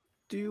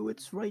do.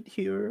 It's right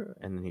here.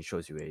 And then he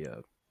shows you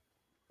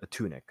a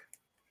tunic,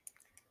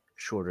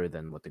 shorter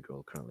than what the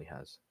girl currently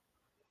has,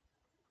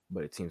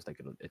 but it seems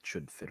like it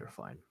should fit her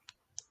fine.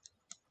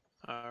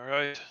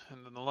 Alright,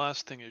 and then the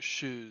last thing is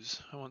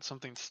shoes. I want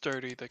something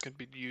sturdy that can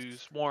be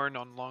worn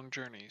on long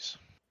journeys.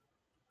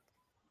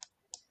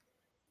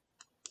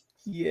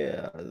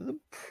 Yeah, the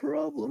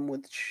problem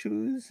with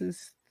shoes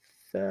is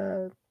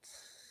that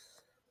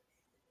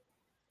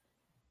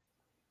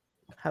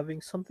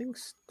having something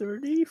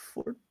sturdy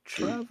for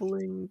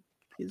traveling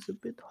is a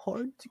bit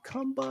hard to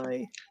come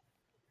by.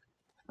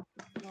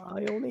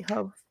 I only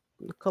have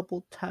a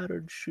couple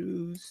tattered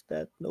shoes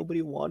that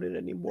nobody wanted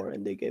anymore,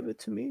 and they gave it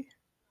to me.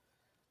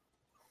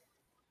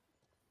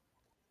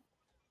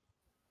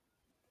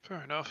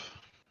 Fair enough.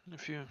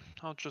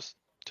 I'll just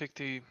take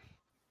the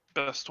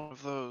best one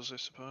of those, I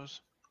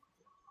suppose.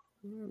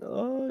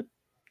 Uh,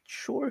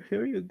 sure,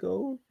 here you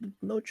go.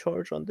 No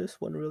charge on this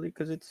one, really,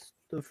 because it's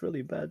of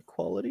really bad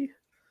quality.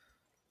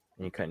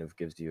 And he kind of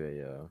gives you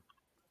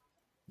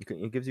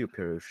it gives you a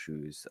pair of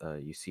shoes.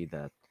 You see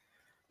that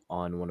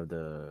on one of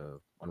the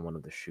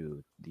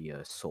shoe, the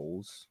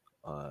soles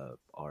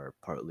are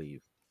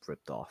partly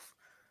ripped off.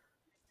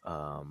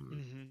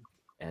 Um,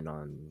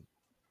 Mm-hmm.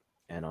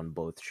 and on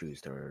both shoes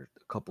there are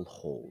a couple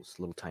holes,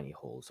 little tiny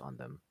holes on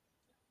them.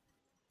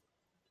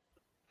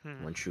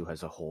 Hmm. One shoe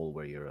has a hole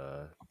where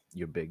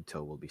your big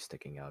toe will be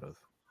sticking out of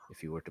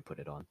if you were to put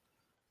it on.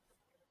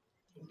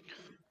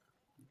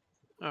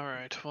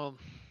 Alright, well,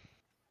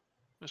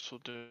 this will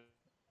do.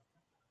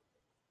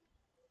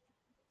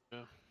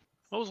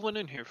 What was Lynn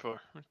in here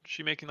for? Was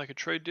she making like a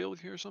trade deal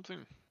with you or something?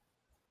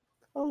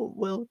 Oh,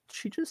 well,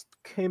 she just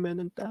came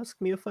in and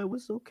asked me if I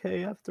was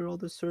okay after all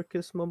the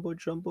circus mumbo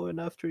jumbo and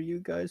after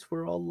you guys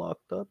were all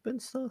locked up and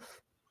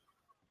stuff.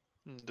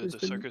 Did There's the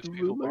been circus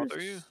people rumors.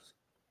 bother you?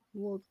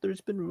 Well,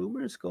 there's been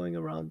rumors going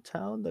around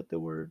town that there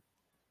were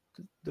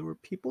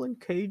people in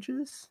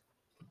cages.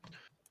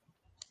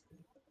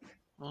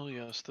 Well,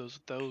 yes,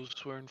 those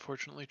were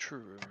unfortunately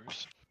true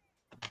rumors.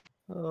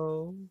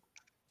 Oh,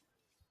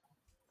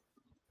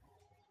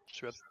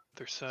 It's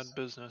rather sad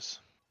business.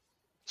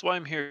 That's why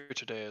I'm here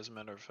today, as a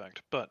matter of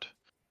fact. But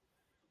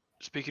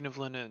speaking of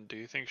Lynn, do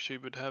you think she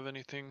would have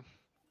anything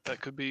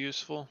that could be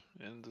useful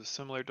in the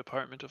similar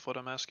department of what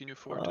I'm asking you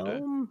for today?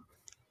 um,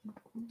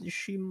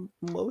 she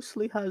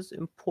mostly has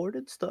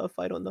imported stuff.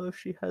 I don't know if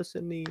she has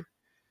any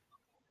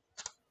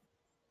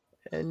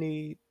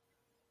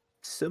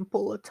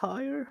simple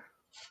attire.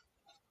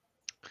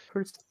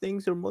 Her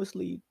things are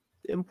mostly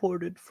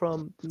imported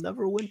from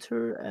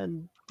Neverwinter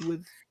and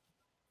with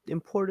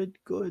imported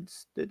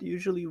goods that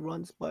usually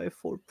runs by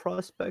for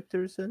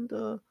prospectors and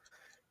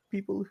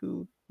people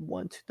who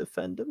want to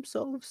defend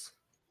themselves.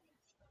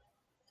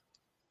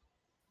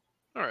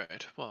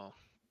 Alright, well,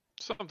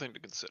 Something to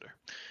consider.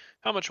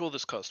 How much will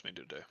this cost me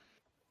today?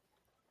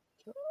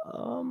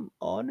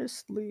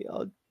 Honestly,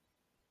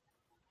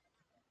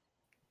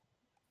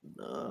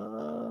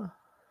 uh,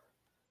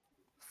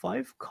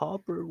 5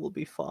 copper will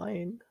be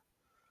fine.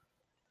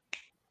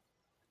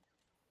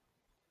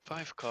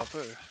 5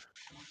 copper.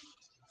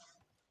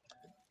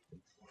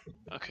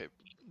 Okay,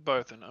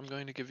 Barthen, I'm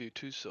going to give you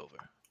 2 silver.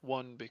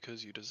 1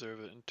 because you deserve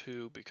it, and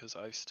 2 because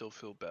I still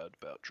feel bad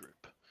about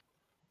Droop.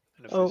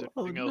 And if there's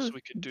Oh, anything else no,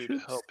 we could do to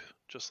Droops. help,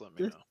 just let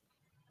me know.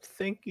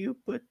 Thank you,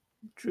 but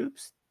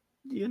Droops,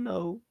 you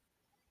know,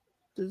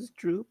 does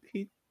Droop,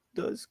 he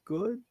does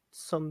good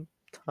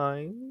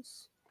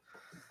sometimes.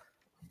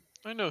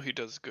 I know he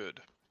does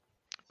good,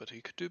 but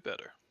he could do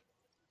better.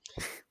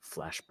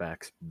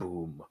 Flashbacks,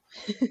 boom.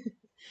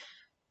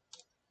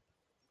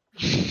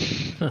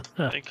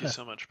 Thank you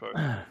so much,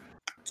 Barthen.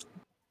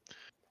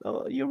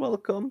 Oh, you're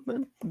welcome,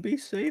 and be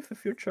safe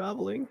if you're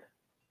traveling.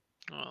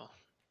 Well,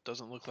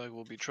 doesn't look like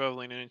we'll be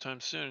traveling anytime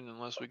soon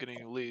unless we get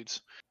any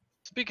leads.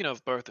 Speaking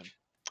of Barthen,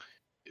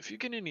 if you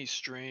get any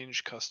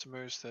strange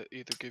customers that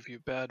either give you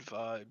bad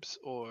vibes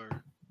or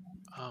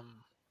um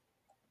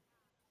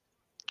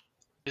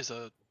is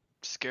a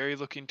scary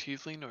looking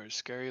tiefling or a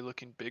scary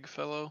looking big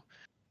fellow,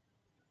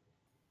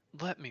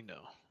 let me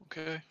know,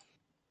 okay?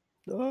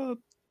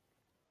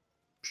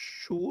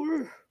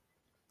 Sure.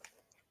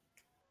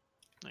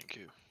 Thank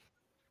you.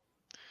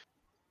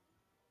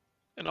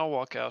 And I'll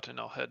walk out and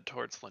I'll head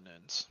towards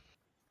Linen's.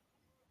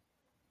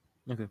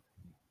 Okay.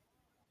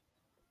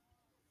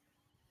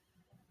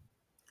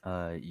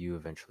 You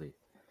eventually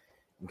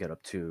get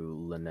up to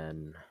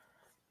Linen,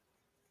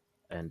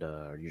 and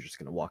you're just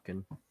gonna walk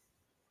in.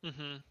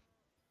 Mm-hmm.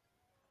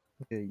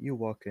 Okay, you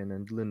walk in,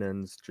 and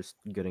Linen's just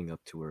getting up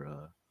to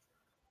her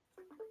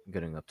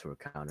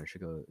counter.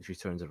 She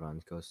turns around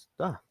and goes,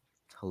 "Ah,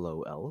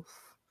 hello,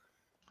 elf.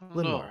 No,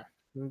 Linmar.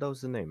 That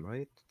was the name,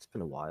 right? It's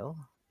been a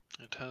while."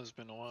 it has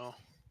been a while.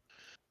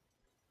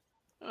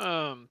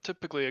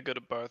 Typically I go to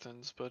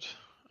Barthen's, but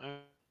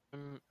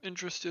I'm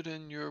interested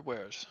in your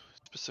wares,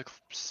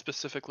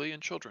 specifically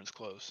in children's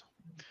clothes.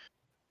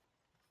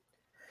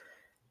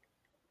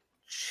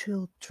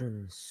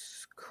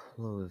 Children's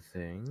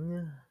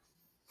clothing.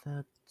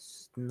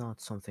 That's not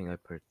something I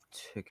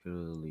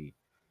particularly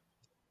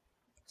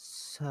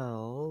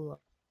sell.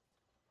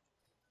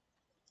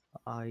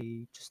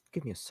 I just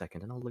give me a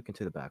second, and I'll look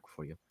into the back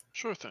for you.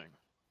 Sure thing.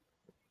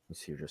 You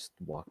see her just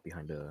walk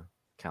behind a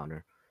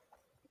counter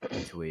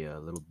into a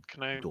little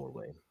Can I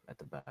doorway at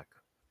the back.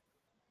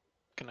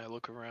 can I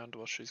look around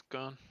while she's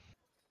gone?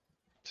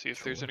 See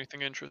if there's Sure,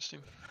 anything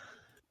interesting.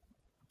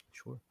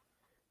 sure.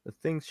 The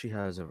things she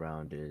has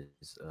around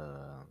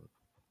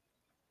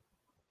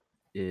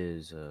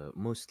is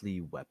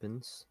mostly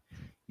weapons.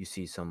 You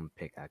see some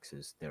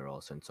pickaxes there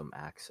also, and some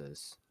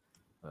axes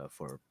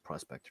for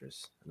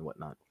prospectors and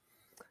whatnot.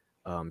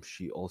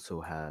 She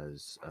also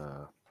has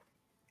a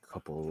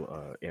couple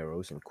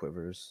arrows and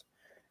quivers.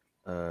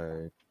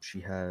 Uh, she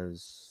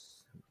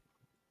has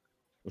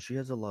she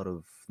has a lot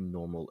of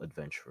normal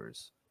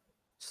adventurers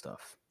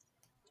stuff.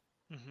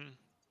 Mm-hmm.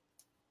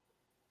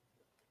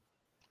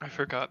 I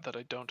forgot that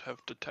I don't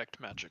have detect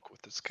magic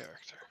with this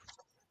character.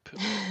 Poop.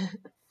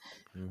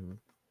 Hmm.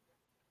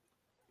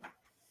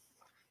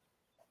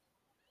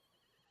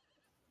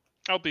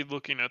 I'll be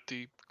looking at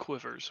the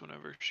quivers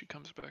whenever she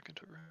comes back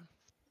into her room.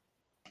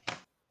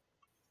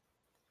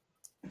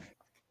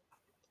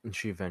 And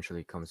she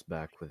eventually comes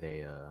back with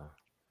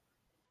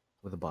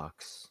a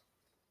box.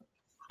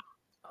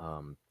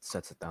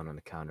 Sets it down on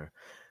the counter.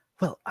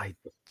 Well, I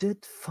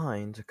did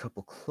find a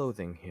couple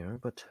clothing here,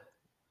 but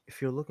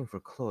if you're looking for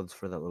clothes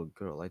for that little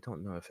girl, I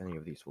don't know if any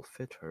of these will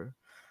fit her.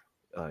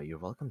 You're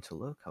welcome to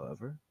look,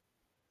 however.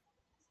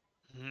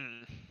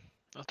 Hmm.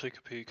 I'll take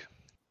a peek.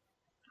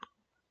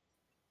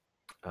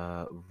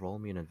 Roll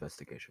me an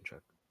investigation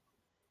check.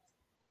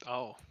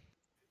 Oh,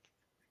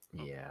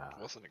 Yeah,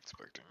 wasn't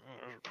expecting.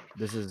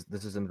 this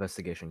is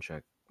investigation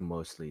check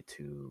mostly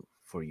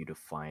for you to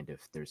find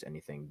if there's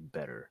anything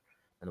better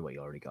than what you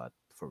already got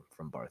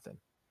from Barthen.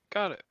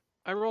 Got it.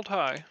 I rolled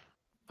high.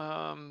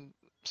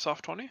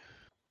 Soft 20?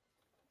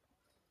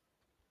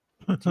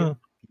 Yeah, you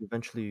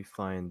eventually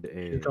find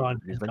He's gone.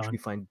 you He's eventually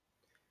gone.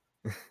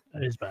 find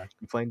He's back.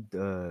 you find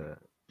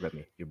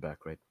Remy, you're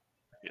back, right?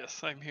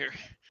 Yes, I'm here.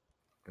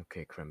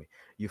 Okay, Cremmy.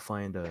 You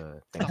find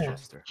thanks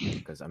Chester,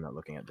 because I'm not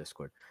looking at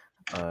Discord.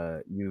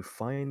 You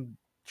find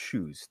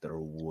shoes that are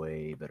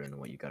way better than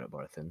what you got at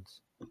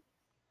Barthen's.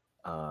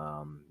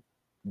 Um,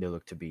 they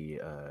look to be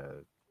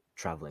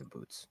traveling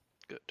boots.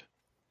 Good.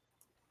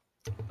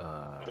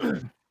 Uh,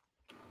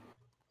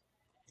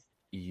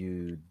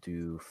 you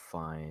do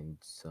find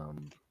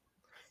some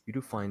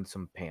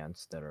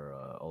pants that are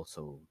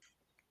also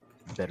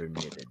better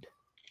knitted,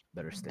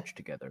 better stitched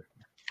together.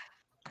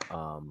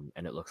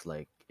 And it looks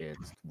like it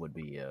would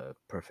be a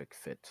perfect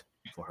fit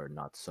for her,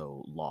 not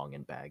so long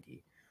and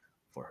baggy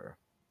for her.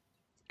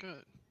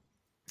 Good.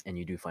 And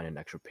you do find an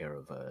extra pair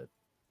of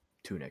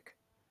tunic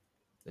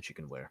that you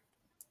can wear.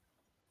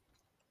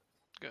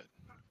 Good.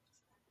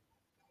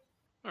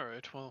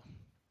 Alright, well,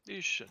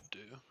 These should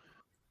do.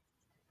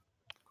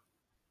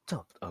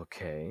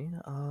 Okay.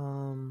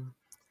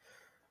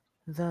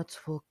 That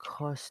will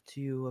cost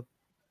you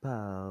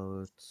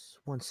about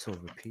 1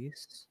 silver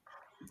piece.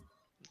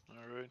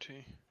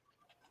 Alrighty.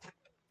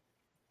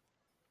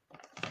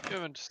 You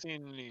haven't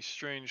seen any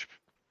strange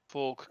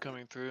folk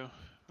coming through,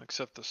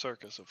 except the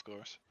circus, of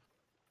course.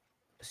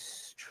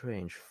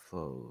 Strange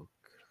folk.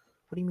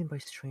 What do you mean by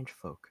strange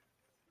folk?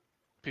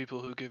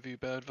 People who give you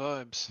bad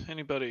vibes.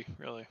 Anybody,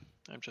 really.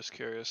 I'm just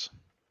curious.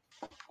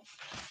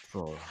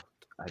 Well,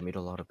 I meet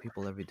a lot of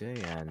people every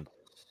day, and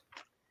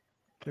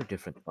there are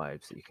different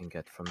vibes that you can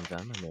get from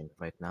them. I mean,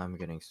 right now I'm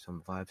getting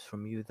some vibes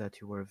from you that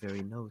you are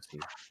very nosy.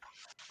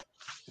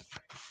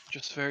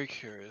 Just very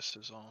curious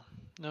is all.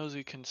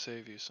 Nosy can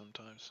save you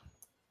sometimes.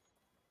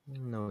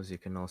 Nosy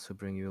can also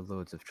bring you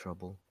loads of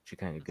trouble. She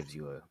kind of gives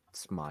you a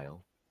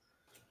smile.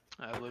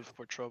 I live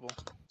for trouble.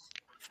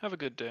 Have a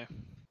good day.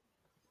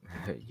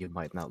 You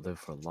might not live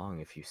for long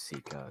if you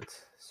seek out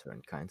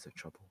certain kinds of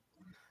trouble.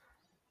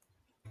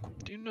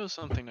 Do you know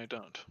something I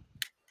don't?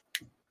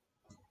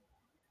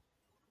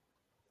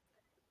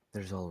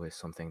 There's always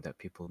something that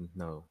people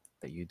know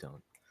that you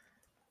don't.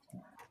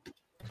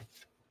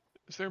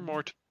 Is there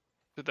more to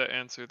that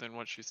answer than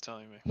what she's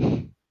telling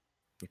me?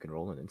 You can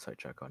roll an insight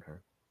check on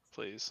her.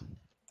 Please.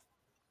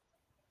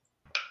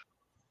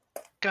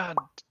 God,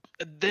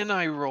 then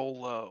I roll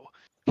low.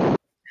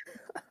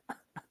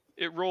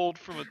 It rolled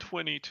from a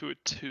 20 to a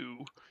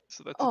 2,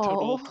 so that's a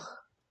total of, Oh.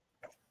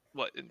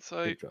 what,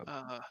 insight? Good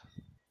job.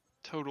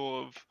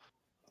 Total of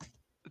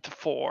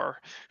 4.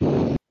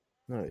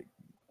 Alright.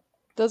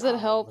 Does it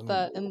let help me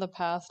that in roll. the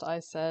past I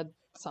said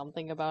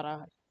something about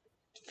a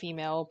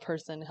female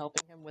person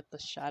helping him with the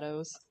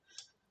shadows?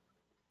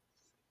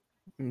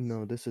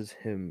 No, this is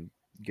him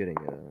getting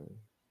a.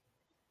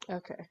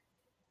 Okay.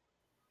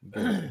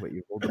 Wait,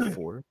 you rolled a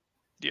 4?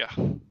 Yeah.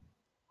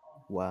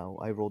 Wow,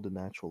 I rolled a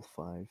natural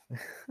 5.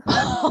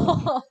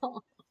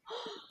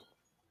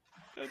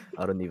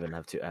 I don't even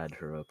have to add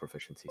her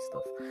proficiency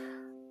stuff.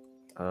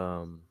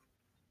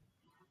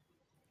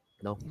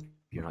 No,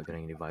 you're not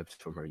getting any vibes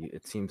from her.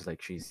 It seems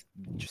like she's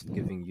just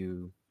giving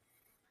you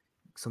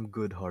some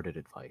good-hearted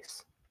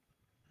advice.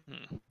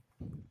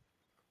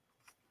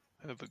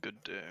 Have a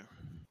good day.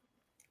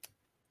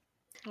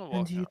 I'll And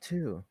walk you out.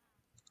 too.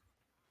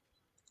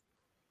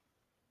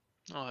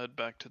 I'll head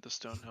back to the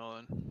Stonehill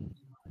Inn.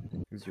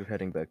 As you're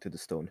heading back to the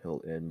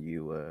Stonehill Inn,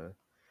 you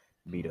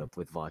meet up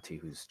with Vati,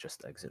 who's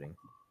just exiting.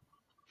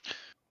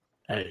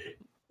 Hey.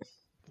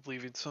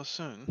 Leaving so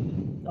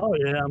soon. Oh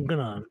yeah, I'm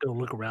gonna go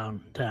look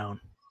around town.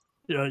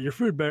 Yeah, your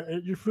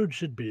food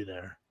should be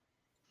there.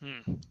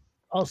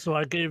 Also,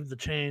 I gave the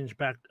change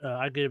back.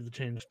 I gave the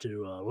change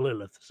to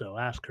Lilith, so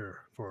ask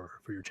her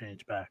for your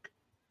change back.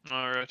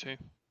 Alrighty.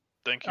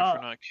 Thank you for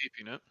not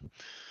keeping it.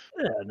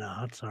 Yeah, no,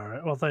 that's all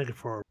right. Well, thank you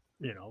for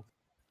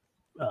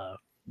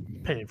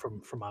paying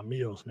for my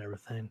meals and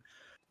everything.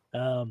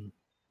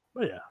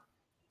 But yeah.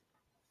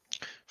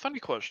 Funny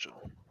question.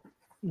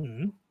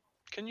 Mm-hmm.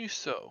 Can you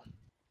sew?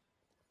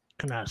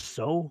 Can I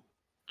sew?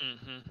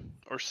 Mm-hmm.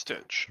 Or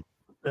stitch?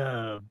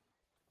 I'm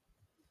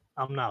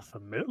not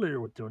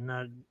familiar with doing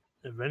that.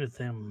 If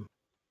anything,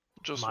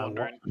 Just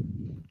wondering.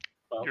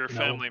 Well, You're a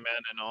family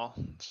man and all,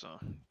 so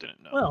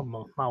didn't know.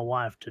 Well, my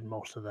wife did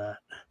most of that.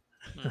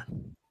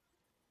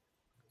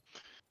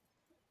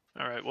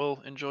 Alright,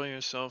 well, enjoy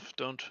yourself.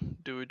 Don't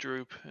do a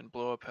droop and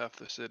blow up half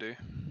the city.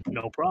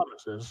 No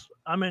promises.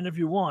 I mean, if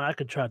you want, I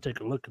could try to take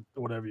a look at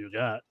whatever you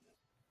got.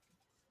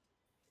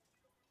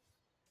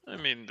 I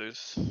mean,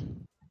 there's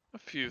a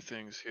few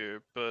things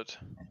here, but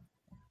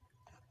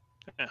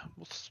yeah,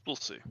 we'll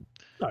see.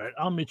 All right,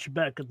 I'll meet you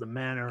back at the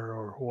manor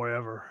or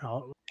wherever.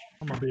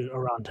 I'm gonna be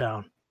around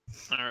town.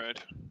 All right,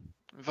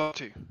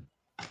 Vati.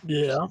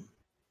 Yeah.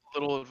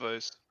 Little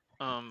advice.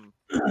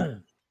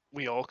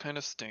 We all kind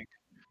of stink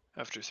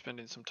after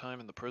spending some time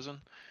in the prison.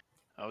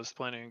 I was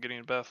planning on getting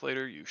a bath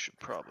later. You should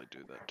probably do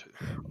that too.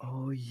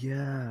 Oh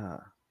yeah,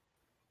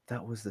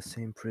 that was the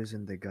same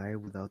prison the guy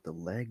without the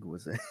leg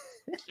was in.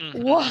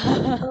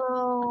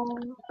 Wow.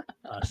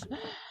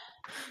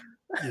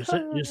 You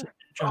said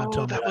trying to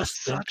tell me that I was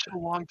stink? such a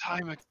long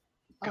time ago.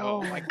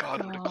 Oh my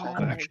god, what a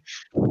callback.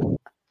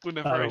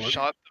 Whenever I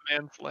shot the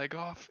man's leg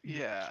off,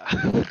 yeah.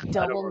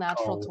 Double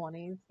natural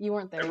 20s. You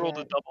weren't there I rolled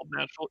yet. a double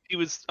natural. He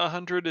was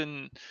 100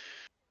 and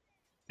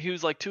he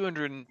was like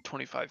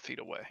 225 feet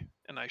away,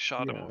 and I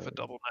shot him with a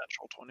double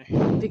natural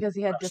 20. Because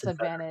he had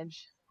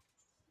disadvantage.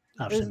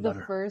 I've It was seen the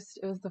better. first.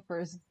 It was the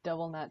first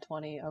double nat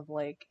 20 of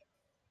like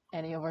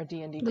any of our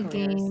D&D The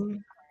careers.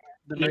 game.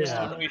 The next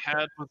one we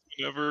had was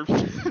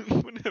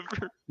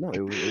whenever. No,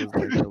 it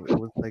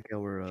was like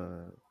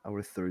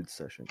our third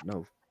session.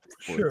 No,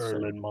 fourth Sure,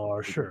 session.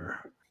 Linmar, sure.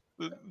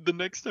 The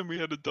next time we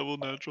had a double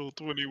natural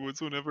 20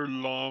 was whenever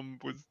Lom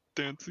was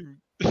dancing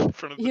in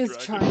front of the He was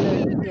dragon.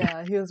 trying to,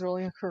 yeah, he was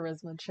rolling a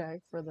charisma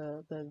check for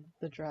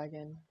the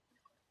dragon.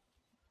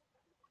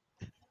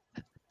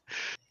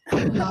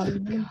 Not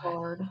even a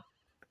bard.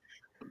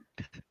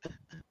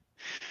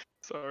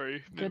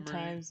 Sorry. Good memories.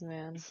 times,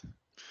 man.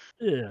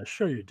 Yeah,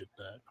 sure you did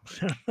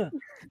that.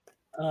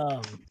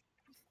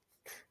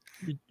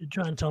 You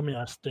trying to tell me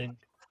I stink?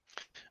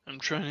 I'm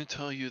trying to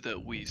tell you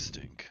that we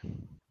stink.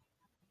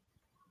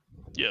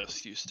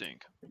 Yes, you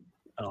stink.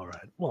 All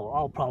right. Well,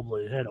 I'll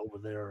probably head over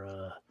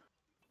there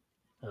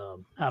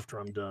after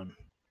I'm done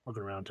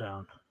looking around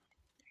town.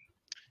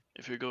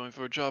 If you're going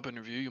for a job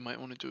interview, you might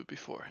want to do it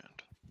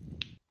beforehand.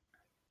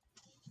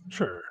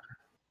 Sure.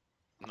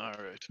 All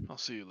right, I'll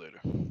see you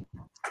later.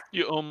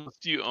 You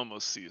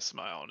almost see a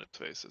smile on his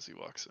face as he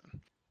walks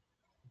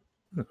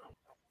in.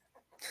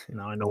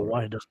 Now I know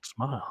why he doesn't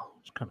smile.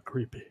 It's kind of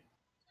creepy.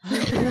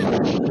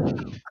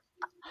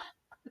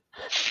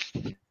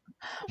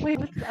 Wait,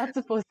 what's that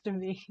supposed to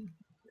mean?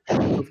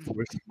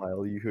 Before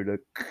smile, you heard a.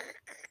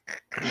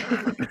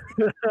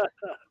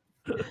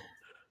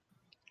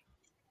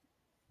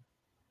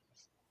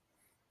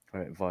 All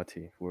right,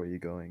 Vati, where are you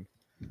going?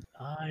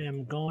 I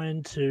am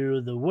going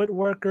to the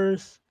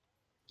woodworkers,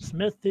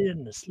 smithy,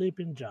 and the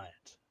sleeping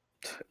giant.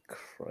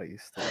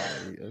 Christ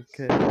almighty.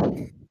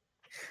 Okay.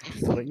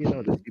 Just to let you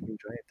know, the sleeping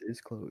giant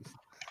is closed.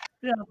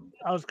 Yeah,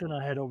 I was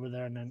gonna head over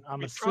there, and then I'm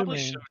We probably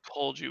assuming. should have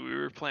told you we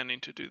were planning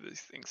to do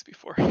these things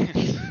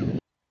beforehand.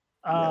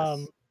 I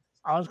was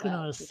Well,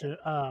 gonna assume.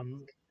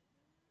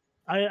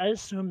 I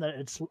assume that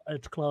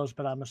it's closed,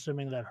 but I'm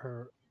assuming that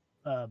her,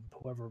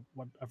 whoever,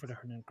 what I forgot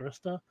her name,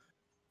 Krista,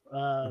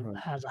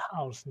 has a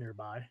house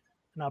nearby,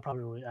 and I'll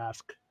probably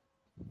ask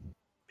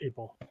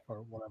people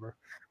or whatever.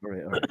 All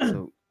right.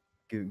 So,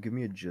 give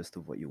me a gist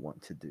of what you want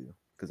to do,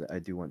 because I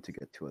do want to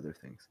get to other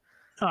things.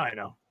 I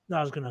know. I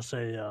was gonna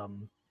say,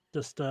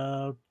 just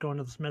going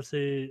to the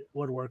smithy,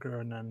 woodworker,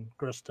 and then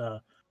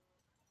Krista.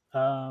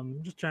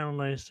 Just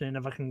generally seeing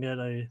if I can get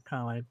a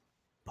kind of like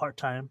part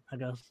time, I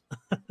guess.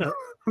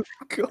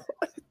 God,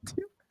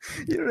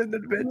 you're an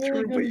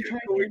adventurer, Really but gonna you're try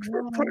going to for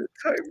a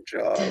part-time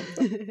job.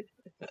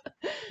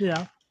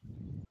 Yeah.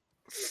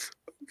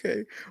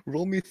 Okay,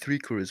 roll me 3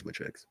 charisma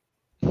checks.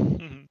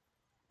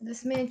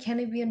 This man can't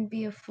even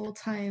be a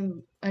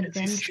full-time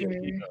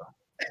adventurer.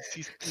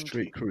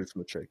 Straight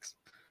charisma checks.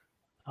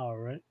 All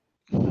right.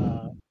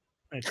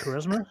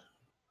 Charisma.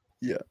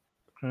 Yeah.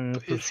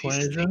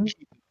 Persuasion.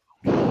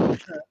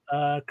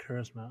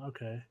 Charisma.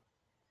 Okay.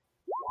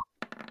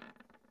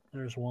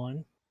 There's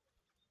one.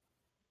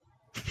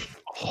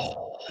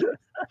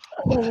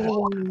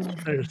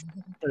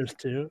 There's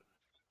two.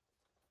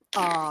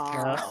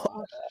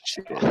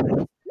 Shit.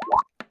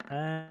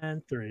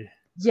 And 3.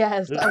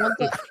 Yes, I want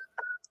the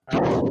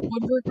I'll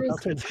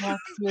woodworkers, take the-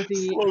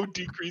 blacksmithy. Slow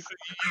decreasing.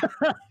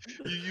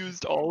 You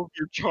used all of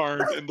your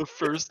charm in the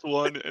first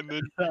one, and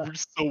then you were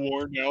so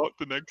worn out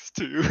the next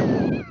two.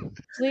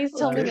 Please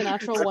tell me the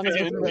natural one is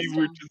with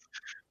Krista.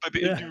 By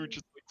the end, you were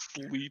just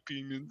like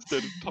sleeping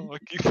instead of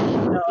talking.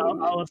 No,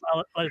 I was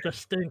like the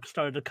stink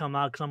started to come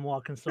out because I'm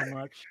walking so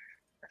much.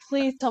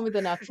 Please tell me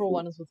the natural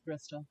one is with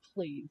Krista.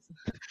 Please.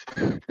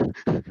 Hey,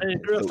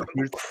 Krista.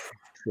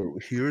 So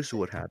here's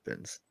what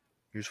happens.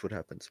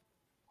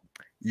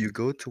 You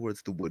go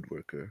towards the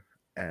woodworker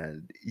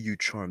and you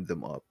charm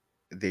them up.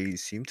 They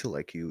seem to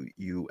like you.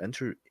 You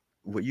enter.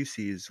 What you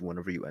see is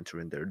whenever you enter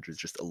in there, there's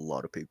just a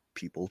lot of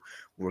people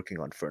working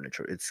on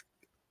furniture. It's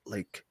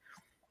like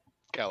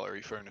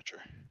Gallery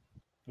furniture.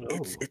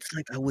 it's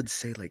like I would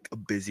say like a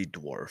busy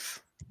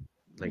dwarf.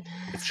 Like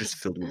it's just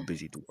filled with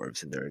busy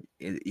dwarves in there.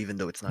 Even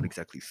though it's not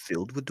exactly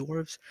filled with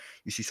dwarves,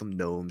 you see some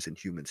gnomes and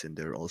humans in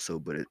there also.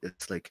 But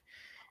it's like,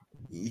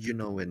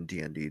 in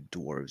D&D,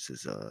 dwarves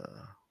is a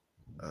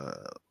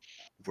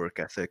work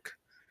ethic.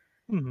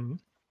 Mm-hmm.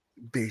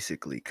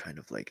 Basically, kind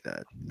of like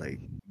that. Like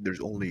there's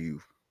only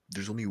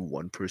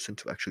one person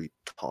to actually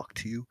talk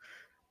to you,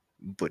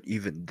 but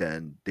even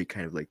then, they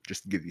kind of like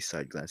just give you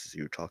side glances as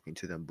you're talking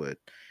to them. But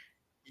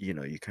you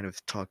kind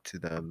of talk to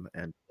them,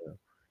 and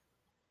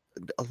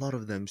a lot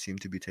of them seem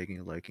to be taking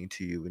a liking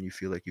to you, and you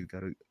feel like you've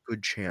got a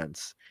good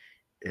chance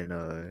in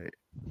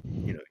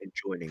in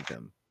joining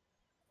them.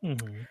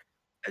 Mm-hmm.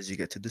 As you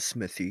get to the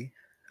smithy,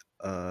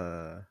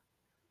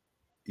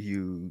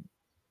 you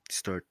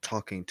start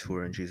talking to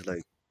her, and she's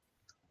like,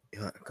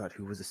 God,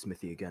 who was the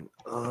smithy again?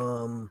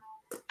 Do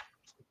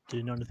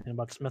you know anything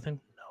about smithing?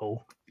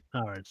 No.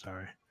 All right,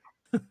 sorry.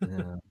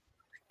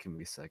 Give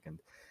me a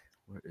second.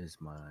 Where is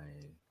my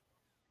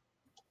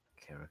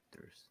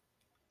characters?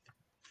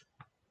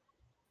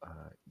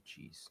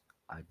 Jeez.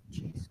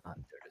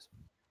 There it is.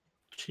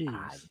 Cheese.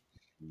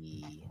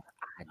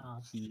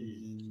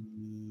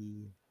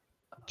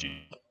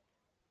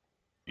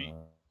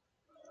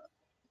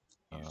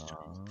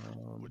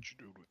 What you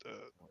doing with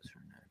that? What's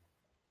her name?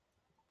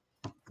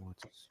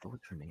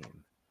 What's her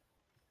name?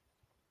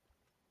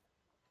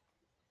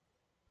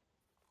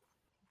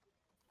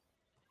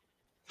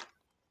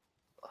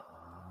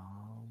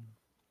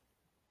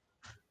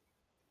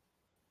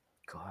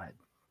 God.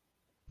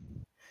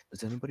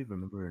 Does anybody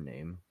remember her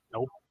name?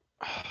 Nope.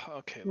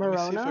 Okay, let me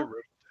see if I Marona?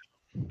 wrote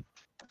it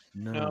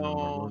down.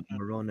 No.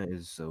 Marona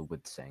is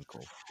with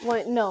Sanko.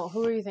 Wait, no.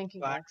 Who are you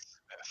thinking of?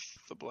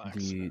 Blacksmith. The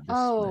blacksmith.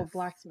 Oh, Smith.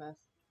 blacksmith.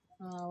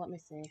 Let me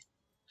see.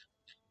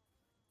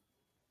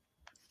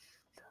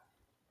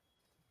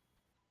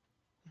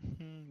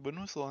 When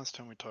was the last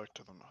time we talked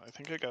to them? I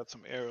think I got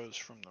some arrows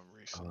from them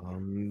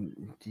recently.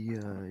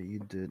 Yeah, you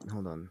did.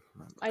 Hold on.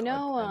 I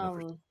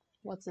know,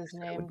 what's his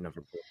I would name?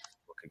 never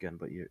look again,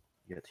 but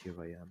yet here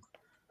I am.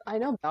 I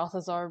know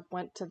Balthazar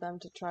went to them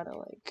to try to,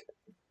 like...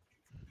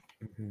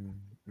 Boom,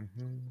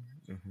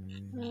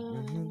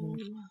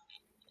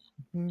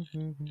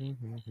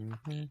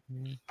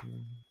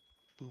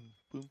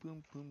 boom,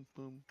 boom, boom,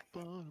 boom,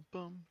 boom,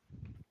 boom.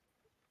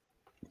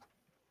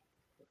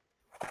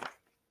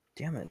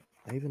 Damn it!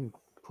 I even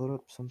put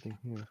up something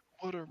here.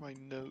 What are my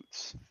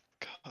notes?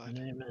 My God.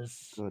 name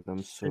is God,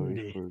 I'm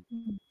sorry Cindy.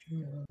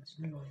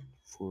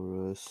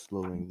 for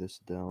slowing this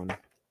down.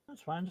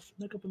 That's fine. Just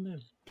make up a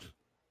name.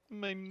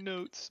 My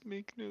notes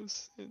make no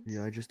sense.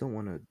 Yeah, I just don't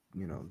want to,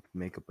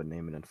 make up a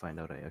name and then find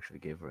out I actually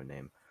gave her a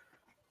name.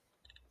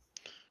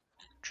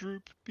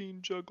 Droop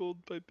being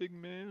juggled by Big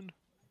Man.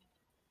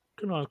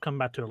 Can always come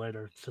back to it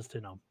later. It's just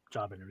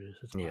job interviews.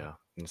 It's fine. Yeah,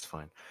 it's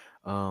fine.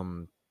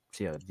 So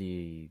yeah,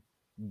 the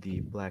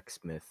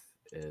blacksmith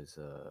is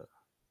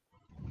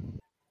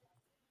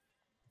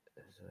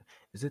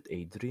is it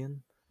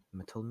Adrian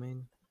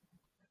Metalmain?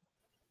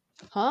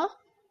 Huh?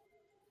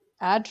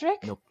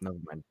 Adric? Nope, never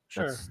mind.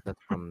 Sure. That's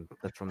from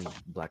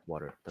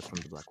Blackwater. That's from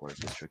the Blackwater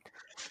district.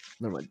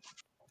 Never mind.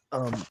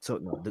 So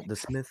no, the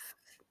smith,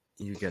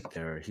 you get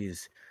there,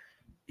 he's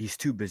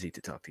too busy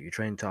to talk to you. You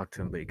try and talk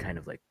to him, but he kind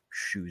of like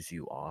shoos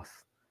you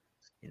off,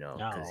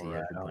 because he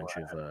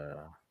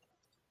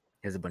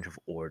has a bunch of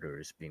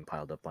orders being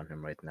piled up on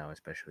him right now,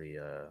 especially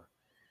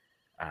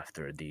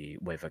after the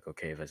Waveko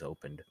cave has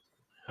opened.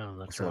 Oh,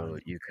 that's So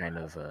right. you kind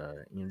of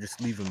just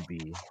leave him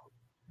be,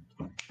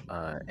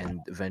 and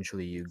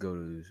eventually you go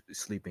to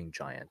Sleeping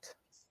Giant.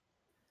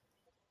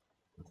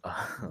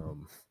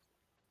 Um,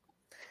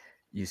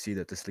 you see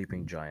that the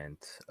Sleeping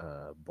Giant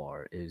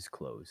bar is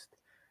closed.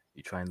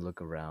 You try and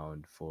look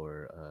around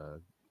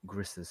for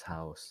Grista's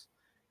house,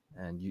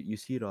 and you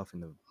see it off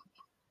in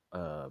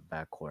the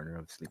back corner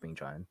of Sleeping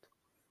Giant.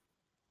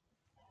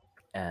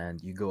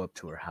 And you go up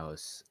to her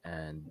house,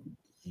 and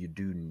you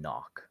do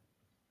knock.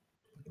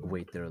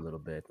 Wait there a little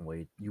bit, and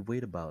wait. You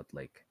wait about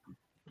like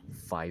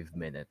 5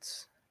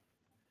 minutes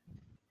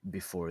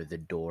before the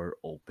door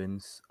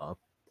opens up,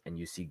 and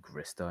you see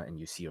Grista, and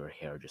you see her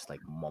hair just like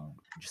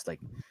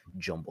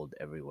jumbled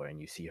everywhere, and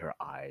you see her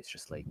eyes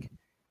just like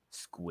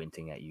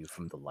squinting at you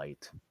from the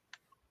light.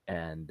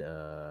 And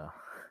the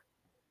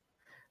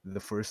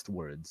first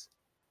words,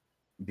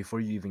 before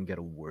you even get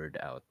a word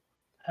out,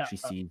 she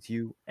sees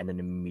you and then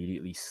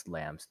immediately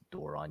slams the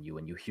door on you,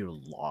 and you hear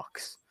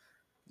locks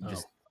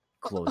just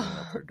closing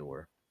up her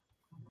door.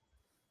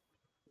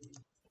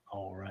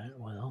 All right.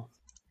 Well,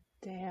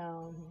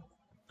 Damn.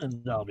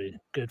 and that'll be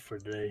good for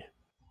today.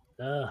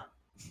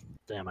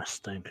 Damn, I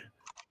stink.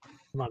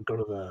 I'm not go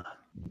to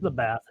the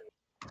bath.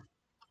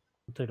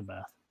 Take a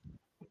bath.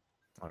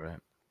 All right.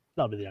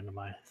 That'll be the end of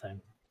my thing.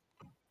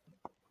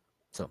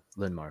 So,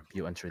 Linmar,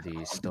 you enter the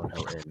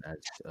Stonehill Inn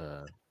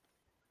as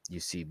you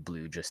see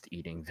Blue just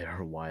eating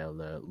there while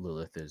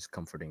Lilith is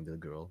comforting the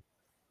girl.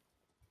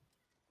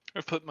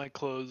 I've put the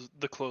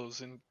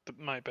clothes in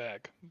my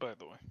bag, by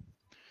the way.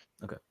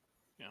 Okay.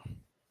 Yeah.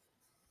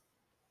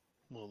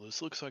 Well,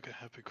 this looks like a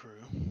happy crew.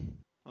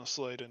 I'll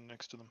slide in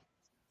next to them.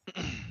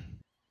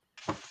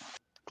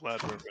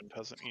 Glad Reverend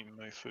hasn't eaten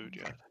my food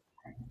yet.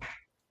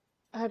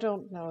 I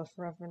don't know if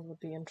Reverend would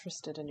be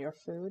interested in your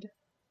food.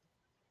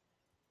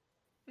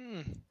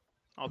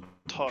 I'll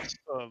toss,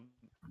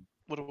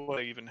 what do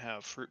I even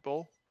have? Fruit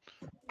bowl?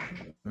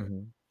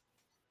 Mm-hmm.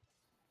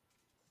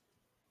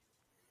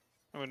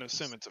 I'm going to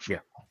assume it's a fruit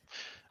bowl.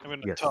 I'm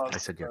going to Yes, toss I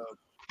said yes.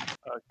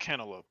 a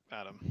cantaloupe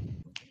at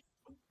him.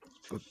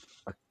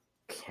 A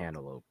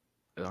cantaloupe.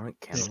 Aren't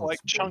It's cantaloupes like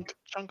big?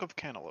 chunk of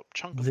cantaloupe.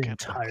 The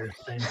entire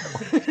thing.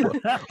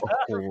 A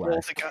whole Well,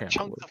 ass they got cantaloupe.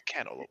 chunks of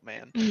cantaloupe,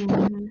 man.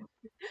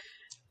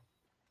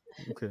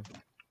 Okay.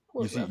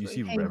 Poor You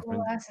see Hey,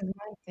 Reverend. glass is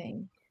my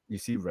thing. You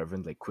see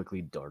Reverend like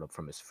quickly dart up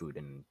from his food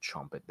and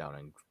chomp it down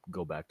and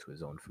go back to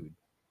his own food.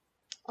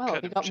 Oh,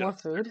 Kind he of got more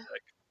just- food?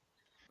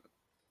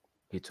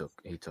 He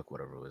took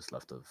whatever was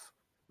left of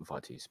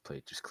Vati's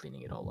plate, just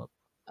cleaning it all up.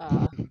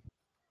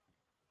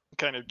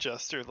 Kind of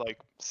gesture like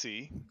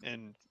see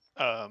in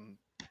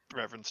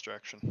Reverend's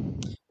direction.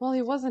 Well,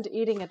 he wasn't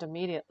eating it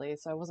immediately,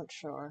 so I wasn't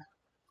sure.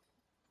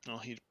 Well,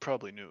 he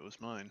probably knew it was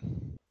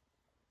mine.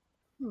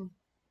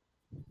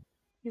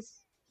 He's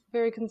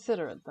very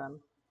considerate then.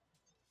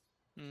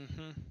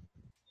 Mm-hmm.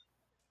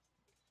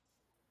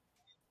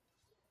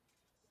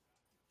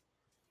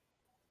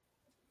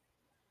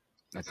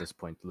 At this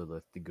point,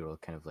 Lilith, the girl,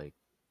 kind of like,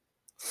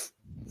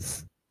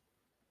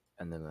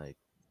 and then like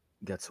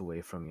gets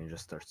away from you and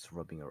just starts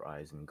rubbing her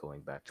eyes and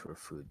going back to her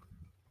food.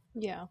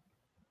 Yeah.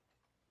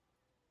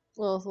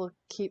 Lilith will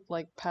keep,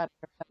 like, patting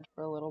her head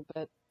for a little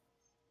bit.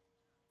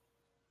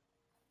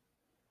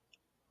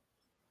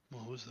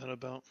 What was that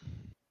about?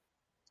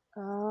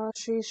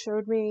 She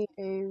showed me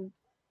a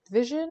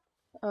vision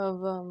of,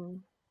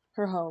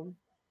 her home.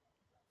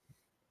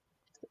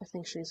 I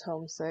think she's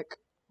homesick.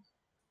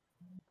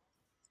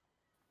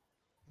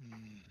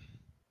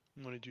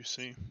 What did you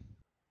see?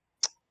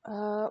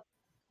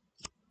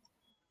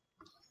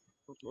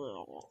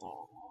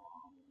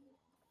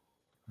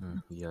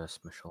 Yes,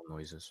 Michelle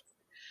noises.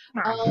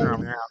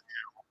 Well,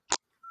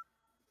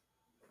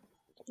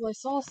 I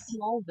saw a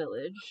small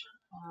village,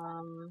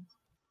 a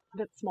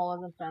bit smaller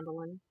than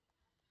Phandalin.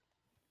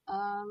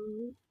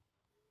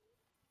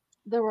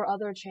 There were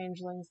other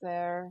changelings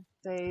there.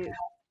 They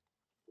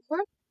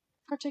weren't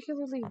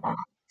particularly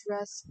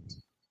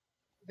dressed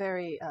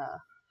very,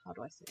 how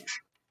do I say it?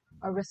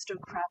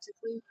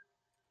 Aristocratically.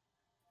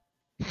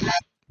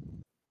 That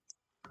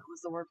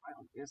was the word I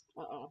used.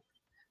 Uh-oh.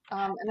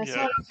 And I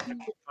saw a few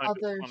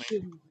other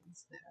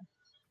humans there.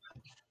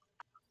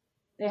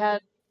 They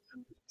had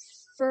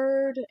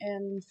furred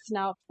and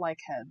snout-like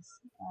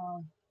heads,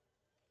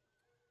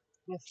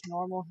 with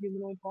normal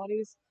humanoid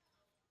bodies,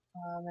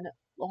 and it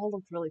all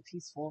looked really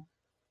peaceful.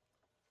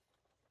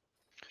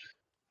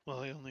 Well,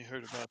 I only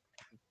heard about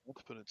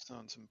it, but it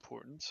sounds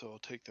important, so I'll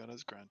take that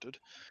as granted.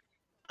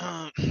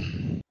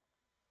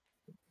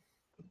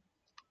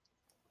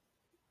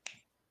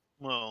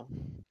 Well,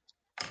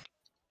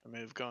 I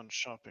may have gone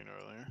shopping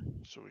earlier,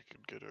 so we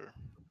could get her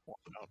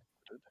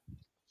outfitted,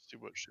 see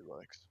what she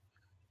likes.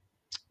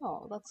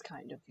 Oh, that's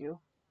kind of you.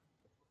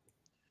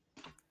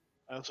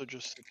 I also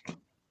just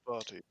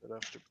thought that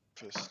after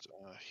breakfast,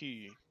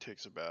 he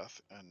takes a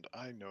bath, and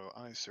I know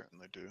I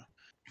certainly do.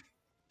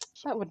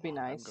 So That would be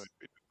nice. I'm going to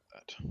be doing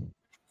that.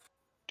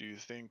 Do you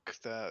think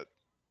that...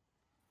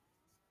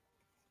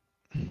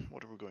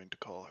 What are we going to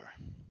call her?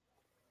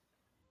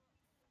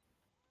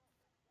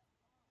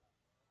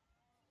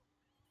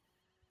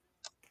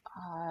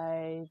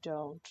 I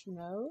don't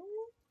know.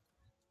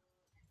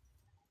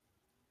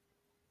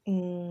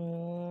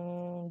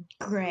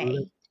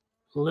 Gray.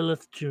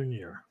 Lilith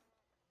Jr.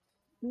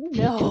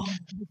 No.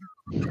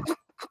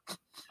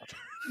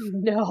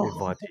 No.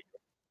 Ivati.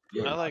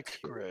 I like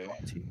Gray.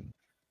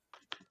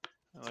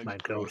 I like My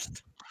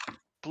ghost.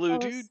 Blue,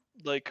 do you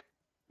like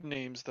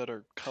names that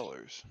are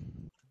colors?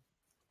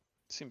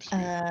 Seems to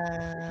be.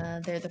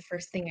 They're the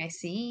first thing I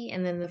see,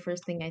 and then the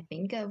first thing I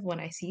think of when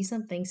I see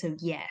something, so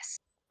yes.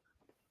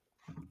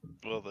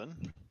 Well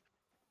then,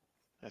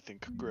 I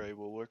think Gray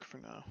will work for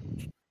now.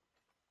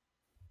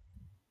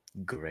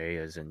 Gray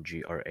as in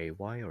Gray or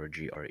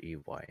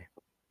Grey?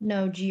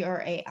 No,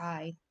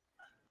 Grai.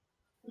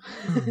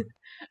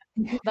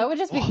 That would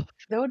just be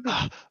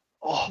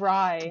Oh,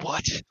 Gry.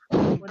 what?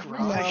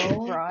 Gray.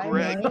 No,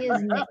 Gray.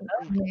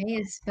 Gray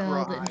is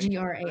spelled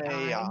Grai.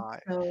 Gray.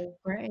 So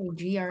Gray,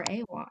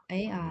 Grai.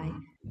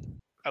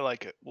 I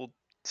like it. We'll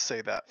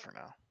say that for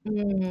now.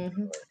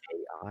 Mm-hmm.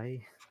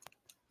 AI?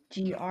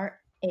 Grai.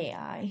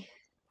 Okay,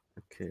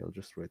 I'll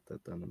just write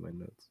that down in my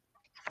notes.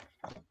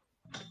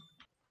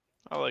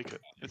 I like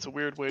it. It's a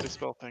weird way to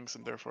spell things,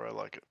 and therefore I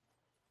like it.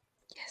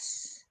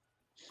 Yes.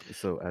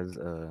 So as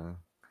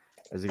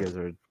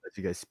you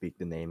guys speak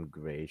the name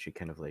Gray, she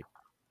kind of like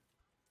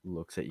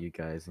looks at you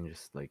guys and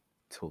just like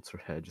tilts her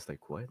head, just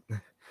like what?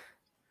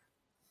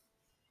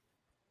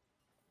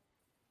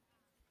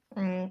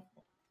 Well,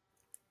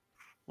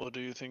 do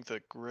you think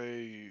that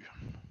Gray...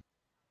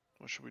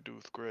 What should we do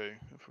with Gray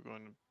if we're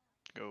going to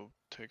go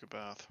take a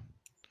bath?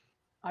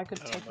 I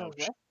could take her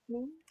with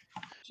me.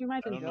 She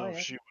might enjoy it. I don't know if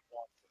she would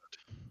want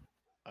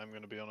that. I'm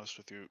going to be honest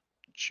with you.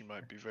 She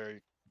might be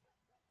very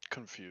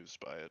confused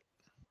by it.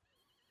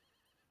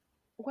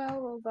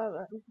 Well,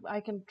 I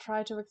can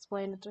try to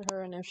explain it to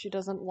her, and if she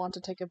doesn't want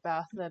to take a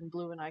bath, then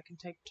Blue and I can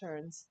take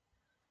turns.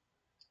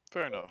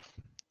 Fair enough.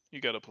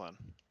 You got a plan.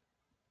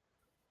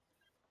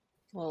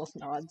 Lilith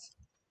nods.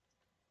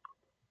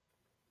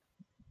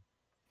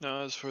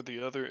 Now, as for the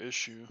other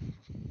issue,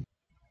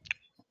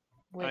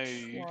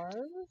 Which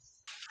was?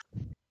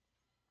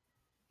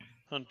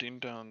 Hunting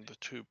down the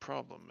 2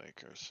 problem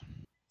makers.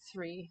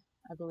 3,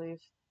 I believe.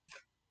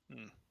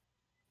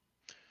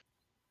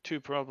 2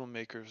 problem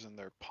makers and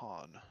their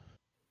pawn.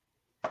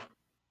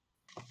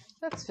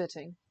 That's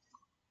fitting.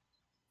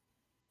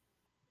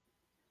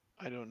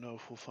 I don't know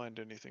if we'll find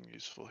anything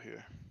useful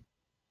here.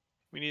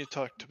 We need to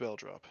talk to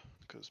Beldrop,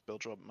 because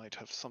Beldrop might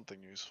have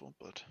something useful,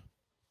 but...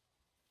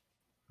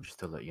 Just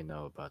to let you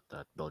know about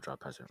that,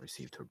 Beldrop hasn't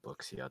received her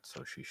books yet,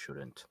 so she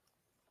shouldn't.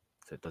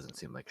 So it doesn't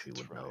seem like she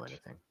would know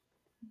anything.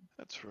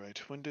 That's right.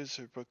 When does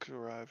her book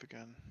arrive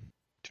again?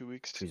 2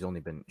 weeks? She's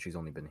only been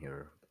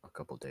here a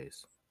couple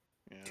days.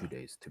 Yeah. 2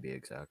 days to be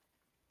exact.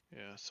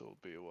 Yeah, so it'll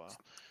be a while.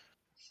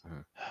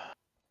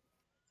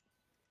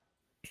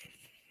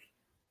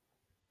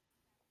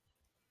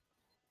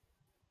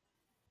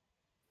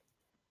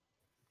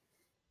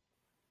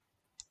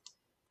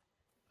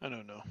 I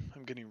don't know.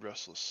 I'm getting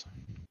restless,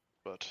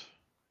 but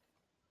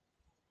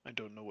I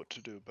don't know what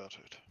to do about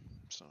it.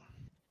 So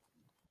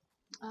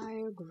I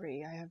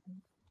agree. I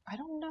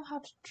don't know how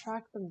to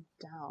track them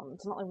down.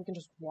 It's not like we can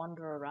just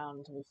wander around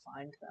until we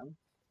find them.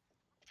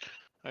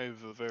 I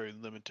have a very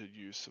limited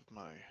use of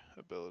my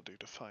ability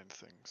to find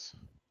things.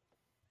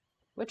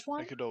 Which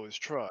one? I could always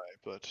try,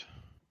 but...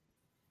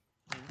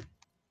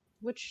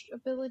 Which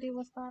ability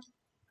was that?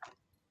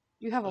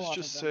 You have a Let's lot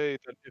just of them. say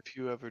that if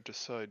you ever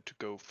decide to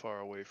go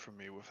far away from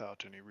me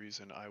without any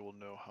reason, I will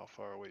know how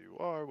far away you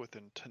are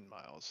within 10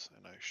 miles,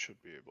 and I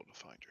should be able to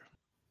find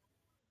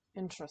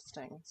you.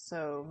 Interesting.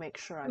 So make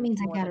sure That I'm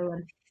means I more gotta than...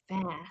 run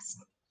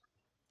fast.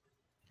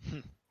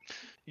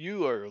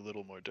 You are a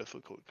little more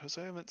difficult because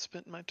I haven't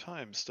spent my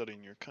time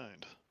studying your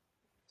kind.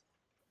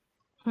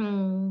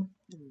 Hmm.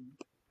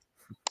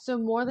 So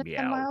more than 10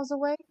 Meow. miles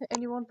away,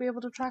 and you won't be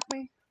able to track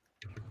me?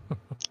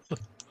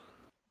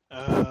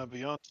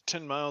 Beyond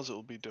 10 miles, it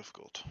will be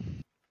difficult.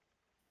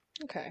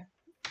 Okay.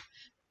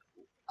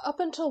 Up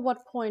until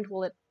what point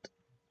will it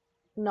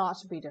not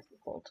be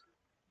difficult?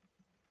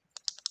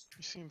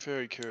 You seem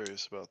very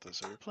curious about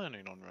this. Are you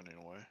planning on running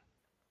away?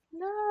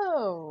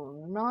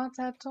 No, not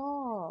at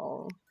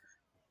all.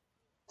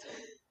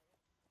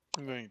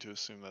 I'm going to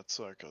assume that's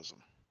sarcasm.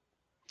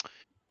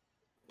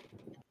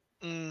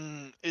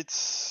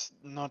 It's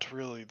not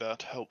really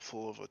that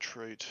helpful of a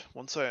trait.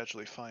 Once I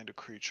actually find a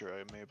creature, I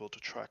am able to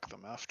track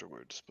them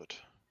afterwards, but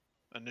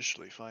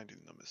initially finding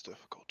them is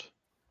difficult.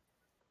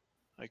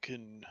 I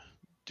can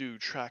do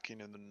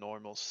tracking in the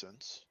normal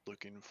sense,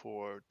 looking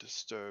for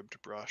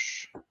disturbed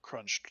brush,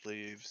 crunched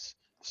leaves,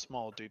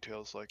 small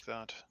details like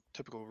that,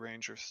 typical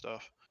ranger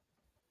stuff.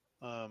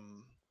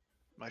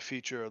 My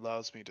feature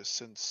allows me to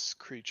sense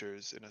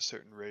creatures in a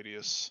certain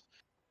radius,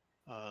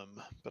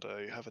 but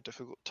I have a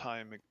difficult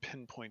time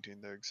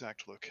pinpointing their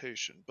exact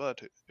location.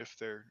 But if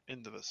they're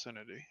in the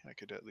vicinity, I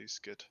could at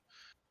least get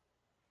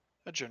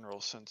a general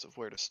sense of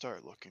where to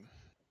start looking.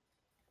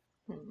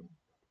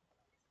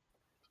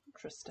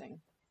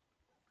 Interesting.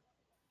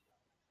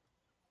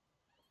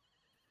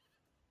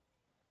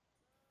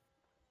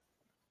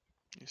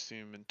 You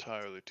seem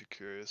entirely too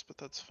curious, but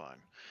that's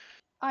fine.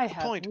 I The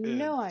have point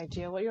no is,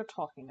 idea what you're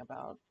talking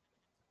about.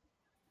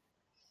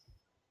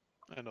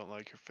 I don't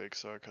like your fake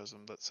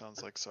sarcasm. That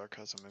sounds like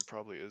sarcasm. It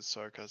probably is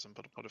sarcasm,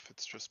 but what if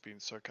it's just being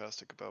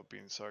sarcastic about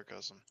being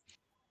sarcasm?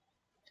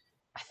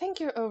 I think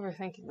you're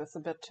overthinking this a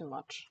bit too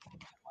much.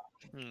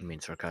 I mean,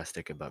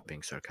 sarcastic about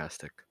being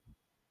sarcastic.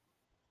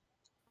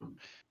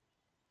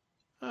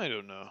 I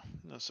don't know.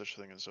 No such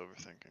thing as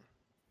overthinking.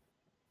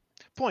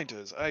 Point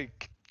is, I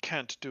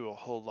can't do a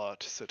whole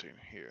lot sitting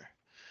here.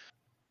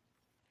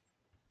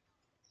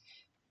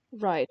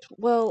 Right.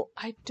 Well,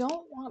 I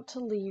don't want to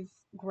leave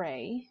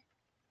Gray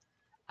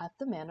at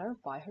the manor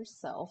by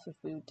herself if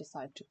we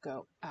decide to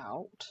go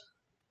out.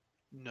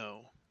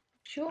 No.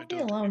 She I won't be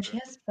don't alone. either. She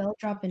has Spell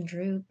Drop and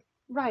Droop.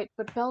 Right,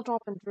 but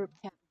Beldrop and Droop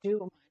can't do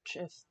much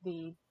if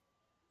the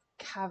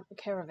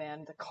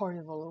caravan, the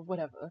carnival, or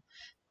whatever,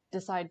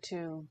 decide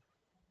to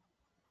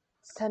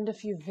send a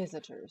few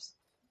visitors.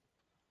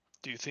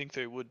 Do you think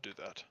they would do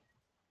that?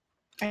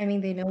 I mean,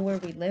 they know where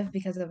we live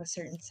because of a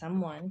certain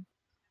someone.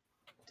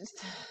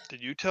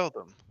 Did you tell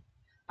them?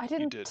 I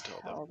didn't did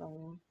tell tell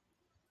them.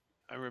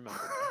 I remember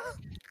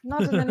now.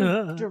 Not in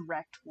any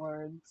direct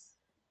words.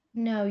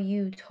 No,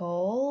 you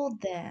told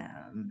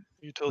them.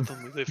 You told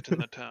them we lived in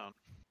the town.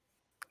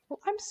 Well,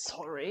 I'm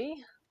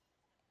sorry.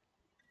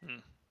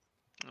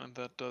 And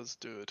that does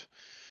do it.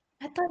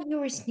 I thought you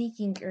were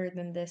sneakier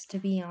than this, to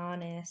be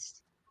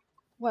honest.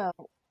 Well,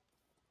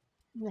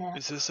 nah.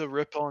 Is this a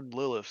rip on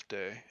Lilith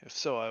day? If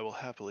so, I will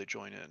happily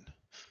join in.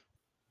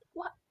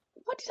 What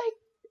did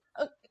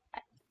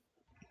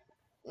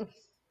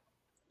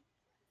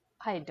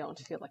I don't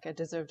feel like I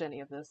deserved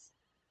any of this.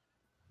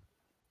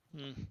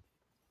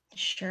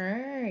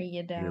 Sure,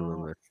 you Hey,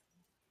 don't.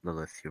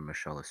 Lilith, your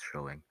Michelle is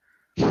showing.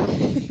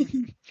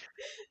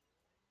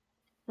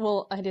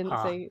 Well, I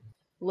didn't say...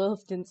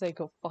 Lilith didn't say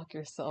go fuck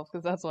yourself,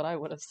 because that's what I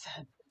would have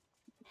said.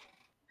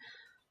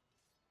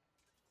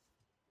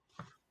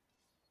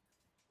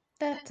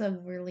 That's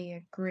overly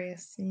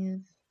aggressive.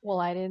 Well,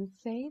 I didn't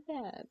say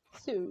that,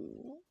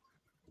 so...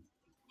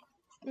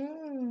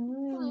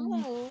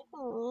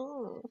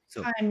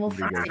 So, Fine, we'll what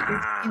are you fix guys it. Your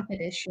doing?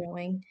 stupid is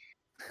showing.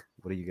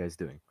 What are you guys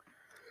doing?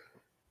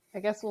 I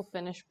guess we'll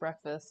finish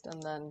breakfast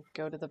and then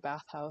go to the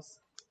bathhouse.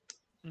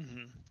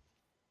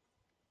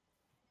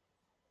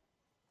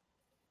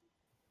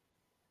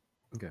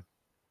 Okay.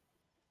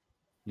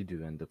 You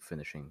do end up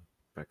finishing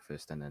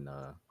breakfast, and then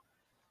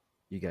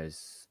you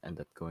guys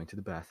end up going to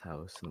the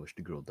bathhouse, in which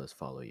the girl does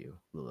follow you,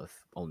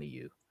 Lilith, only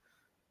you.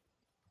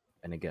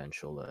 And again,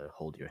 she'll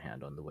hold your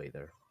hand on the way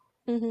there.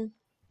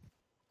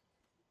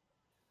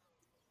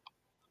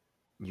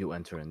 You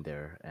enter in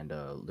there, and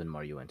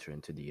Linmar, you enter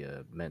into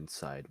the men's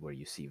side, where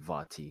you see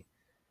Vati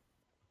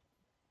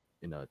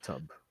in a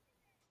tub.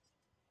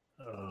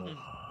 And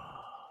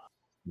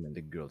then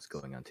the girl's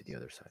going on to the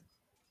other side.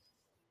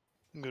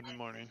 Good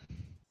morning.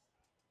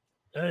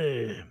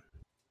 Hey,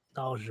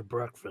 how was your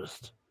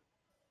breakfast?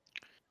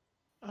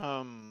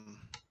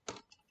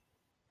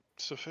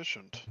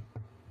 Sufficient.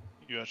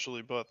 You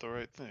actually bought the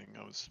right thing.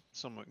 I was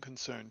somewhat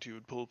concerned you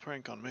would pull a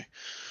prank on me.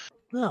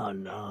 Oh,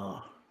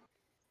 no.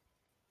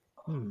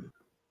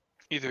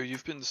 Either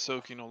you've been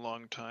soaking a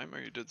long time,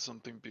 or you did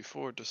something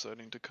before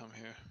deciding to come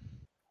here.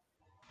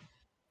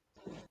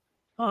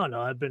 Oh, no,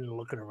 I've been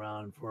looking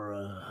around for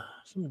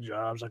some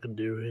jobs I can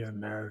do here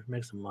and there,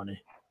 make some money.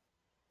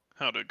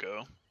 How'd it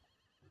go?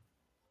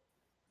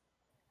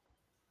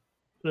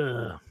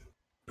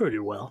 Pretty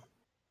well.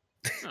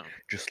 Oh.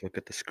 Just look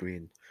at the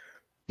screen.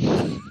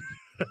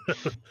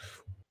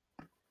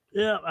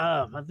 Yeah,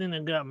 I think I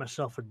got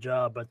myself a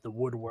job at the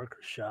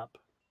woodworker shop.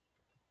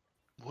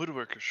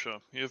 Woodworker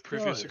shop. You have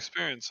previous yeah.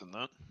 experience in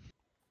that.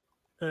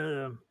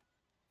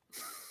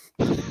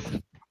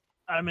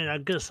 I mean, I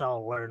guess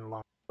I'll learn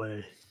along the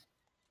way.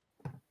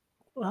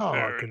 How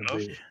hard Fair can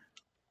enough. it be?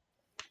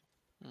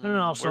 And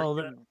also,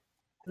 Working-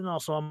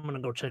 I'm gonna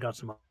go check out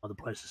some other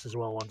places as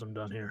well once I'm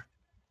done here.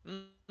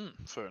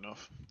 Fair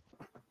enough.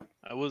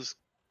 I was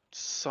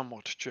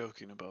somewhat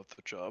joking about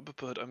the job,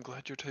 but I'm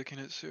glad you're taking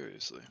it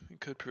seriously. It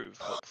could prove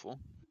helpful.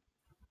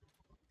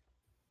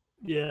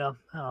 Yeah,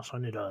 I also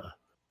need to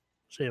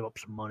save up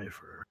some money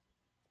for.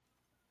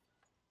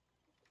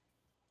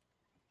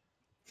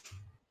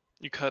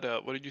 You cut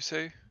out. What did you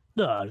say?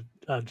 No,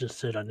 I just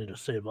said I need to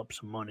save up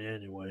some money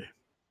anyway.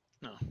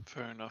 No,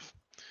 fair enough.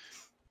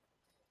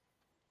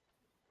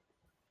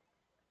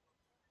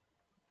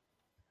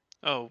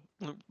 Oh,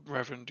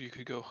 Reverend, you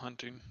could go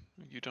hunting.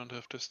 You don't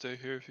have to stay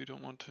here if you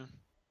don't want to.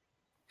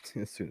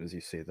 As soon as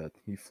you say that,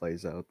 he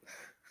flies out.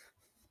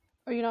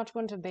 Are you not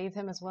going to bathe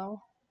him as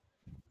well?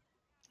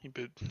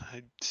 But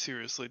I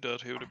seriously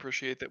doubt he would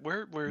appreciate that.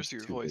 Where's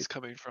your Too voice late.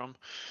 coming from?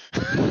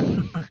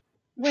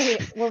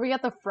 Wait, were we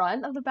at the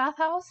front of the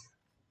bathhouse?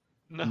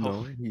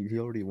 No. He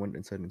already went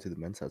inside into the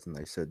men's house, and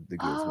I said the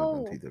girls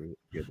went onto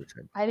the other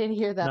side. I didn't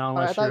hear that Not part.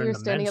 I unless thought you're you in were the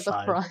standing men's at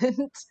the side.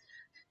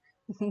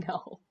 front.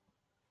 No.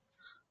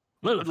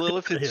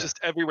 Lilith get is here. just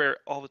everywhere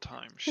all the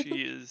time. She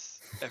is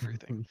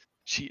everything.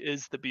 She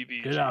is the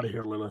BBG. Get out of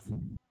here, Lilith.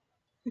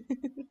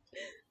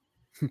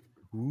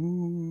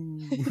 Ooh.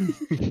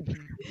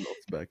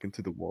 Melts back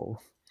into the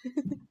wall.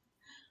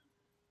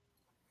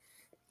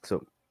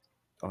 So,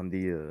 on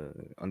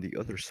the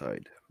other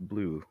side,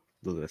 Blue,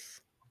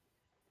 Lilith,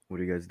 what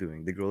are you guys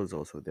doing? The girl is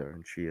also there,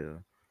 and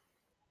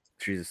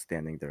she's just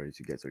standing there as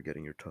you guys are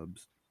getting your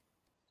tubs.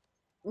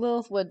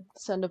 Lilith would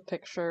send a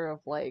picture of,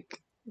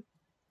 like,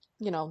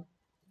 you know,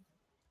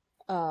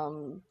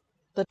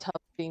 the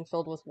tub being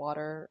filled with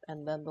water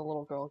and then the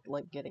little girl,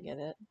 like, getting in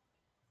it.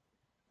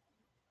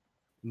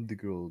 The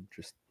girl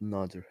just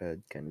nods her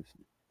head, kind of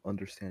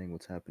understanding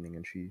what's happening,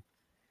 and she,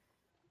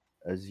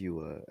 as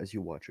you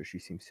watch her, she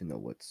seems to know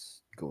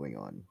what's going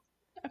on.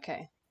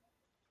 Okay.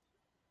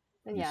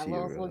 And You yeah, see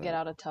Lilith her, will get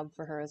out a tub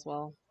for her as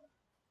well.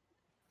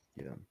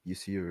 Yeah, you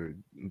see her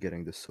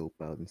getting the soap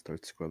out and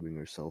start scrubbing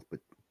herself, but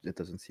it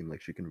doesn't seem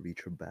like she can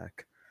reach her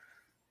back.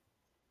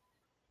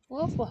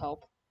 Lilith will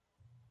help.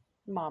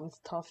 Mom's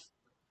tough.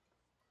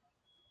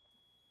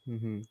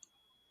 Mm-hmm.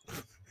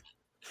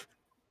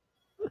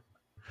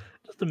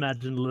 Just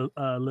imagine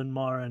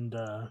Linmar and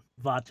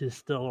Vati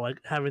still like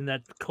having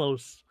that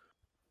close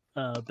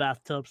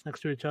bathtubs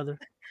next to each other,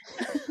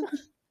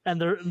 and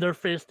they're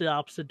faced the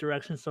opposite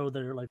direction, so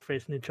they're like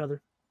facing each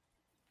other.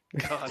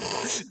 God,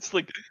 it's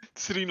like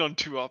sitting on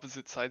two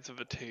opposite sides of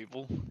a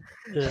table,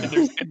 Yeah.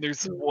 and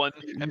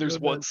there's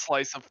one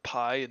slice of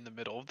pie in the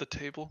middle of the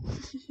table.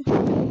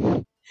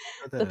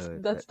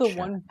 That's the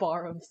one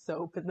bar of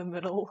soap in the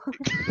middle.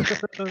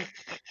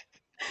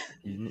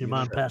 You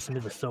mind passing me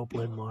the soap,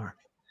 Linmar?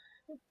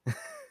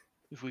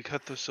 If we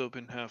cut the soap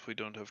in half, we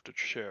don't have to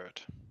share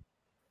it.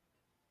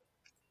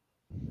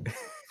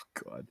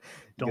 God,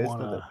 you Don't guys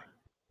want know to.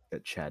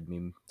 that Chad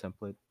meme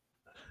template?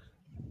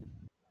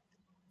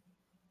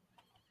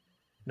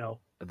 No.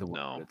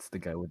 No. It's the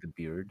guy with the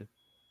beard.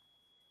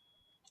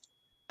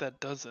 That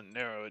doesn't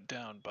narrow it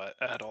down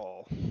at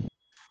all.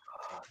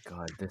 Oh,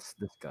 God, this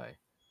guy.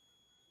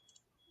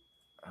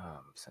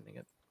 I'm sending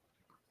it.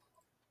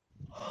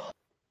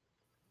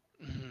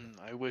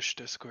 I wish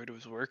Discord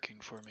was working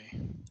for me.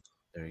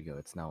 There you go.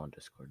 It's now on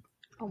Discord.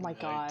 Oh my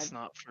god. It's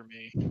not for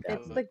me.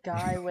 It's the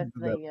guy with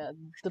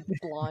the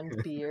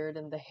blonde beard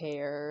and the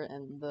hair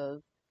and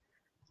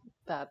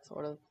that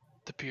sort of.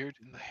 The beard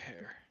and the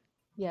hair.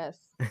 Yes.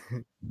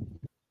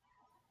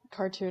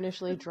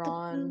 Cartoonishly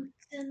drawn.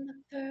 And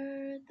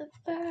the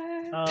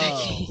fur.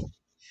 Oh.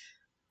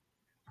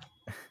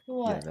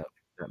 What? Yeah,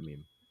 that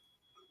meme.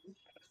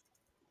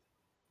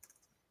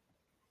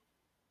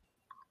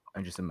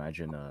 I just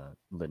imagine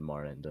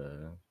Linmar and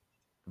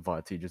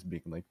Vati just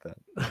being like that.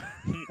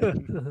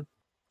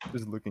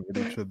 Just looking at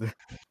each other.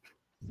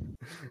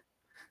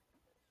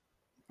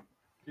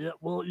 Yeah,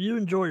 well, you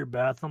enjoy your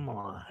bath. I'm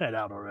gonna head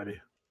out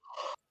already.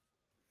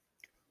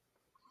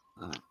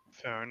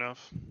 Fair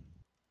enough.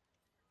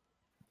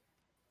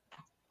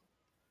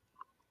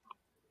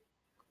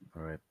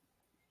 All right.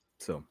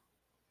 So,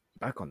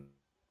 back on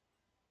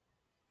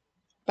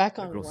Back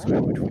the on girl's what?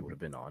 side, which we would have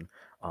been on.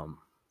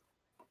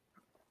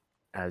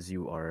 As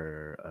you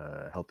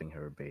are helping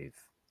her bathe,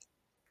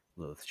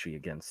 Lilith, she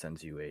again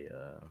sends you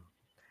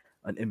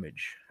an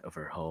image of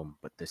her home,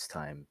 but this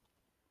time,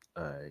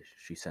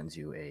 she sends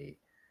you a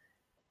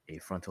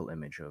frontal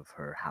image of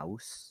her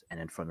house, and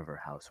in front of her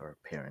house are her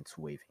parents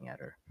waving at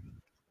her.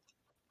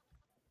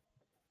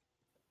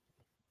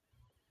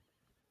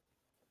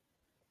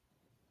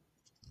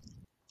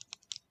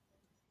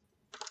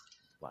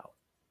 Wow,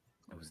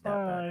 it was that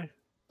bad. Bye.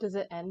 Does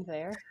it end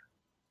there?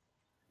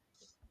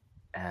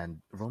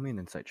 And roll me an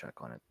insight check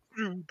on it.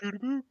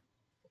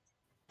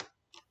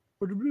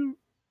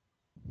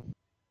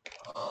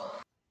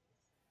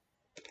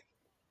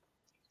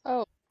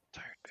 Oh,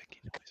 Tired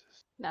making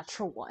noises.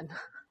 natural one.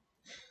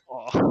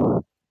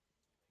 Oh.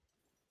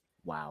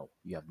 Wow,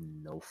 you have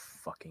no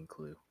fucking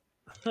clue.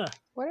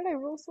 Why did I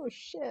roll so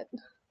shit?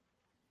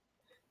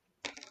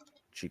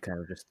 She kind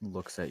of just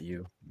looks at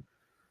you.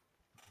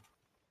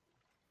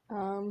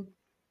 And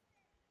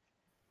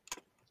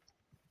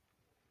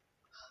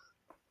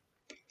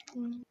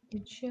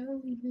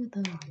show you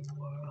the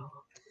world.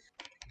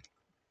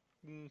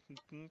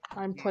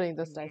 I'm putting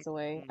this dice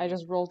away. I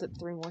just rolled it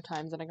 3 more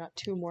times and I got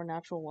 2 more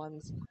natural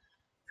ones.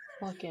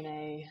 Fucking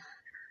A.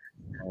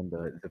 And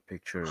the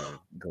picture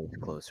goes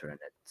closer, and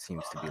it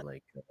seems to be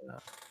like,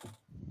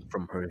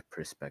 from her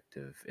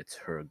perspective, it's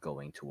her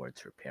going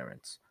towards her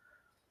parents.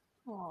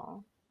 Aw.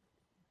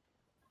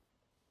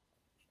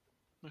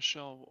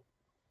 Michelle.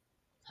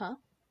 Huh?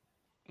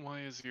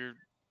 Why is your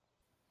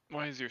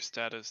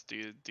status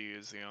D&D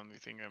is the only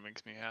thing that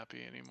makes me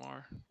happy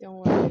anymore? Don't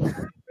worry about it,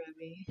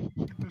 Ruby.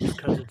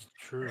 Because it's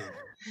true.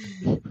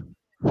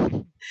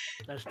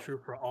 That's true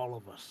for all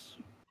of us.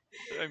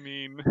 I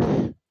mean,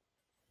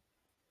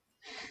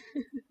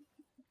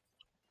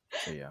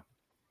 So yeah,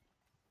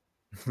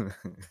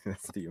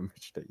 that's the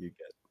image that you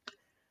get.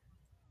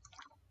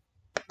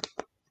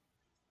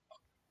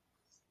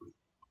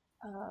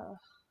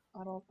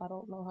 I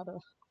don't know how to.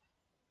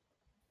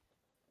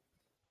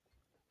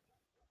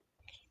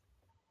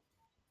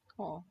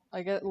 Oh,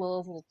 I get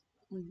Lilith's little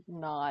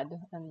nod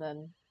and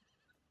then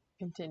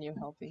continue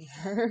helping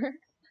her.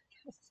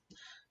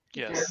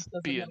 yes,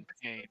 be in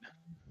pain.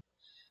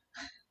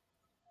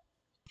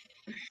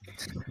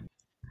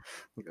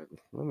 Good.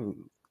 Let me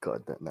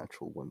guard that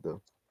natural one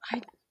though.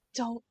 I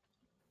don't.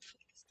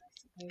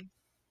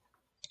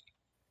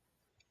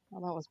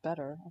 Well, that was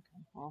better.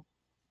 Okay, well,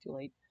 too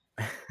late.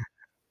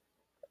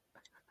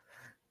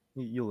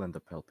 You'll end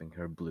up helping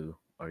her. Blue,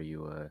 are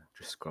you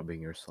just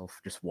scrubbing yourself,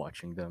 just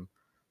watching them?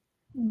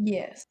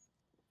 Yes.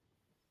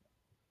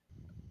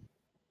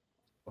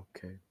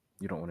 Okay.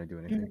 You don't want to do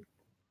anything?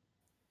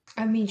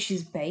 I mean,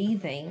 she's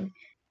bathing.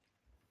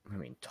 I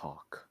mean,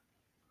 talk.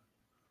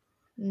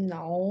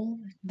 No,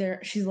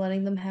 she's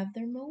letting them have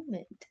their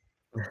moment.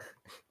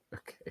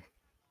 Okay.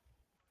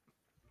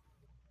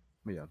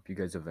 But yeah, you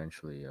guys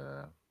eventually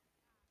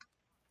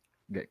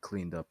get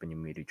cleaned up and you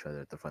meet each other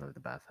at the front of the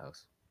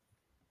bathhouse.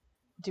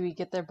 Do we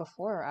get there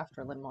before or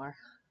after Linmar?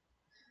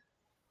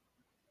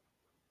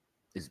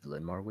 Is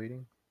Linmar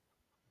waiting?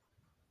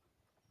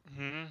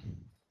 Hmm.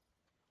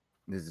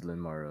 Is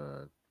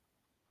Linmar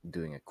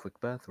doing a quick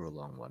bath or a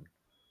long one?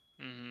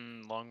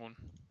 Long one.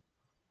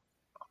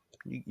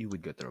 You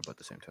would get there about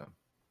the same time.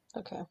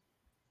 Okay.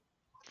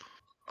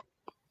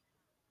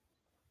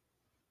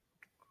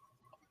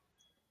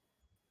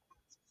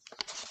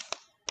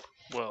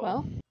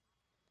 Well,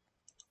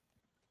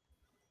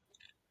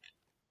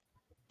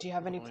 do you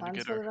have any going to plans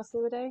get for the her. rest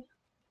of the day?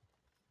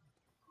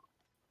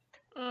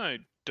 I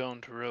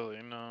don't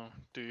really know.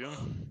 Do you?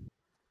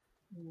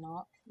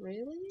 Not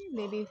really.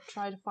 Maybe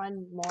try to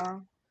find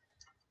more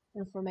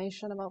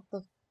information about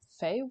the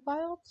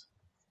Feywild?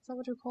 Is that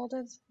what you called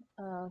it?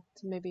 To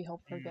maybe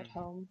help her get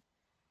home.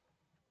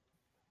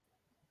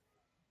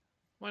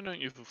 Why don't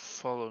you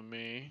follow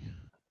me?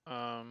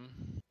 Well,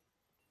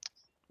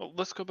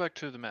 let's go back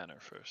to the manor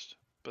first.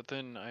 But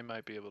then I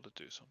might be able to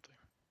do something.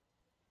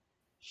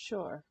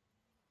 Sure.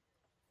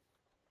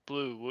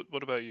 Blue,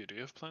 what about you? Do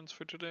you have plans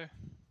for today?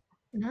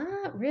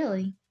 Not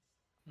really.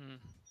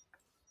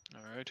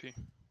 Alrighty.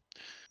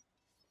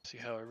 See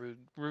how our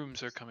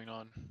rooms are coming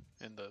on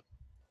in the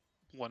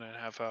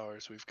 1.5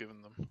 hours we've given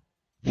them.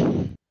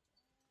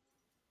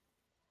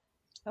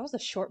 That was a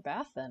short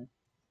bath then.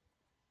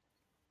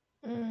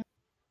 I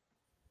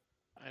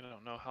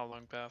don't know how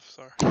long baths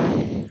are.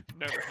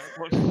 Never had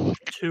one.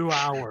 2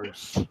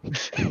 hours.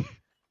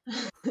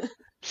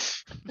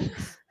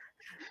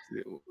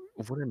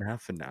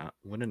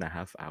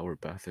 1.5 hour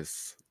bath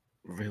is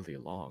really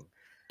long.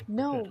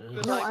 No, It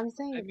is. no, Like, I'm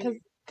saying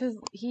because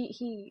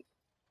he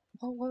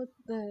what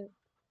the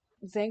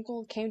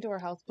Zankel came to our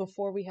house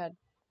before we had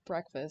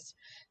breakfast,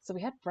 so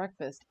we had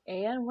breakfast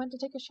and went to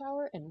take a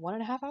shower in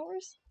 1.5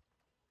 hours.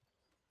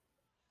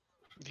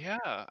 Yeah,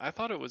 I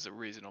thought it was a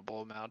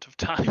reasonable amount of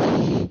time.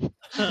 No,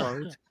 I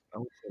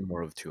would say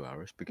more of 2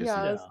 hours because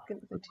Yeah, I you was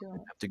gonna say 2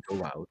 hours. have to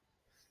go out.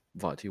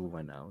 Vati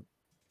went out.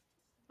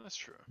 That's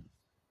true.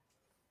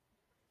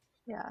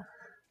 Yeah,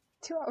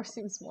 2 hours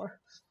seems more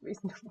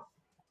reasonable.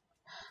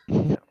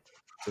 Yeah.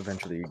 So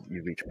eventually,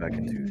 you reach back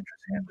into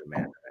Tristram's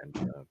manor, and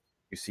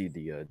you see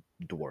the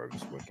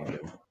dwarves working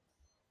there.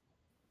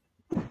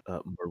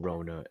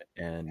 Morona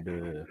and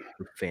her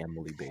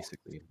family,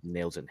 basically,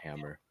 Nails and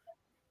Hammer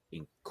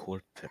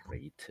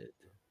Incorporated.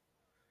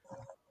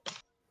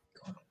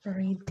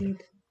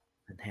 Incorporated.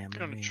 And Hammer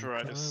I'm gonna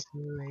try to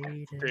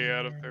Incorporated. stay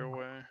out of their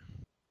way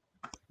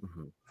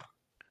Mm-hmm.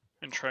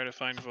 and try to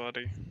find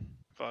Vadi.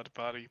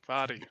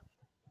 Vadi.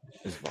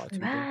 Is Vati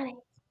there?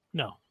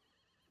 No.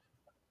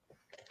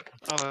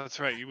 Oh, that's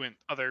right. You went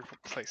other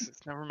places.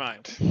 Never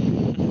mind.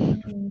 Yeah.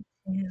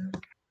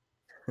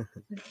 I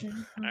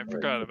Alright,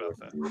 forgot so the about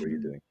rest of that. you, what are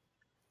you doing?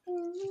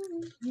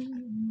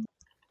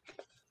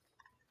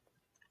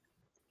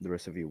 The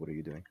rest of you, what are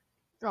you doing?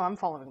 Oh, I'm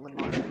following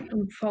Limar.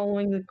 I'm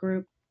following the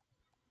group.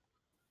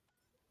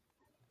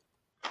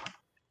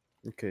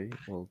 Okay,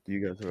 well,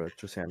 you guys are at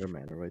Trisander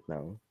Manor right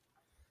now.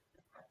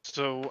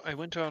 So I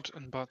went out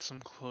and bought some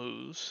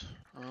clothes.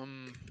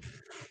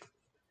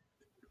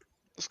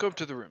 Let's go up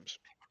to the rooms,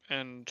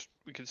 and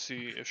we can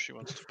see if she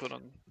wants to put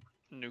on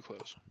new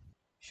clothes.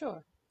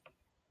 Sure.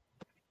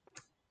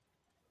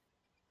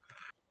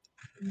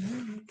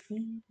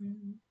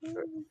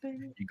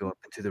 You go up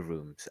into the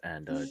rooms,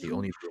 and the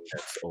only room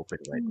that's open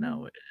right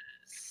now is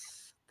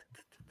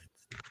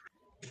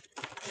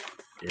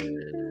well,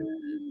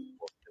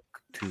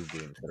 two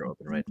rooms that are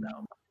open right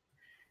now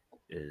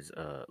is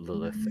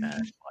Lilith and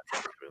Fati's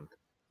room.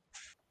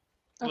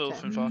 Lilith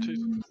Okay. and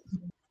Fatu.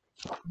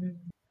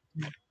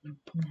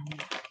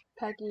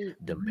 Peggy,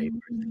 Dumb papers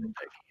for Peggy.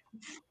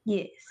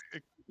 Yes.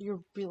 you're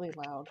really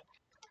loud.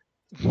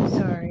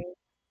 Sorry.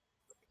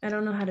 I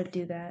don't know how to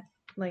do that.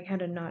 Like how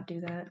to not do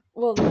that.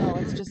 Well, no,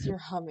 it's just your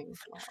humming's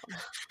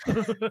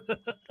loud.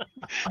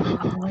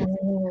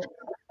 Oh.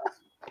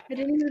 I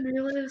didn't even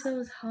realize I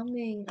was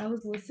humming. I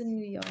was listening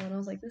to y'all and I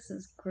was like, this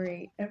is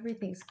great.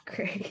 Everything's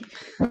great.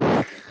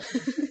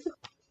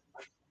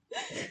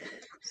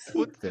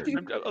 What? There.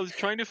 I was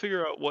trying to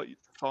figure out what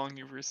song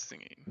you were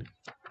singing.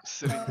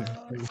 Sitting there,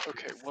 like,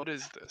 okay, what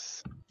is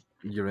this?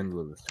 You're in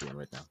Lilith's room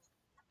right now.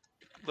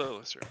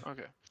 Lilith's room.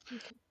 Okay.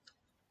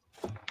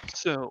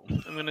 So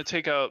I'm gonna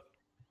take out.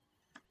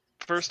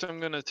 First, I'm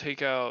gonna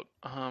take out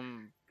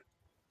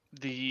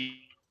the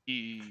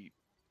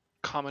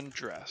common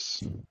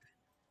dress,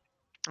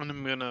 and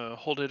I'm gonna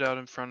hold it out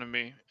in front of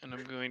me, and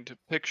I'm going to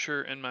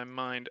picture in my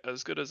mind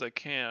as good as I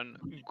can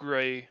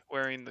Gray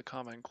wearing the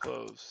common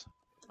clothes,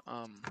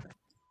 and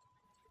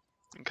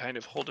kind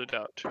of hold it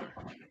out to her.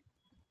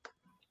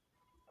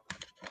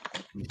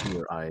 You see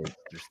her eyes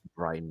just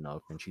brighten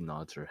up, and she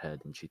nods her head,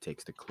 and she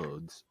takes the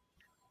clothes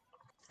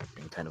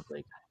and kind of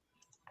like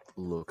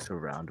looks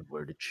around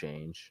where to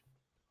change.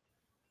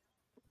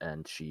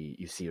 And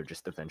you see her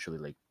just eventually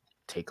like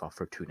take off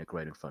her tunic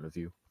right in front of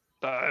you,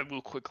 I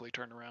will quickly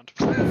turn around.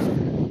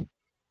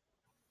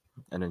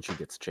 and then she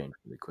gets changed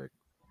really quick.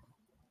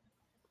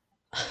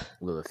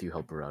 Lilith, you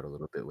help her out a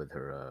little bit with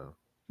her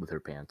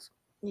pants,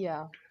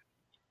 Yeah.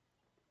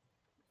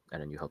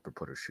 and then you help her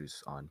put her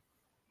shoes on.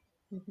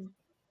 Hmm.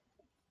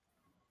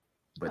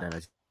 But then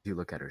as you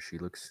look at her, she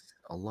looks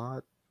a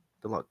lot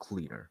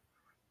cleaner.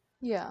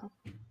 Yeah.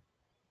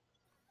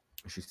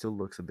 She still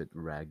looks a bit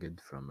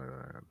ragged from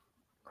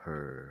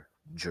her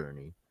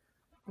journey,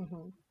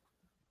 Hmm.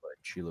 but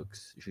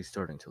she's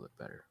starting to look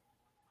better.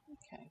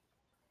 Okay.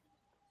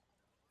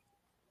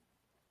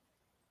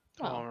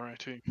 Well,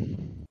 Alrighty.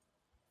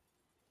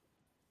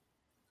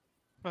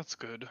 That's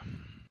good.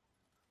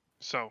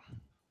 So,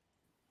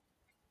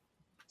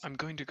 I'm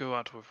going to go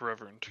out with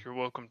Reverend. You're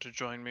welcome to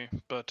join me,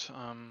 but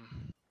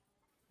I'm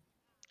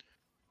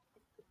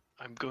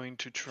going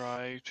to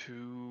try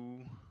to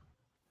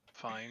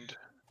find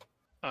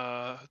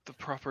the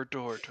proper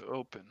door to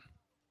open.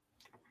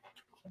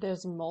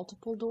 there's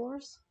multiple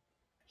doors?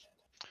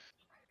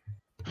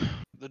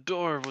 The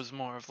door was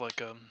more of like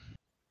a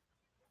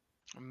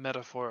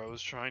metaphor I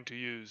was trying to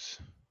use.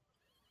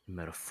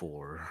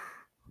 Metaphor.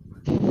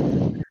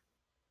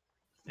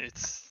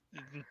 It's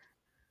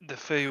the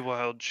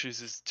Feywild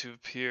chooses to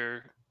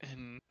appear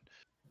in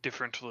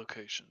different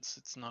locations.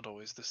 It's not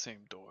always the same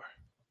door.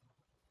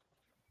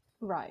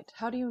 Right.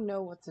 How do you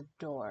know what's a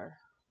door?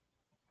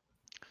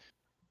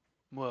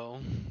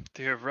 Well,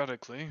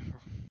 theoretically,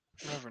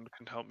 Reverend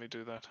can help me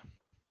do that.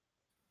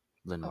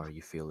 Linmar, Oh.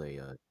 you feel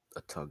a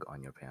tug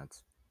on your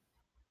pants,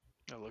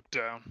 I look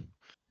down.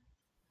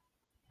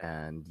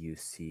 and you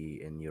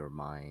see in your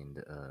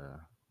mind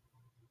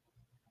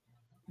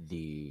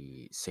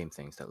the same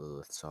things that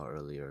Lilith saw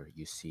earlier.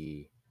 You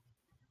see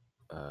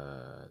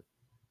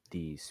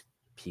these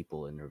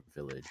people in her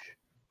village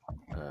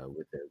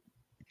with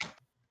their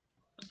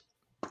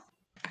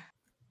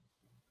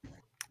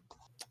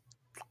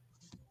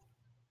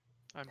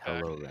I'm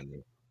hello, back.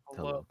 Remy.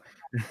 Hello.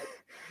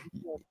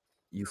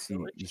 You see,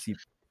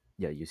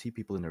 yeah, you see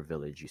people in their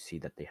village. You see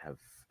that they have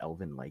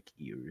elven-like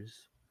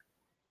ears.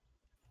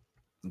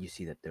 You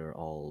see that they're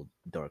all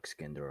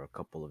dark-skinned. There are a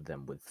couple of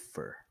them with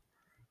fur,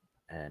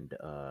 and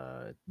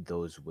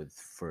those with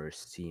fur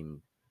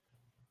seem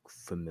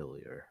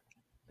familiar,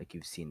 like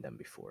you've seen them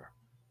before.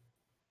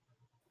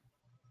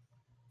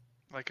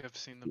 Like I've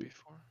seen them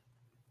before?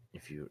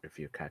 If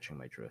you're catching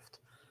my drift.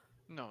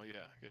 No,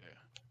 yeah.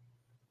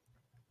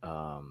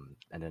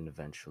 And then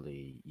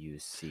eventually you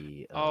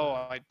see. Oh,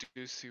 I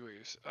do see what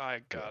I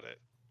got it.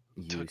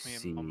 You Took me a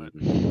see.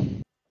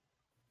 moment.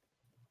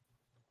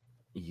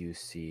 You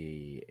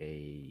see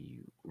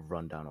a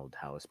rundown old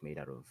house made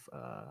out of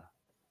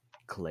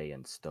clay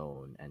and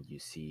stone, and you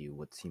see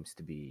what seems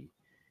to be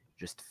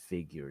just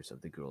figures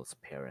of the girl's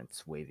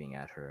parents waving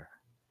at her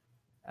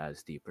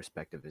as the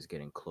perspective is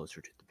getting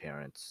closer to the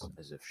parents,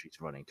 as if she's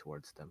running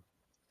towards them.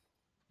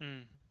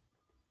 Hmm.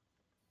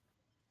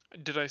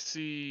 Did I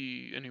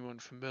see anyone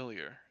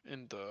familiar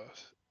in the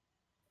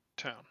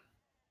town?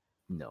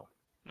 No.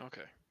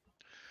 Okay.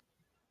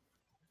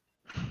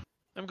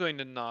 I'm going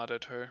to nod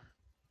at her.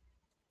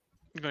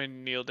 I'm going to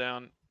kneel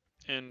down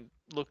and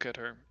look at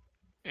her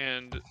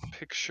and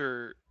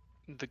picture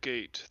the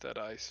gate that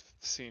I've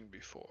seen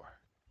before.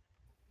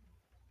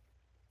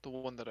 The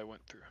one that I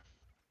went through.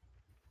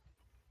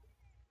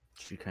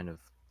 She kind of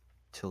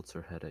tilts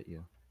her head at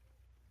you.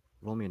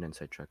 Roll me an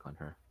insight check on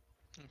her.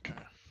 Okay.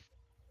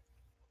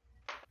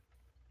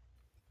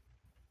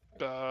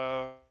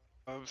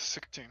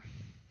 16.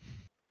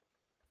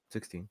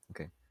 16.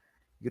 Okay.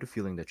 You get a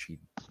feeling that she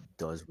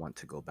does want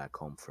to go back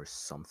home for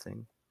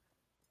something,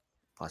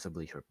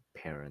 possibly her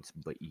parents,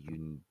 but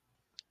you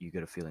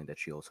get a feeling that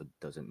she also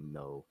doesn't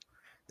know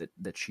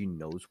that she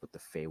knows what the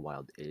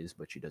Feywild is,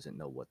 but she doesn't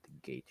know what the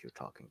gate you're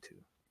talking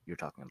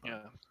about.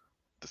 Yeah,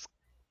 that's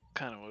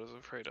kind of what I was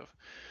afraid of.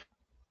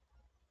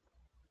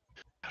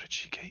 How did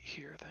she get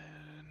here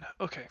then?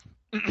 Okay.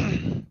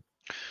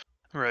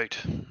 Right.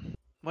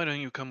 Why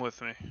don't you come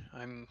with me?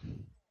 I'm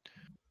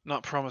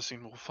not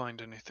promising we'll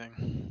find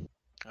anything.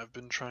 I've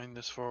been trying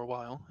this for a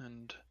while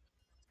and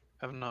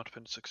have not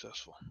been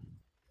successful.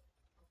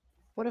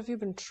 What have you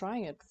been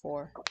trying it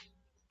for?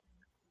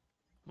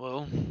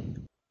 Well,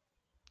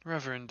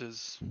 Reverend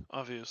is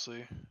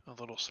obviously a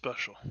little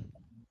special.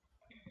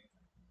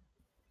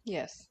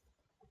 Yes.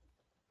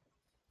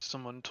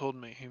 Someone told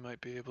me he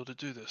might be able to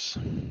do this.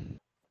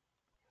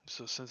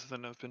 So since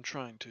then I've been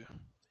trying to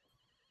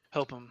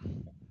help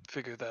him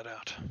figure that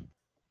out.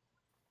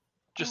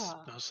 Just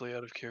mostly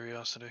out of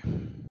curiosity.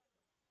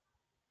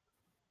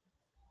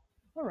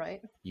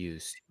 Alright. You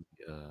see,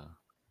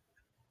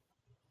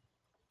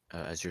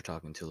 as you're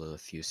talking to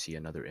Lilith, you see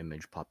another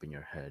image pop in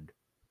your head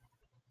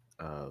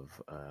of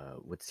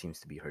what seems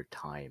to be her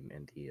time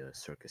in the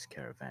circus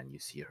caravan. You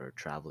see her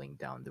traveling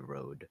down the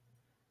road.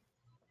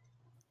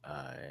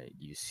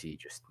 You see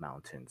just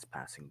mountains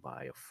passing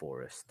by, a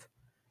forest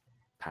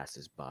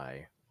passes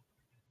by.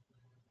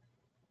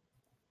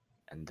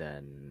 And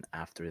then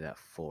after that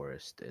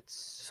forest,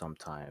 it's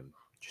sometime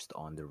just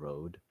on the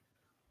road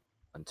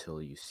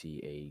until you see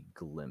a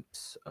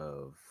glimpse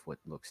of what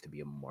looks to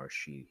be a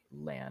marshy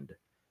land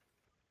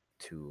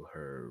to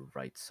her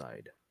right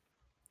side,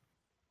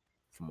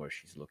 from where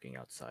she's looking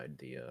outside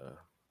the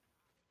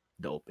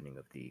opening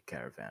of the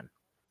caravan.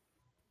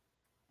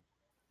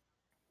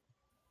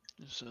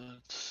 Is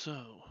that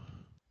so?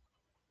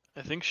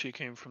 I think she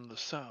came from the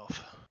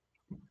south.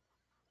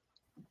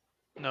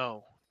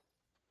 No,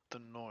 the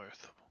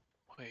north.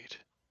 Wait.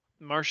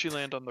 Marshy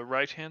land on the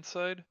right-hand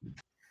side?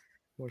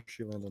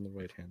 Marshy land on the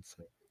right-hand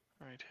side.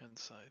 Right-hand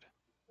side.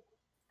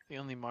 The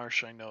only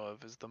marsh I know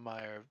of is the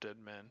Mire of Dead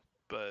Men,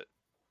 but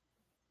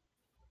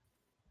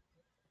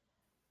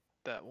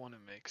that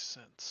wouldn't make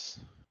sense.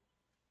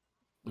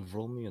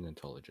 Roll me an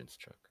intelligence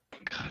check.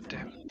 God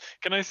damn it.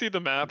 Can I see the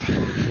map?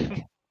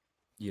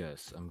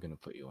 Yes, I'm gonna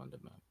put you on the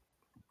map.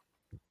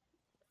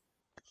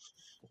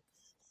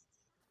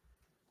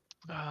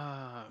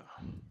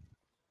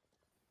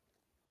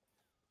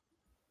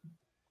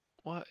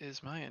 What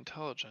is my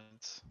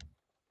intelligence?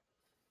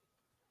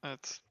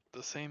 That's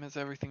the same as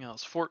everything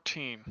else.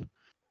 14.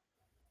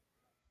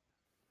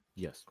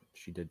 Yes,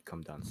 she did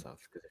come down south,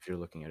 because if you're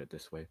looking at it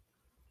this way,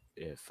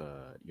 if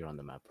you're on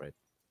the map, right?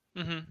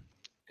 Mm-hmm.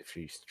 If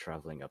she's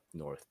traveling up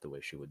north, the way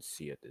she would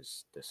see it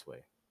is this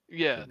way.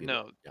 Yeah,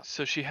 no.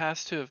 So she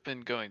has to have been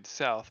going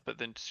south, but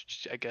then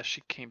I guess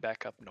she came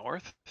back up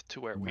north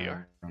to where we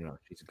are. No,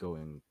 she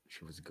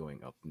was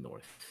going up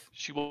north.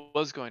 She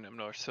was going up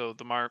north, so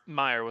the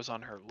mire was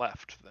on her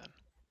left then.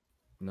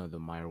 No, the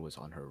mire was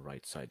on her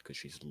right side because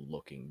she's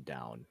looking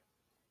down.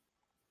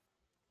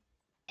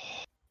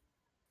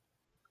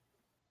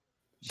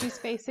 She's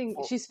facing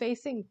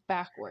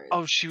backwards.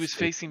 Oh, she was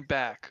facing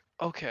back.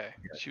 Okay,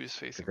 yeah, she was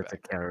facing back.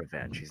 That's a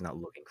caravan. She's not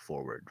looking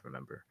forward,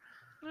 remember?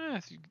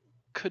 You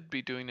could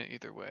be doing it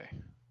either way.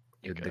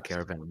 The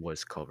caravan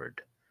was covered.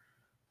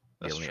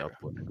 That's the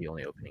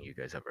only true. opening you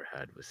guys ever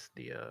had was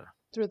the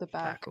through the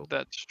back.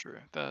 That's true.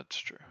 That's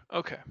true.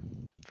 Okay,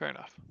 fair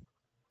enough.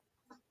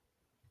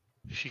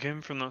 She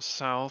came from the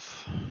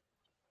south,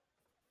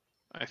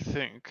 I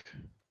think.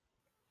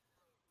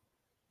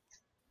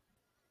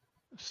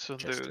 So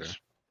Jester, there's.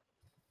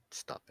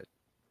 Stop it.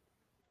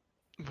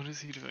 What is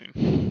he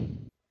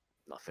doing?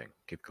 Nothing.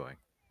 Keep going.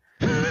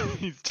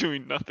 He's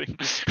doing nothing.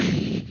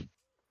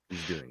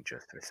 He's doing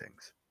Jester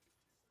things.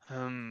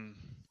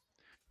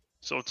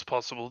 So it's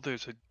possible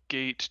there's a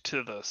gate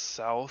to the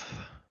south,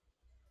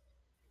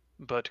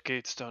 but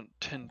gates don't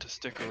tend to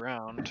stick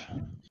around.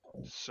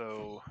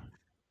 So.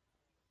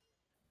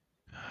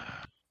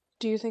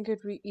 Do you think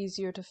it'd be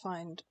easier to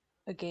find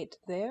a gate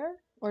there,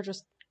 or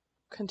just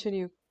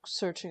continue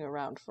searching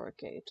around for a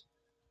gate?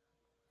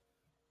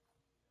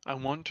 I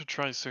want to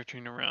try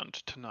searching around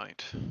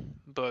tonight,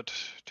 but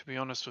to be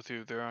honest with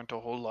you, there aren't a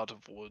whole lot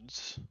of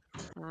woods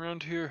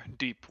around here,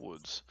 deep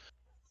woods.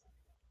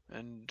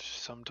 and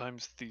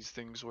sometimes these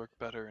things work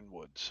better in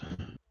woods.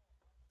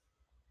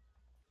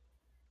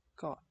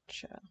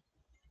 Gotcha.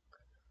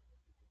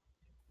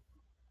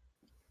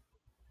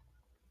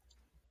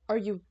 Are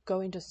you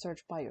going to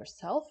search by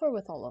yourself or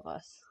with all of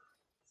us?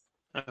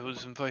 I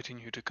was inviting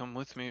you to come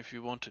with me if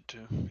you wanted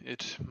to.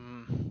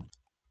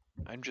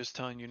 I'm just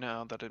telling you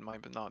now that it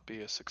might not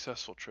be a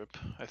successful trip.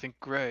 I think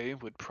Gray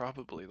would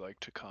probably like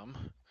to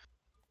come.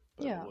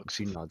 By Yeah. the looks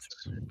She of nods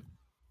things. her head.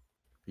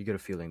 You get a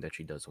feeling that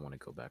she doesn't want to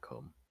go back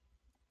home.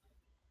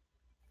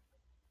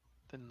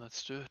 Then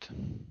let's do it.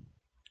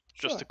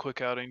 Sure. Just a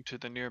quick outing to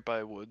the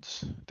nearby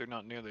woods. They're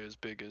not nearly as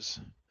big as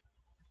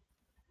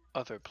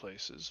other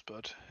places,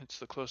 but it's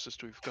the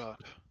closest we've got.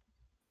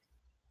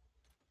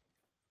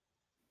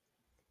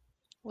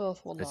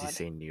 Lilith will As you nod.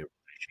 say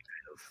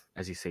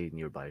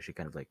nearby, she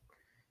kind of like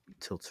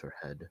tilts her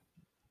head.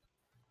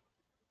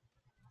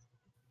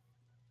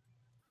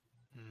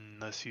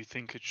 Unless you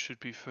think it should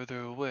be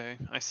further away,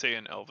 I say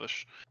in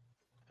Elvish.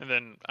 And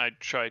then I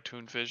try to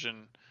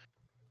envision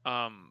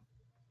the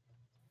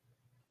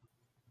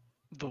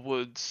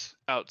woods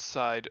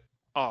outside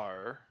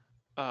our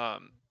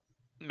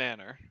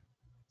manor.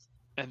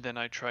 And then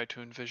I try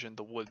to envision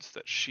the woods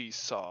that she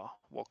saw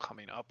while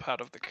coming up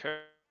out of the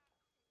caravan.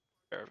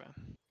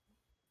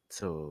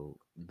 So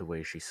the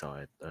way she saw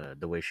it,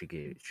 the way she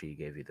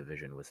gave you the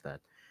vision was that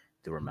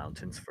there were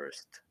mountains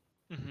first,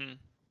 Mm-hmm.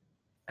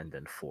 and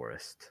then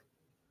forest,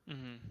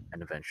 Mm-hmm.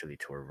 and eventually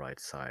to her right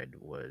side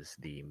was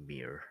the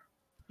mere.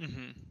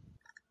 Mm-hmm.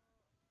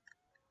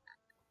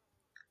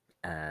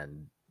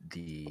 And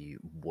the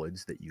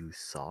woods that you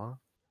saw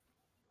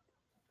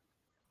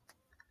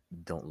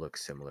don't look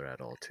similar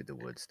at all to the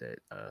woods that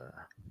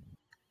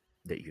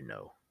you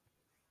know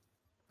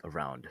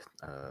around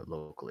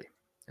locally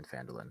in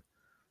Fandolin.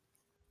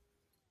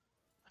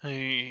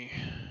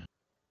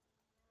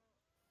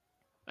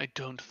 I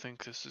don't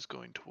think this is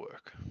going to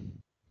work,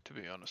 to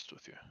be honest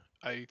with you.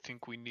 I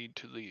think we need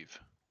to leave.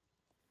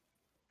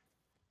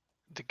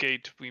 The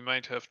gate we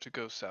might have to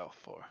go south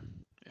for,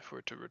 if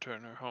we're to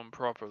return her home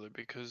properly,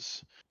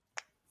 because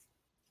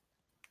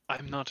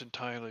I'm not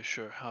entirely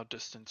sure how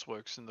distance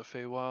works in the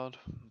Feywild,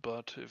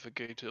 but if a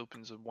gate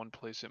opens in one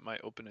place, it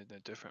might open in a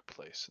different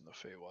place in the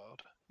Feywild.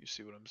 You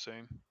see what I'm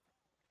saying?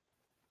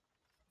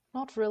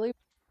 Not really.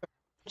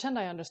 Pretend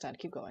I understand.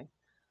 Keep going.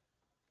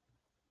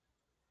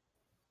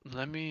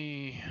 Let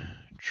me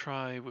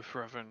try with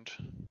Reverend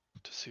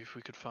to see if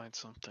we could find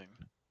something.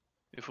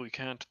 If we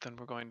can't, then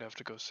we're going to have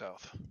to go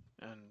south.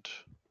 And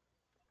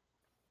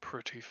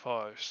pretty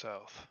far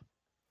south.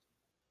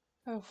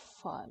 Oh,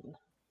 fun.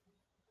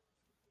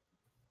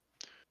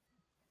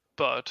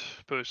 But,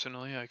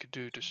 personally, I could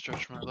do to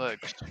stretch my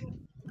legs,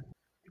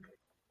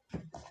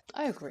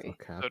 I agree.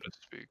 Okay. so to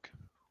speak.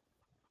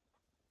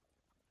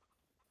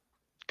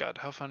 God,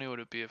 how funny would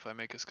it be if I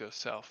make us go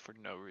south for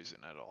no reason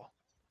at all?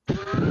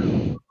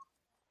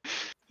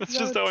 That's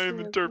just how I'm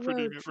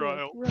interpreting it,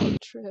 Ryle. Road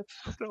trip.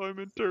 That's how I'm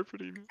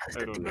interpreting it. As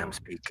I the don't DM know.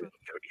 speaking,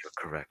 you're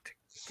correct.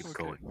 Keep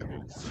Okay, going.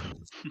 cool.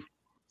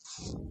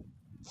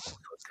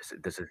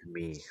 This is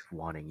me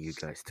wanting you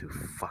guys to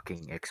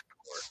fucking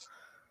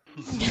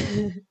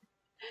explore.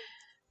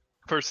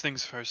 First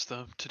things first,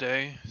 though.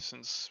 Today,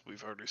 since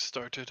we've already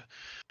started,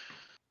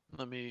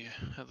 let me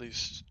at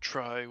least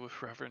try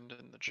with Reverend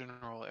in the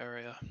general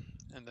area,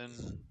 and then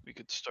we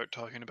could start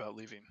talking about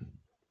leaving.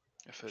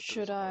 If it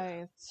doesn't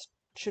work.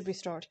 Should we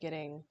start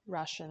getting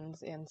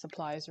rations and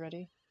supplies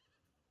ready?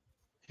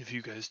 If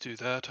you guys do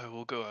that, I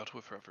will go out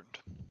with Reverend.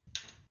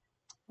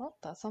 Well,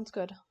 that sounds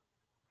good.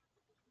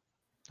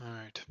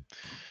 Alright.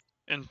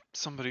 And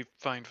somebody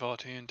find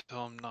Vati and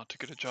tell him not to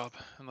get a job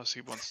unless he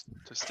wants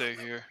to stay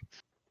here.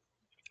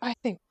 I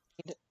think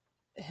we need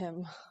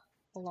him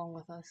along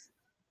with us.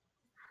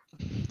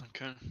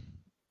 Okay.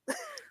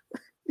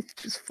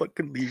 Just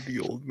fucking leave the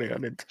old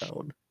man in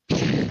town.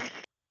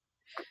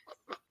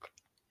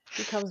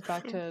 He comes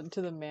back to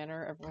the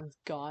manor. Everyone's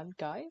gone.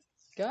 Guys?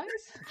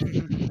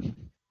 If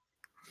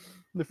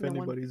No one-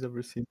 anybody's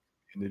ever seen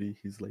Community,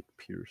 he's like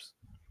Pierce.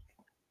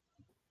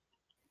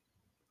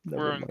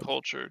 Never We're mind.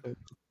 uncultured.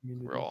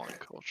 Community. We're all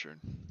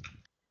uncultured.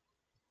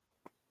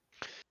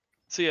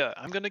 So yeah,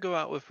 I'm gonna go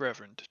out with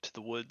Reverend to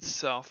the woods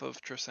south of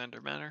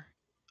Trissander Manor.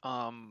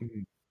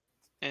 Mhm.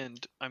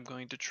 And I'm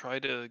going to try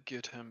to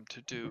get him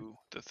to do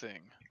the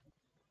thing.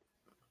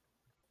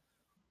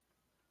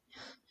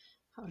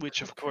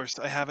 Which of course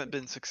I haven't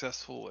been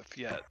successful with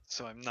yet,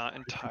 so I'm not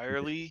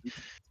entirely.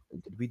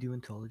 Did we do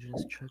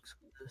intelligence checks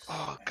with this?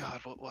 Oh god,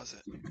 what was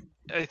it?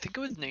 I think it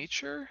was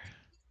nature?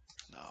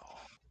 No.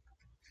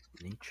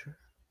 Nature?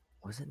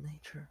 Was it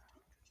nature?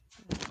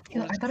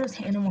 Yeah, I thought it was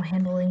animal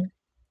handling.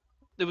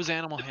 It was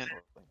animal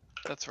handling.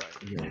 That's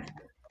right. Yeah.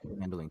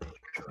 Handling to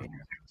train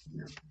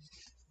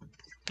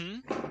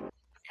him.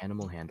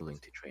 Animal handling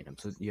to train him.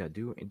 So yeah,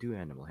 do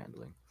animal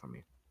handling for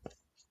me.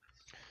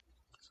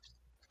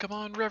 Come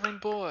on,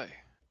 Reverend boy.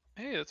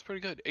 Hey, that's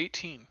pretty good.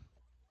 18.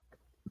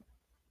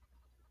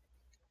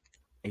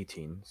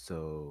 18.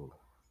 So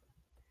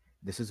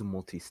this is a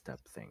multi-step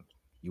thing.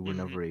 You were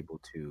never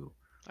able to.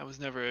 I was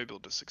never able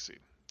to succeed.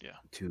 Yeah.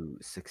 to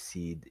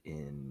succeed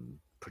in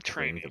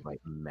portraying the Training. right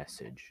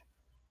message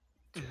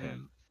to Mhm.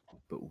 him.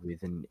 But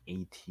within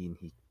 18,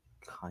 he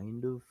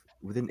kind of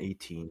within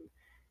 18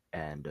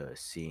 and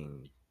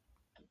seeing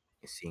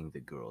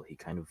the girl, he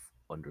kind of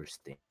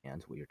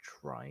understands what you're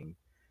trying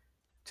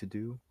to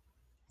do.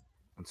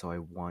 And so I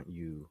want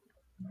you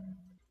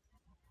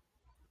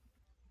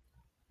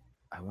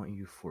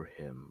for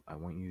him. I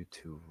want you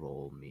to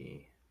roll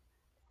me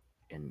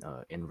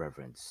in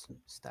reverence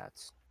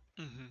stats.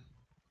 Mhm.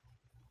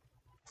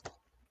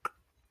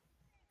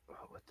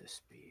 What would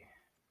this be?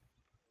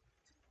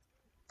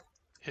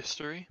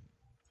 History.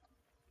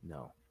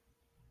 No.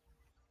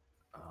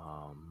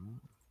 Um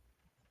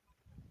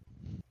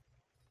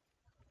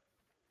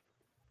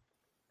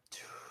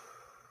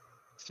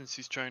Since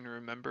he's trying to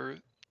remember.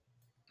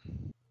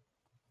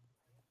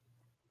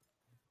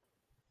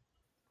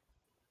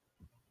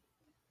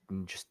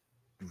 just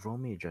roll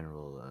me a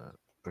general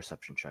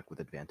perception check with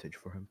advantage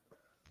for him.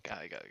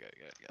 Got it.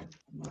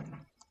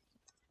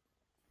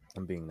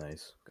 I'm being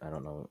nice. I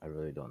don't know. I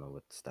really don't know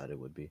what stat it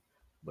would be,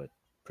 but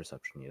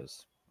perception he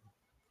has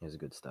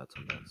good stats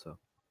on that. So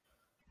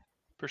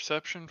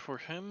Perception for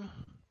him.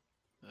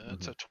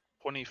 That's Mhm. a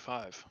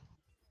 25.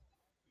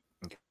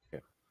 Okay.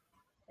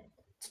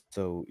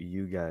 So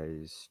you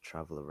guys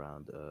travel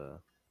around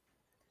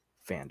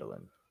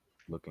Fandolin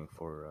looking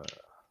for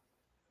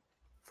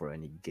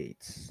any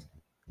gates.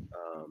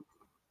 Um,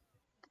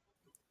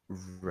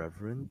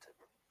 Reverend,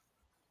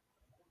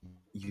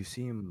 you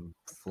see him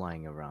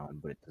flying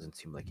around, but it doesn't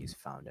seem like he's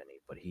found any.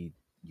 But you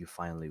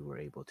finally were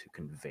able to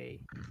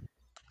convey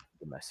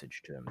the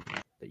message to him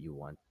that you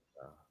want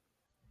uh,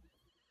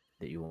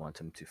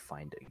 him to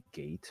find a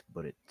gate,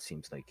 but it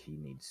seems like he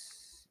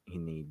needs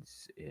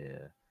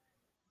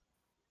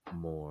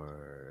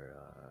more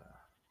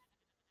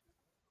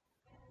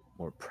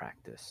more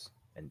practice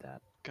in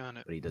that. Got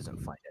it. But he doesn't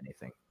find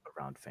anything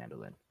around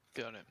Fandolin.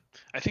 Got it.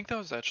 I think that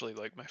was actually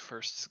like my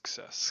first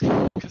success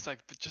because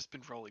I've just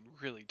been rolling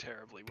really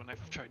terribly when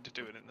I've tried to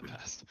do it in the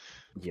past.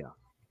 Yeah,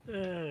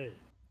 Hey.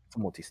 it's a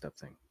multi-step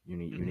thing. You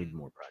need Mhm.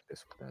 more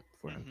practice with that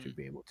for him to Mhm.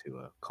 be able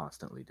to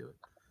constantly do it.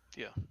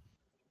 Yeah.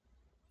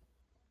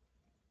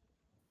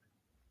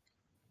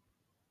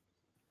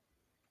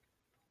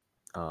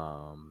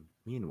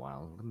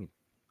 Meanwhile,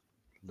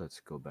 let's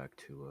go back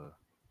to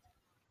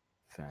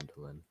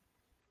Fandolin.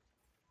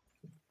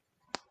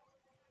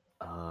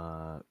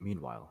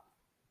 Meanwhile,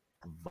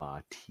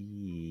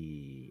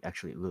 Vati.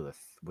 Actually,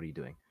 Lilith, what are you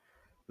doing?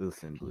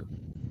 Lilith in blue.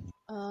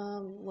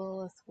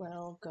 Lilith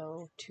will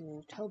go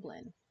to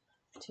Toblin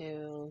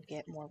to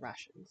get more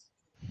rations.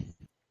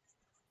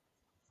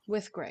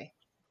 With Gray.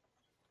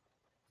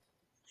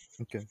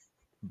 Okay.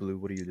 Blue,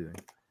 what are you doing?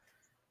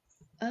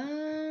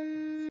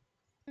 Mm,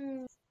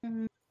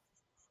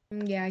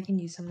 yeah, I can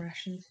use some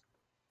rations.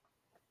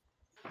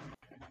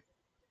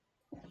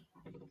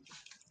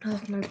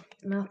 Oh, my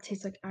mouth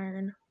tastes like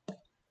iron.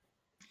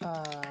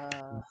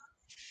 Uh,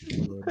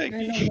 Blood,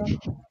 Hey. I don't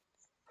know.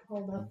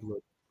 Hold up.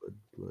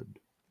 blood.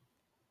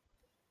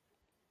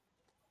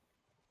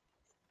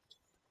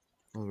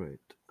 All right.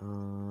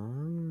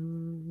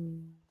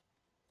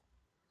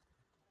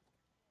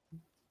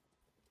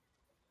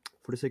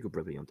 For the sake of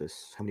brevity on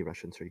this, how many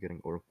rations are you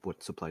getting, or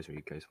what supplies are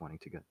you guys wanting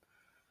to get?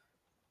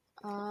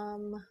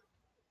 um,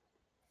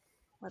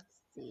 let's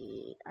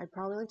see. I'd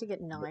probably like to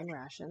get 9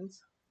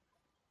 rations.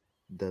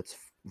 That's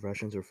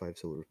rations are 5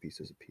 silver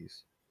pieces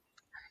apiece.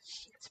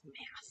 It's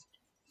math.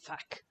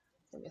 Fuck.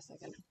 Give me a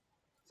second.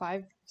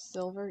 5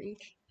 silver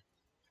each?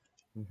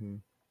 Mm-hmm.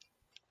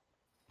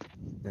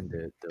 And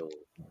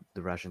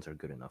the rations are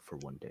good enough for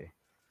one day.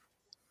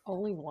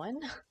 Only 1?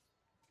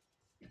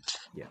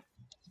 Yeah.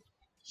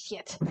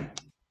 Shit.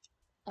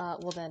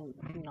 Well then,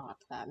 not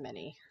that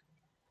many.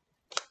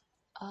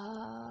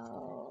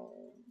 Oh.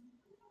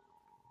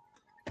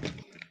 You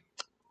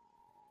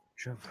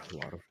have a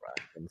lot of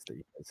rations that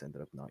you guys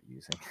ended up not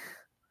using.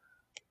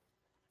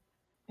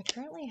 I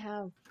currently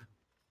have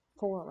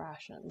 4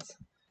 rations,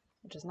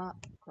 which is not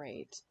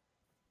great.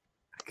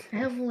 I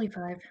have only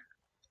 5.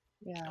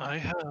 Yeah. I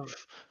have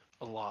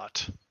a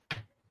lot.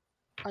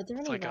 Are there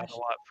It's any like I have a rations?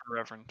 lot for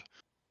Reverend.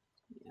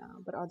 Yeah,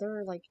 but are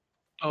there like? Is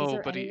Oh,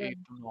 there but he any? ate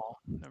them all.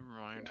 Never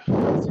mind. Is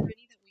there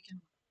any that we can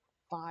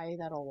buy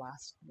that'll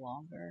last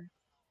longer?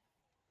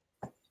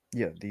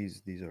 Yeah,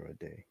 these are a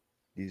day.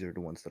 These are the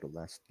ones that'll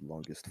last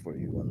longest for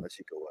you, unless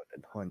you go out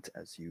and hunt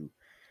as you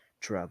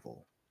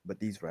travel. But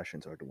these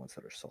rations are the ones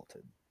that are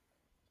salted.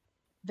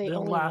 They They'll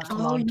only last last.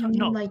 a Oh, long you time. mean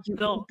No, like you eat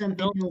them and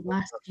they'll it'll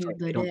last you Sorry,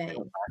 the they day? don't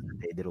last a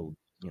day.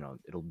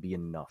 It'll be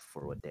enough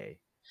for a day.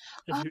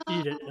 if you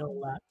eat it, it'll Oh,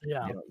 last.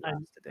 Yeah, They don't and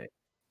last a day.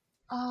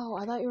 oh,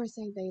 I thought you were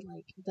saying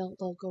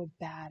they'll go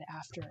bad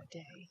after a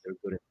day. They're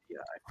good. Yeah,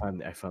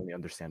 I finally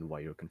understand why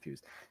you're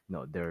confused.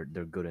 No, they're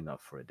good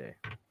enough for a day.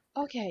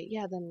 Okay,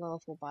 yeah, then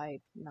Lilith will buy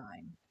 9,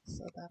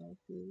 so that'll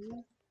be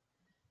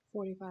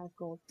 45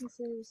 gold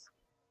pieces.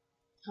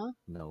 Huh?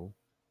 No,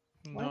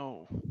 What?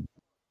 No.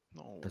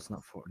 No. that's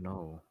not for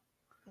no.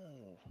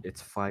 No.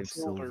 It's 5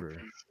 Silver silver,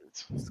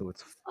 pieces. so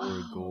it's 4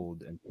 Oh,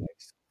 gold and 5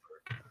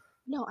 silver.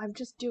 No, I'm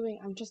just doing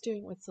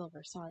it with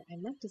silver. Sorry, I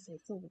meant to say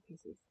silver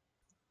pieces.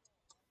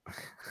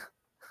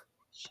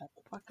 Shut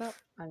the fuck up.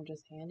 I'm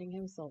just handing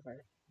him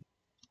silver.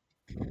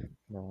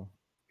 No.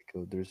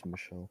 Go, there's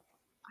Michelle.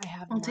 I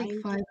have I'll take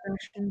 9 5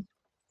 rations.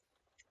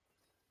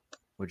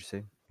 What'd you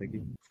say,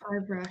 Peggy?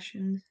 5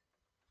 rations.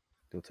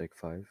 You'll take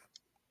 5?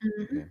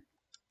 Mm-hmm. Okay.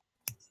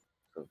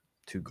 So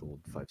 2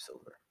 gold, 5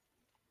 silver.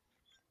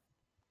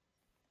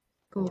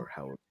 Cool. Or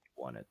however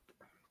you want it.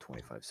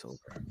 25 silver.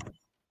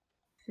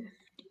 59.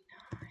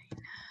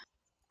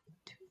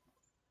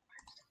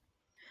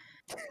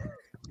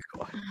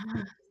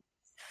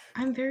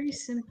 I'm very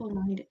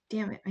simple-minded.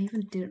 Damn it, I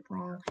even did it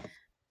wrong.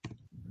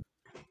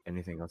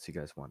 Anything else you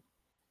guys want?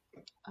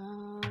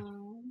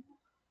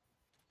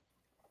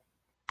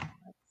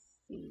 Let's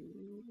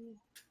see.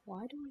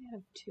 Why do I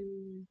have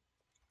 2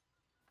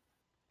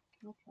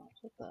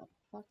 caltrops? What the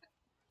fuck?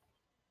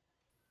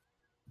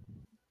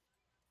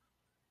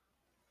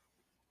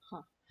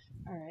 Huh.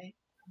 Alright.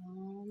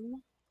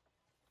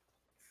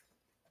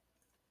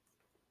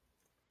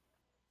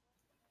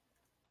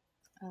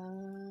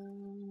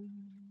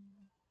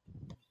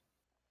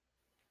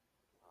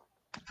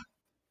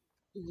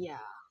 Yeah.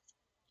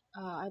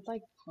 I'd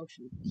like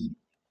potion.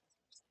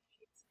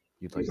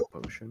 You'd like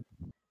a potion?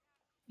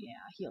 Yeah,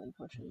 healing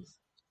potions.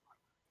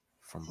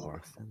 From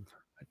Barthen?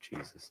 Oh,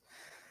 Jesus.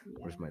 Yeah.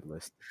 Where's my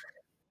list?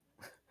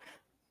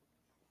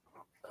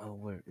 Oh,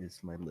 where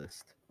is my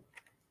list?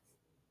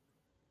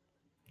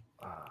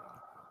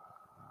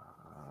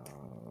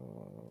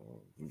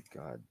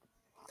 God.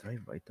 Did I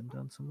write them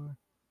down somewhere?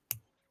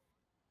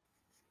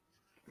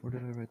 Where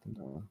did I write them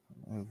down?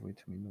 I have way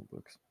too many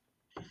notebooks.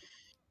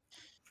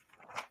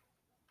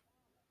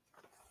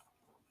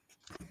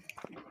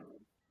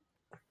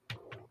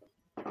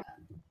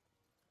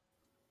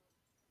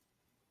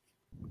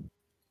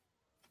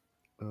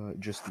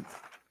 Just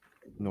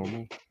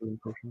normal healing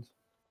potions?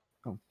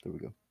 Oh, there we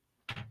go.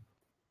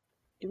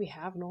 Do we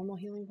have normal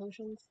healing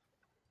potions?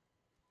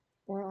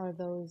 Or are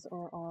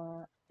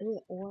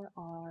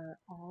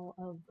all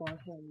of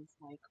Barthen's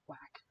like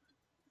whack?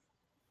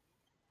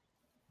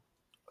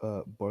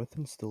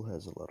 Barthen still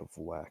has a lot of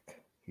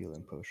whack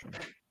healing potions.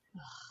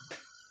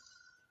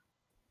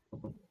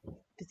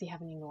 Does he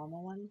have any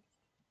normal ones?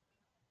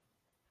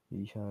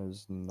 He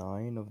has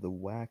 9 of the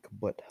whack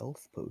but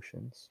health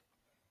potions.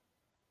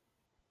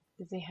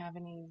 Does he have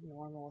any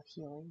normal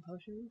healing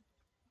potions?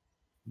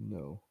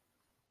 No.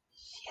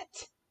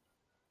 Shit.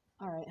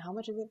 Alright, how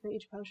much is it for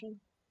each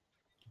potion?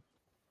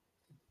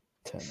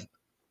 10.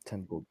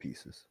 10 gold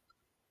pieces.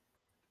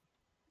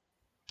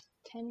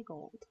 10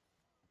 gold.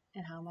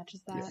 And how much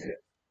is that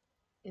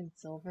in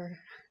silver?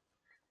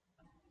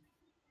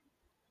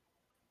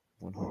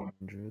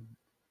 100.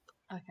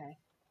 Okay.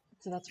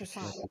 So that's for Just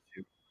 5.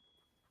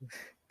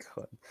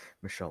 God.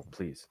 Michelle,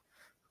 please.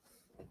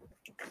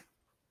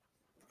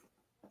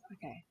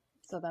 Okay.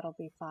 So that'll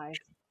be 5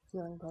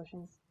 healing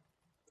potions.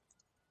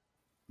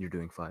 You're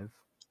doing 5?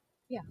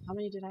 Yeah, how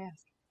many did I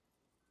ask?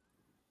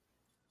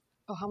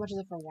 Oh, how much is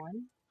it for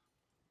 1?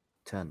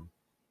 10.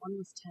 1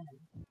 was 10.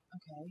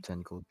 Okay.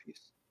 10 gold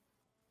piece.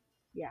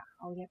 Yeah,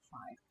 I'll get 5.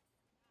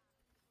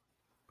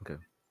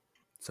 Okay.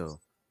 So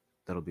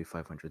that'll be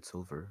 500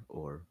 silver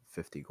or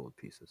 50 gold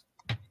pieces.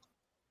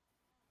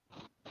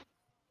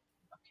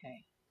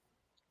 Okay.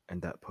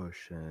 And that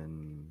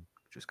potion,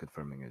 just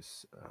confirming,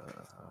 is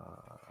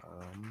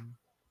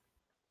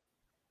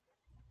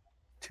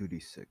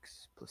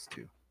 2d6 plus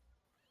 2.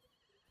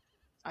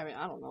 I mean,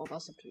 I don't know.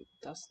 That's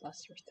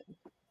your thing.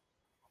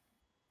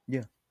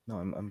 Yeah. No,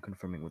 I'm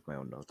confirming with my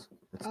own notes.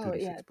 It's Oh,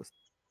 2d6 yeah. plus.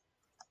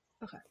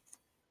 Okay.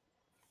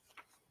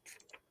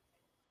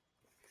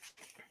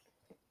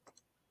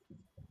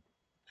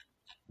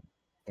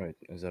 Alright,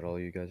 is that all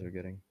you guys are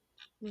getting?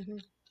 Mm-hmm.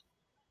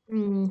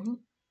 Mm-hmm.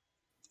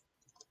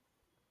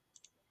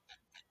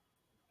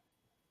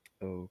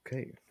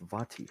 Okay,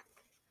 Vati.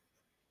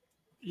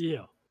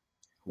 Yeah.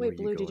 Wait,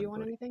 Blue, did you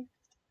want buddy? anything?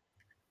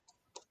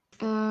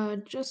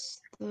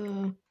 Just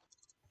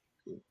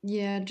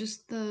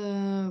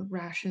the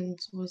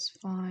rations was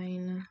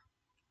fine.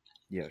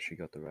 Yeah, she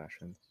got the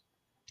rations.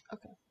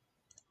 Okay.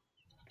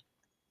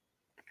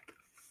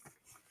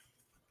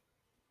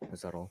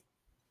 Is that all?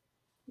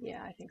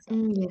 Yeah, I think so.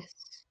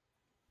 Yes.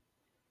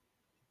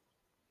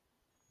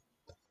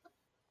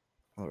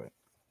 Alright.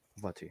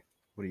 Vati,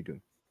 what are you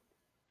doing?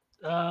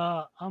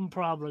 I'm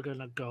probably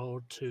gonna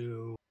go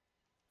to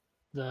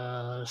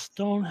the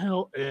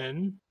Stonehill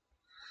Inn.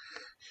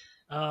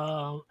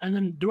 And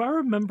then do I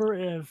remember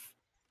if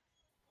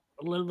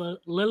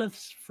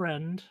Lilith's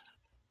friend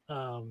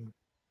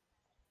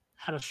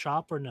had a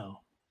shop or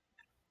no?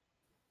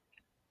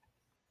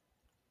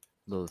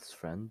 Lilith's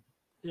friend?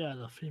 Yeah,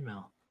 the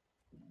female.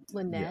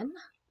 Linen?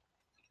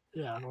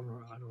 Yeah, I don't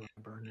remember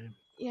her name.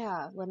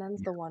 Yeah,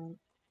 Linen's the one,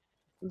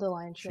 the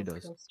Lion She Shield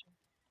does. coaster.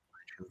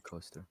 Shield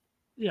coaster.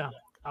 Yeah,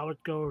 I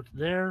would go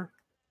there,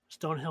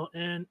 Stonehill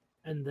Inn,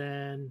 and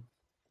then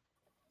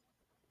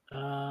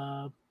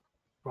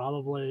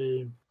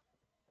probably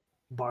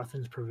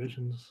Barthen's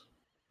Provisions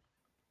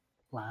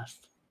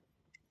last.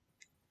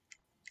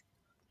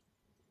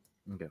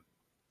 Okay.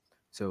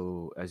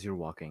 So as you're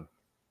walking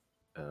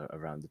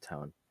around the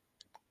town,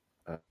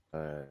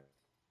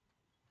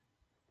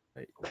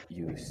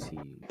 you see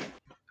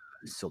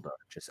Silda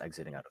just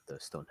exiting out of the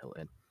Stonehill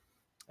Inn,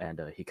 and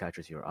he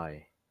catches your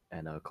eye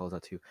and calls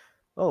out to you,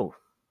 "Oh,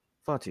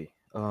 Fati,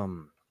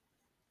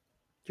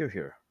 you're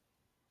here."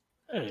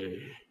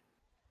 Hey.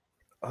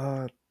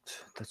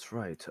 That's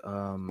right.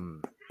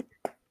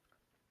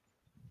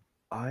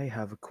 I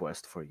have a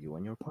quest for you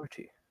and your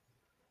party.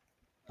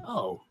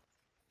 Oh.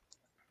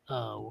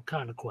 What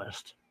kind of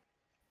quest?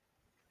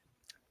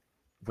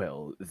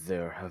 Well,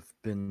 there have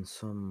been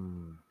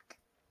some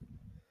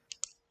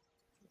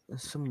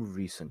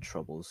recent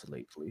troubles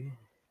lately,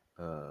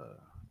 uh,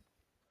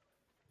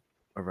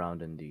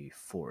 around in the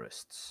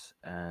forests,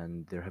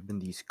 and there have been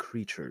these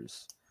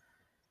creatures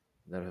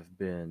that have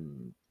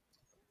been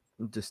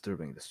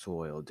disturbing the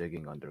soil,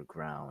 digging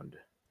underground.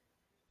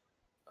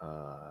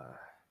 Uh,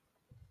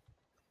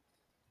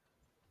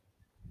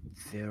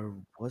 there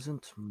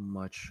wasn't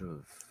much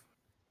of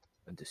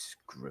a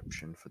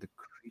description for the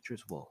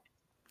creatures. Well,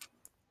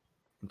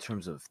 in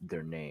terms of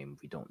their name,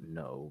 we don't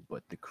know,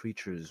 but the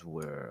creatures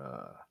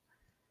were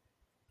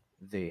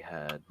they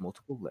had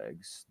multiple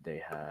legs. They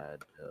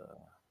had a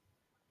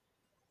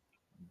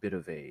bit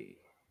of a,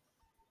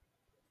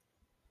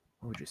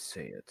 how would you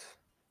say it?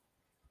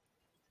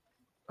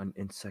 An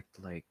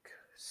insect-like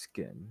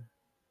skin,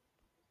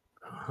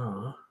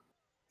 Huh.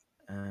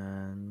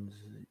 and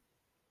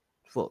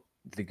well,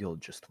 the guild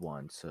just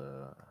wants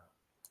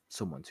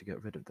someone to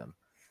get rid of them.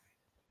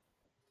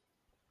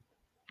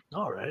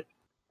 All right.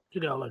 You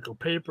got like a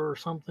paper or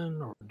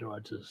something, or do I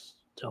just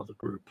tell the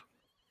group?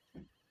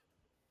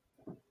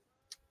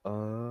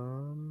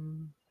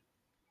 Um,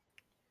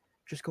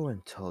 just go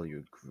and tell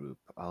your group.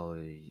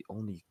 I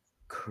only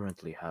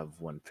currently have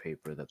one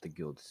paper that the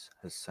guild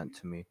has sent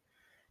to me,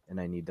 and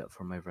I need that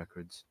for my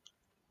records.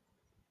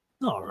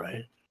 All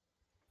right.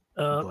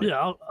 But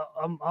Yeah,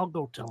 I'll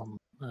go tell them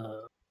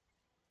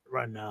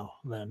right now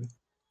then.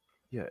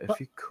 yeah, But if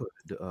you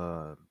could,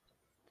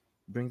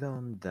 bring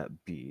down that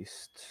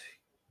beast.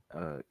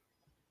 Uh,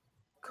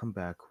 come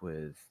back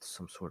with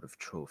some sort of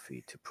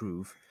trophy to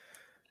prove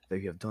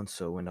that you have done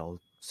so, and I'll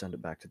send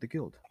it back to the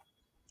guild.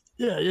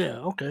 yeah,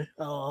 okay.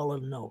 I'll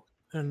let them know,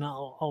 and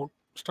I'll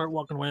start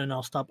walking away, and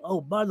I'll stop. Oh,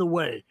 by the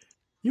way,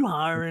 you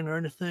hiring or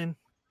anything?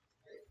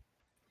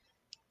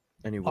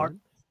 Are Anyone?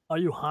 are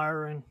you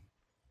hiring?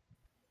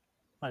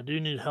 I do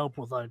need help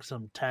with like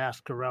some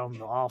task around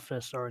the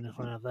office or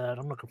anything like that.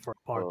 I'm looking for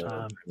a part I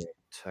time. mean,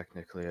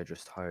 technically, I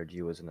just hired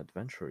you as an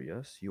adventurer.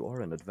 Yes, you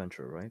are an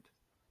adventurer, right?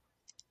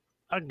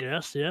 I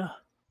guess, yeah.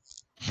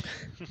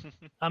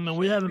 I mean,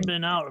 we haven't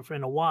been out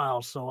in a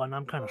while, so and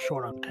I'm kind of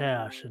short on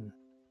cash and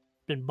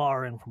been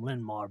borrowing from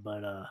Linmar,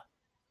 but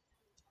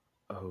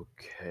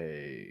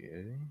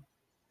Okay.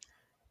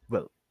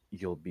 Well,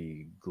 you'll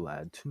be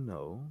glad to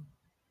know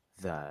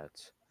that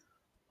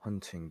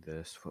hunting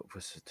this, what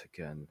was it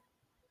again?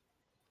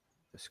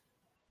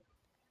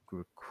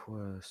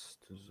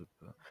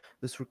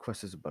 This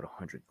request is about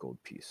 100 gold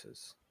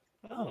pieces.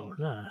 oh,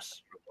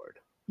 nice. Reward.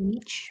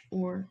 Each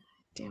or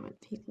damn it,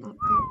 he's not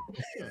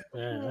there.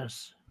 Yeah,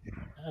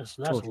 that's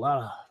Total, a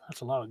lot of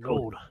total.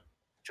 gold.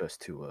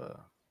 Just to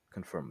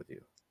confirm with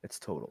you, it's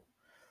total.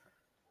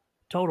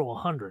 Total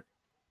 100.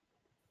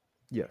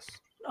 Yes.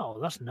 Oh,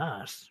 that's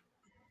nice.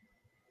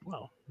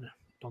 Well, yeah,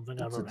 don't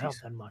think I've It's a ever helped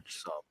decent that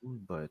much. sum,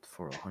 but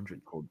for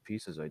 100 gold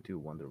pieces, I do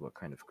wonder what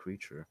kind of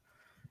creature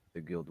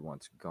the guild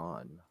wants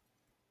gone.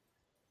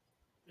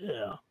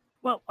 Yeah.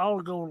 Well, I'll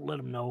go let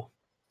him know.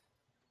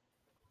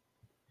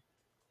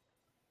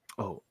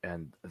 Oh,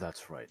 and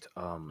that's right.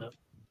 Yep.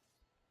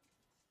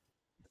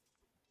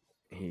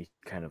 He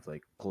kind of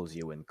like pulls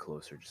you in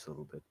closer just a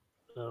little bit.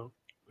 So,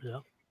 yeah.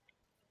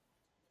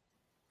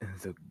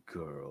 The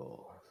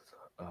girl,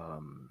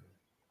 um,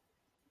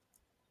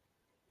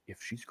 if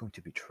she's going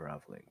to be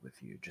traveling with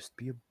you, just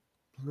be a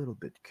little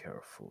bit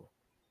careful.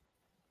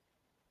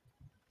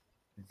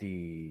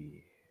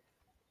 The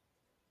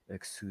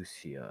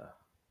Exousia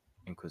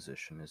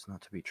Inquisition is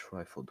not to be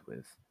trifled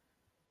with,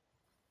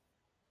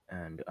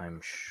 and I'm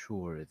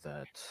sure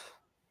that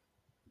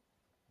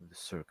the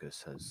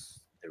circus has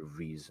their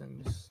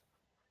reasons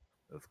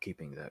of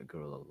keeping that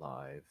girl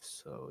alive,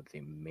 so they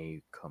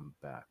may come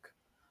back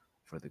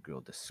for the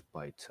girl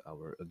despite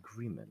our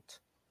agreement.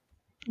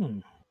 Hmm.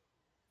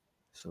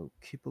 So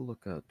keep a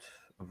lookout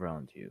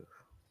around you.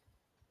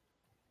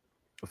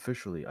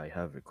 Officially, I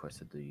have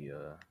requested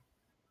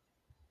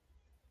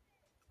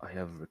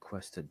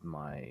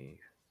my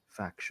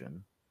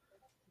faction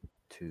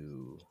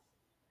to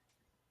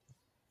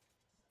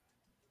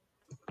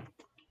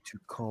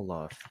call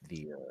off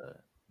the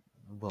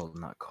well,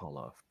 not call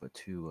off, but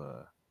to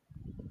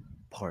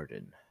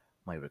pardon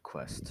my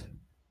request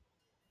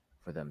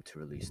for them to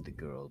release the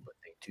girl, but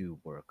they do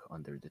work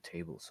under the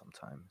table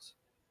sometimes.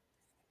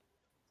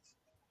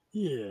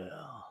 Yeah.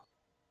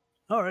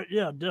 All right.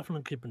 Yeah,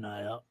 definitely keep an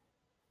eye out.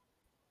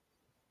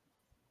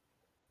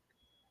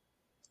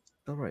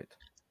 All right.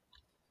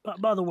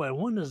 By the way,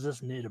 when does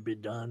this need to be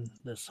done?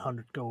 This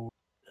 100 gold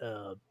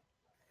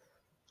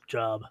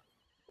job?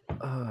 If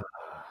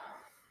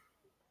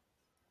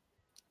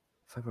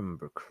I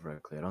remember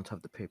correctly, I don't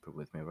have the paper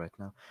with me right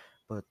now,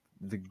 but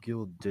the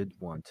guild did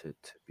want it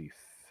to be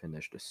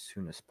finished as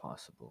soon as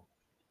possible.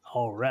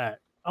 All right.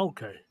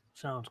 Okay.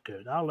 Sounds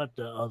good. I'll let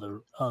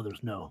the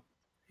others know.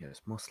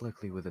 Yes, most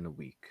likely within a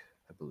week,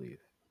 I believe.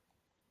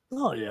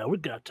 Oh yeah, we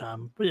got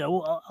time. But yeah,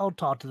 well, I'll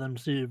talk to them,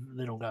 see if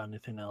they don't got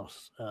anything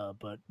else.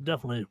 But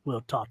definitely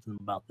we'll talk to them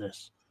about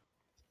this.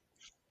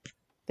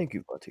 Thank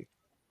you, Buddy.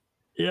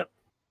 Yep.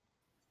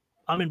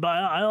 I mean, but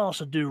I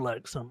also do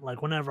like some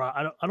like whenever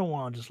I don't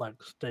want to just like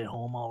stay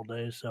home all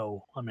day.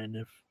 So I mean,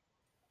 if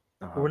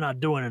we're not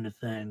doing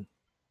anything,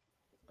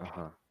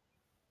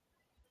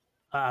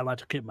 I like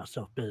to keep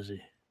myself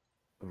busy.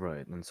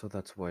 Right, and so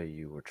that's why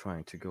you were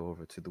trying to go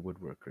over to the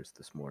woodworkers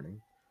this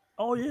morning.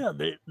 Oh yeah,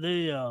 they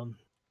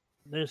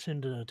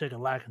seem to take a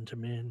liking to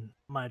me and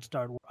might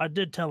start. I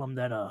did tell them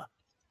that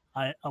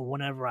I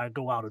whenever I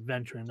go out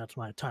adventuring, that's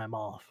my time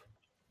off.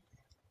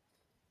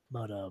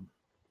 But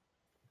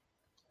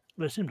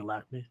they seem to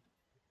like me.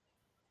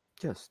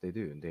 Yes, they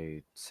do.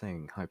 They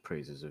sang high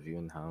praises of you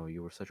and how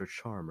you were such a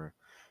charmer,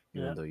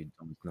 even Yeah. though you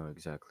don't know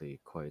exactly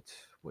quite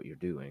what you're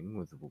doing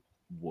with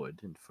wood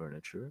and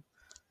furniture.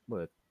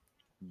 But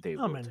they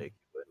I will mean, take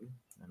you in,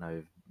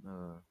 and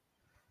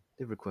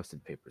they've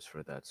requested papers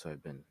for that, so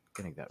I've been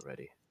getting that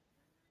ready.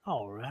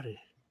 alrighty.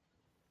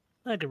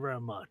 Thank you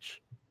very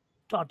much.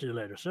 Talk to you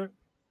later, sir.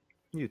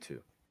 You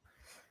too.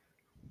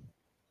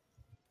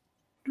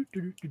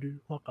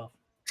 Walk off.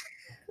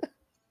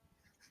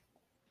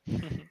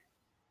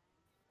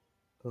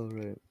 All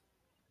right.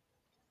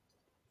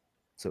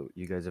 So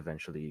you guys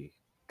eventually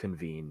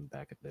convene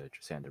back at the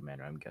Trisander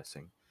Manor, I'm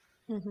guessing.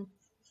 Mm-hmm.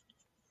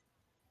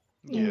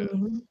 Yeah.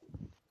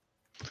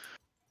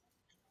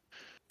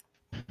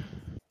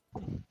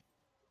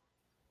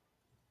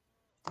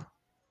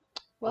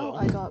 Well,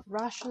 I got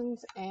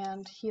rations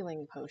and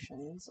healing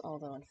potions,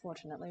 although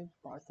unfortunately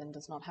Barthen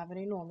does not have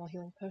any normal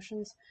healing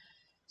potions,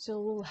 so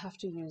we'll have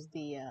to use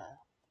the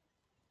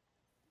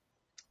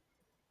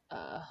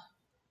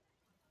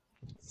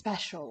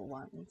special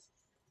ones.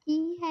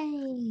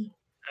 Yay!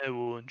 I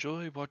will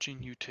enjoy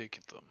watching you take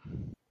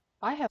them.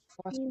 I have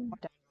forced more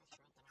down my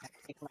throat than I have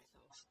taken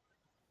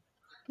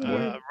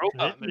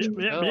robot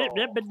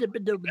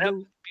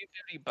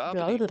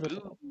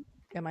myself.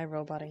 Am I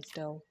roboting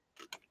still?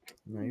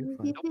 No, you're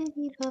fine.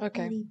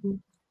 Okay.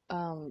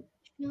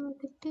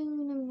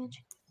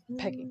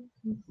 Peggy.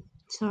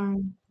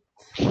 Sorry.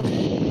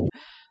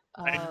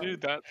 I knew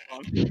that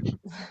song.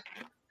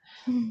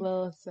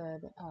 Lilith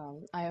said,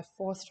 I have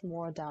forced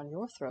more down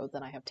your throat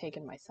than I have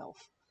taken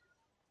myself.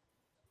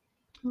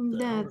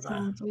 That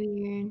sounds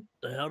weird.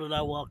 The hell did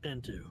I walk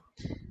into?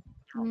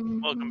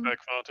 Welcome back,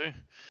 Fatih.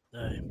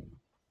 Hey.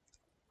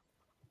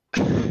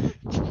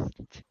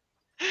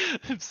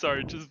 I'm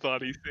sorry, just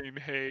Body saying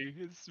hey.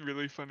 It's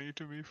really funny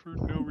to me for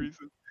no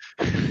reason.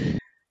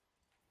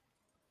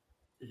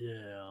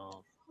 Yeah,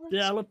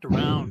 I looked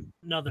around.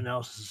 Nothing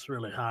else is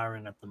really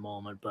hiring at the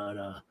moment,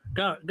 but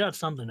got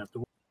something at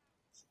the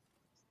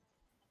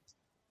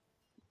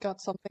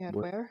something at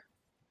where?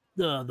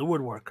 The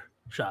woodwork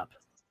shop.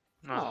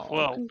 Oh,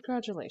 well,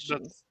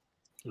 congratulations.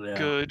 Yeah.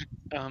 Good.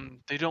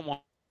 They don't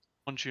want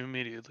you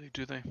immediately,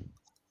 do they?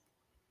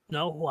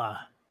 No, why?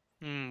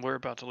 We're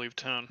about to leave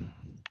town.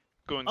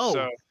 Going Oh,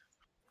 south.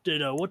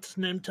 Did what's his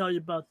name tell you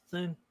about the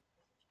thing?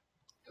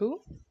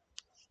 Who?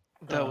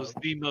 That was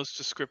the most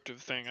descriptive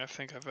thing I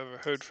think I've ever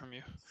heard from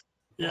you.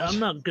 Yeah, What?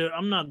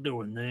 I'm not good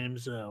with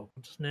names.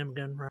 What's his name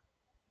again?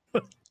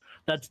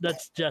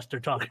 That's Jester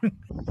talking.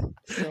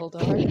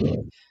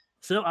 Sildar.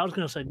 I was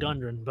gonna say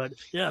Gundren, but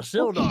yeah,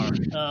 Sildar.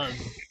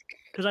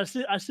 Because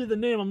I see the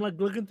name. I'm like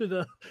looking through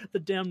the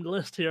damn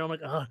list here. I'm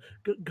like,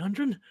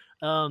 Gundren.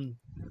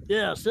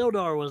 Yeah,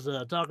 Sildar was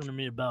talking to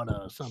me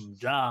about some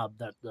job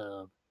that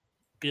the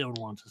guild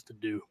wants us to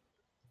do.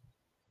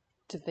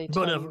 Did they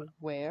tell you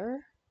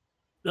where?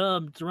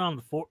 It's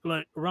around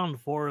around the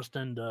forest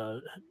and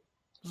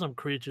some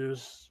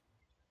creatures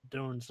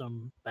doing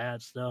some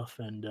bad stuff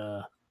and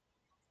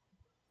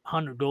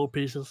 100 gold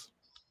pieces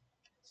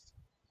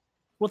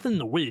within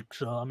the week.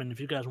 So I mean, if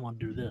you guys want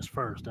to do this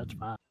first, that's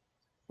fine.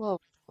 Well,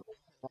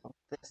 how long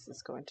this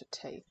is going to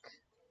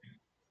take?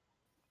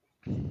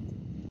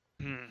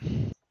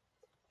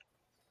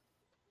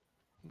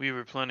 We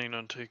were planning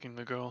on taking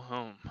the girl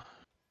home.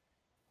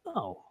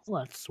 Oh,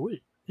 well, that's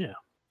sweet. Yeah.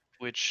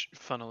 Which,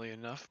 funnily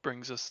enough,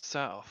 brings us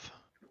south.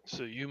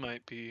 So you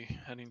might be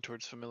heading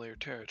towards familiar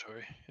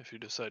territory if you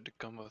decide to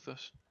come with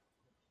us.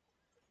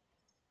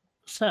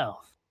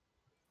 South.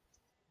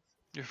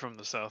 You're from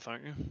the south,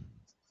 aren't you?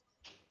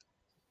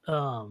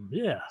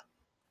 Yeah.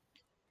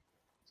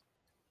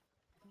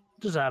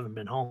 Just haven't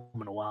been home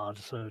in a while,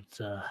 so it's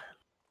a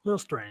little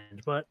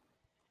strange. But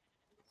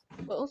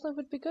well, that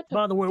would be good.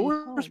 By the way,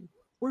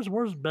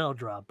 where's Bell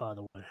Drop? By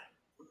the way,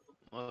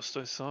 last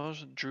I saw,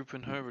 Droop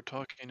and her were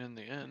talking in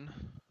the inn.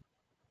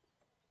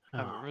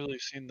 Haven't really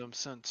seen them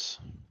since.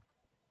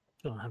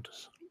 Gonna have to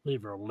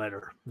leave her a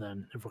letter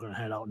then if we're gonna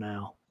head out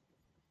now.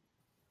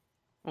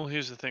 Well,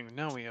 here's the thing.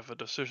 Now we have a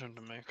decision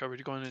to make. Are we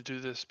going to do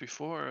this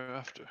before or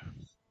after?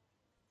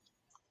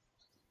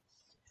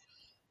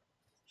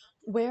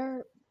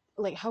 Where,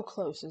 like, how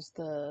close is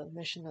the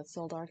mission that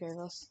Sildar gave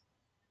us?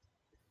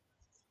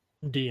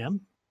 DM.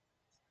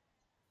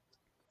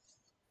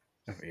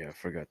 Oh, yeah, I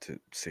forgot to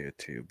say it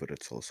to you, but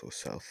it's also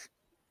south.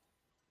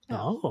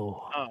 Oh.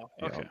 Oh,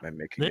 Yeah, okay. I'm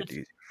making it It's-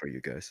 easy for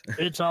you guys.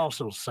 It's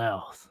also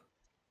south.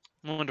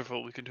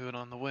 Wonderful. We can do it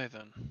on the way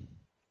then.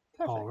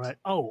 Perfect. All right.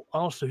 Oh,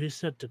 also, he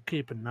said to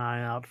keep an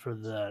eye out for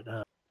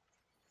that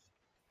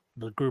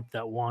the group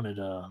that wanted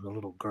the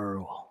little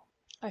girl.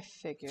 I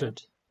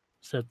figured.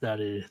 Said that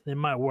they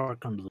might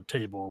work under the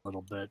table a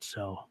little bit.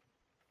 So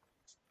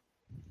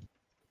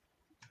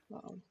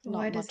Well,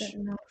 Why not does much. that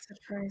not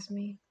surprise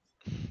me?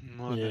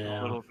 More than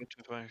Yeah. a little bit,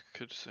 if I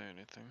could say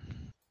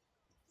anything.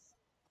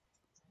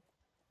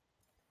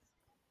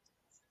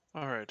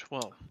 All right.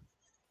 Well,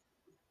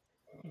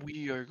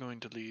 we are going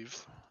to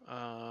leave.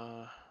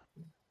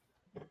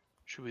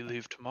 Should we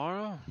leave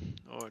tomorrow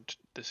or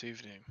this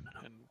evening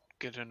and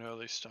get an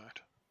early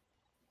start?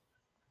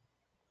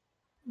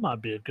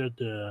 might be a good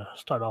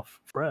start off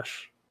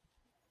fresh.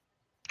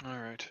 All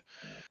right.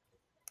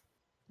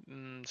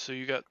 So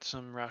you got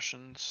some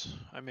rations.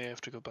 I may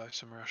have to go buy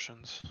some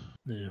rations.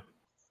 Yeah.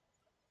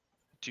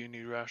 Do you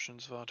need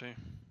rations, Vati?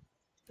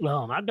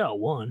 I got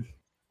one.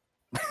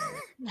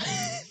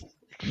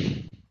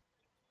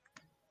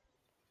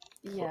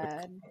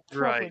 Yeah, probably.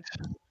 Right.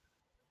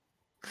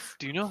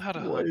 Do you know how to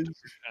Why hunt?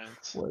 is-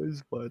 Chance? Why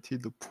is Vati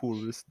the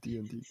poorest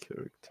D&D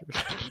character?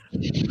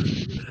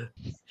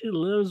 He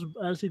lives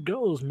as he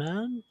goes,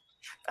 man.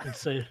 And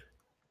say,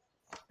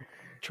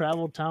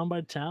 travel town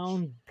by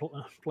town,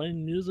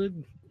 playing music,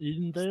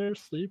 eating there,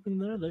 sleeping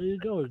there. There you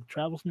go.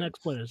 Travels next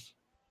place.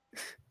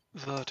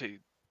 Vati,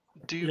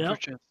 do you Yep.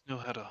 perchance know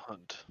how to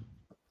hunt?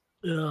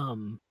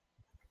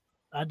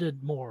 I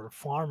did more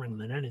farming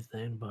than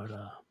anything, but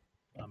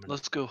I mean,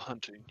 Let's go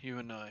hunting, you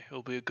and I.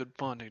 It'll be a good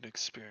bonding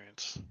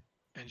experience.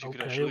 And you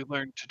could Okay. actually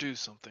learn to do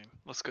something.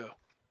 Let's go.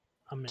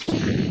 I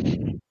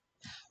mean,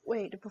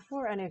 Wait,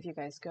 before any of you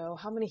guys go,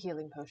 how many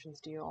healing potions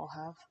do you all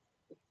have?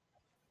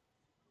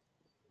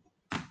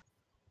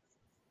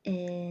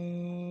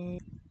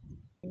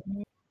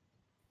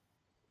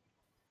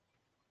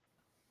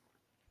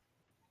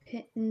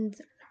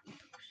 Pittance.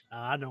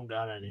 I don't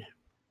got any.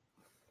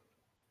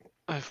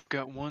 I've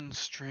got one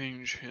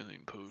strange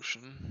healing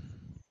potion.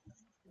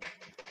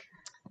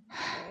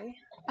 Okay.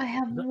 I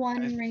have The-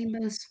 one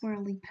rainbow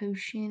swirly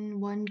potion,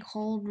 one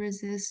cold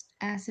resist,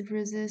 acid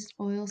resist,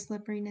 oil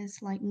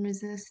slipperiness, lightning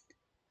resist,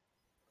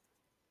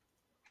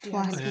 Do you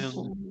have flask any? of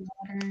holy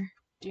water.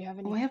 Do you have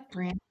any? Oh, I have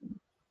brand.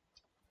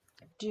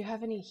 Do you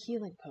have any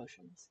healing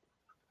potions?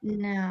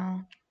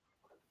 No.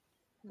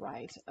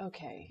 Right.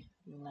 Okay.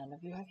 None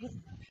of you have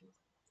healing potions.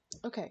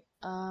 Okay.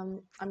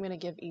 I'm gonna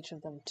give each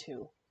of them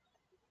 2.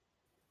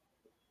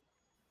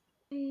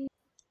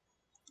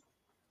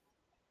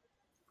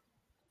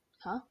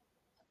 Huh?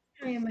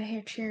 I am a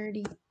hair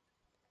charity.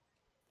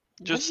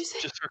 What'd you say?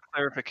 Just for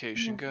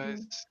clarification, Nothing.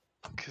 guys,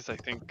 because I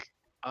think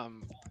I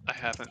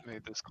haven't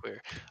made this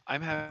clear.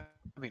 I'm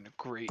having a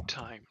great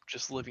time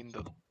just living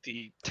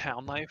the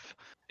town life.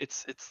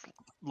 It's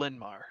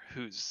Lenmar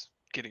who's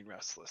getting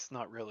restless,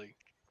 not really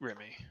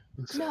Remy.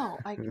 No,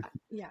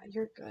 yeah,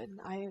 you're good.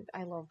 I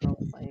love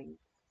role playing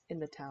in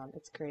the town.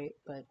 It's great,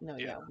 but no,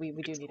 yeah, we do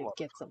it's need a to lot.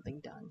 get something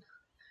done.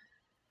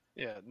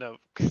 Yeah, no,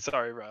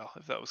 sorry, Ryle,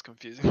 if that was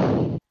confusing.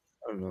 I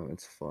don't know,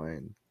 it's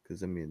fine.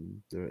 Because, I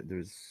mean, there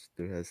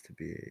has to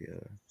be a,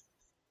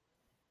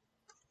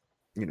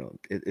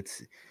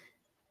 it's,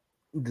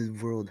 the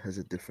world has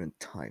a different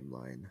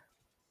timeline.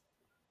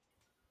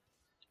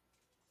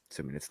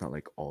 So, I mean, it's not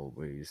like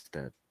always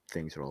that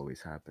things are always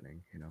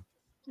happening,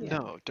 Yeah.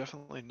 No,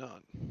 definitely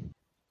not.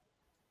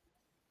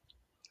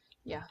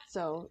 Yeah,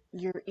 so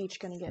you're each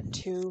gonna get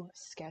 2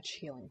 sketch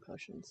healing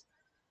potions.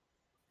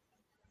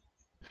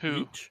 Who?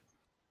 Each?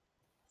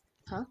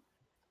 Huh?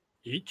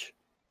 Each?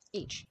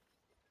 Each.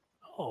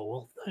 Oh,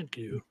 well, thank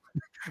you.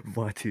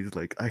 Vati's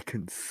like, I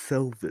can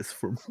sell this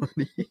for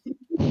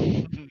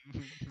money.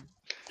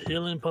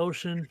 Healing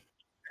potion.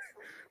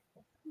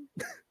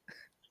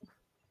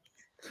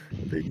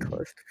 They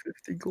cost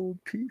 50 gold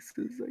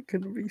pieces. I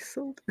can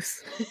resell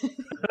this.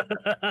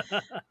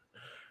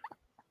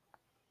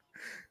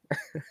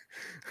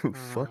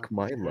 Fuck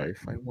my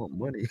life. I want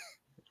money.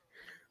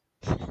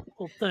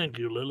 Well, thank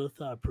you,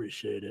 Lilith. I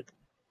appreciate it.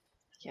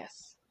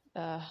 Yes.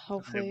 I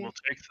Hopefully. will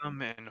take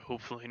them and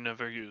hopefully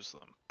never use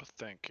them, but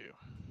thank you.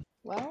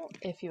 Well,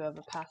 if you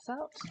ever pass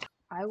out,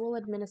 I will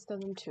administer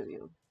them to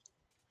you.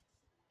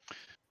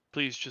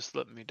 Please just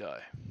let me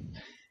die.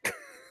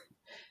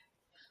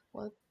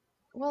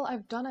 Well,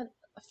 I've done it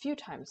a few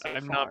times so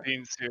I'm far. not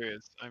being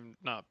serious. I'm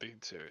not being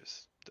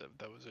serious.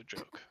 That was a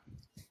joke.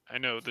 I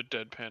know the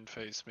deadpan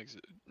face makes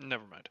it.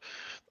 Never mind.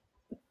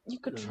 You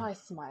could try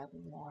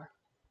smiling more.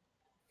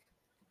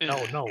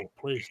 Oh, no,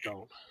 please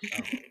don't.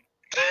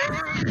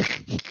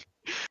 No.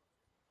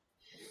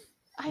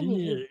 I You mean,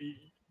 need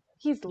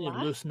he's to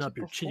laughed loosen up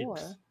your before.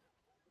 cheeks.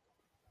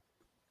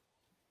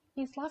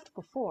 He's left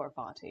before,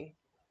 Vati.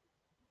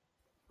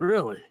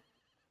 Really?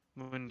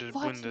 When did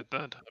Vati. that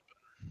happen?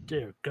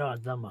 Dear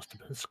God, that must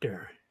have been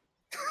scary.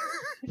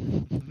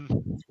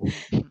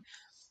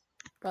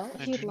 Well,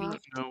 I he do not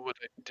laughed. know what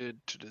I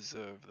did to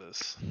deserve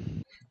this.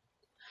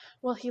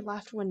 Well, he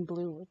laughed when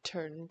Blue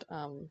turned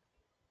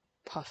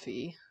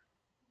puffy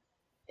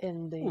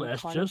in the Well,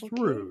 that's carnival just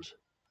rude. cage.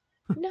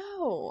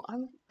 No,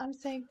 I'm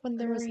saying when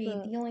there was Hurry,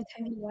 the the only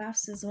time he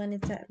laughs is when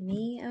it's at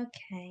me?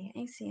 Okay,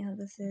 I see how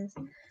this is.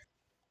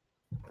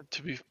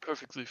 To be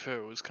perfectly fair,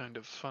 it was kind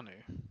of funny.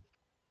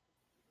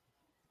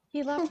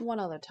 he laughed one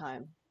other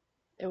time.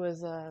 It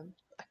was I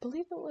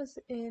believe it was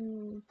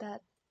in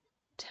that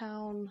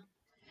town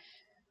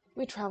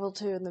we traveled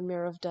to in the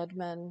Mirror of Dead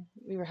Men.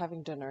 We were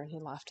having dinner and he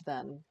laughed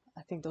then.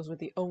 I think those were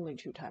the only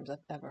 2 times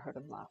I've ever heard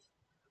him laugh.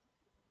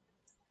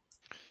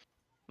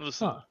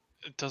 Listen, Huh.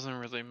 it doesn't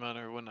really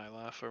matter when I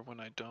laugh or when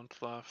I don't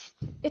laugh.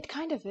 It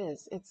kind of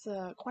is. It's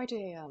quite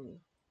a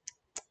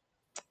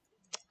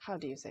how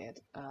do you say it?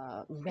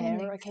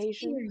 Rare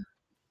occasion.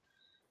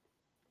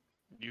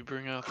 You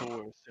bring out the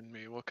worst in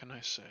me, what can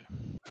I say?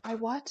 I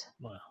what?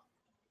 Well,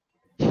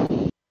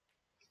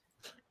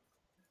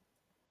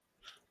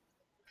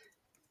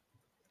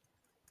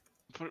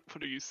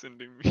 What are you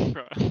sending me,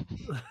 Ryan?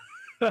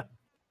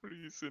 What are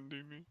you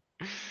sending me?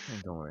 Oh,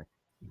 don't worry.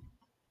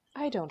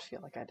 I don't feel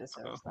like I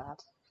deserve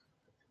that.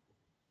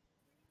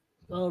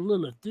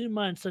 Lilith, do you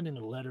mind sending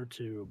a letter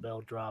to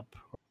Bell Drop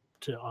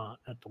to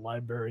at the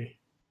library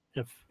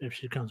if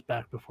she comes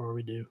back before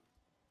we do?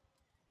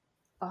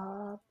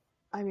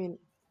 I mean,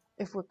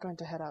 if we're going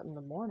to head out in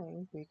the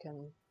morning, we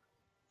can.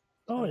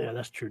 Oh yeah,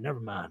 that's true. Never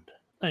mind.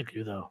 Thank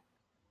you though.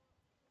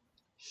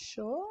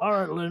 Sure. All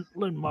right,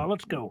 Linmar,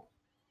 let's go.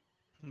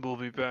 We'll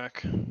be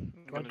back. I'm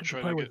I gonna get to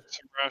try play to with- get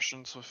some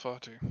rations with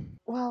Fati.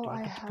 Well, Do I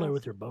I get to play have.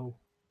 with your bow?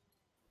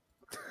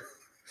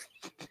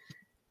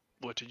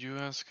 What did you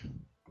ask?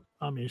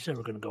 I mean, you said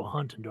we're gonna go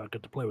hunting. Do I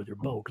get to play with your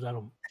bow? Because I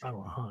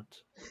don't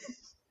hunt.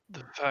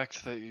 The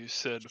fact that you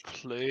said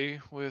play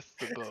with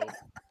the bow.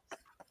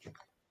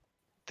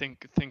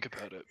 Think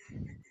about it.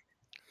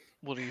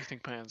 What do you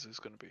think my answer is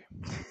going to be?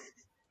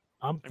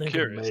 I'm thinking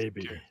curious.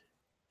 maybe.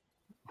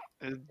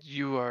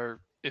 You are,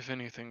 if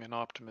anything, an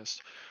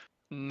optimist.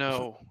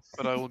 No,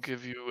 but I will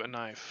give you a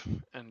knife,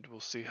 and we'll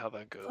see how that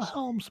What the goes.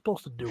 hell am I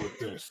supposed to do with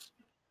this?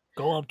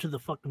 Go up to the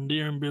fucking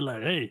deer and be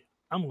like, "Hey,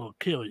 I'm gonna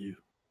kill you."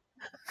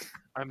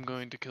 I'm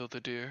going to kill the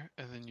deer,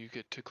 and then you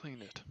get to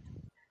clean it.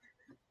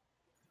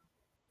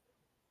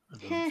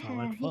 That doesn't sound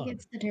like He fun.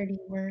 gets the dirty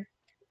work.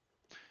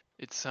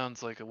 It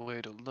sounds like a way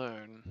to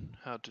learn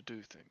how to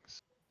do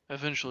things.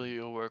 Eventually,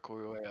 you'll work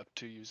your way up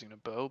to using a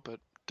bow, but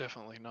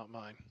definitely not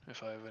mine,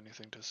 if I have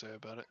anything to say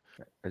about it.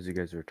 As you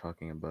guys are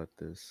talking about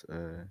this,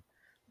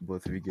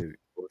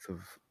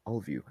 all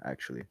of you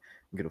actually,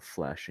 get a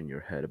flash in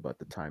your head about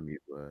the time you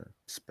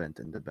spent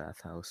in the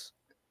bathhouse,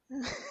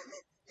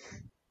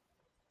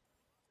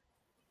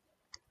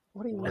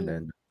 What do you What and mean?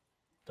 then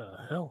the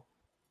hell?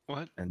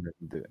 What? and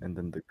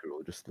then the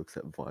girl just looks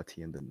at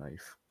Vati and the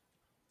knife,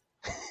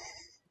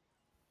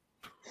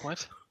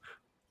 What?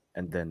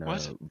 and then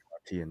What?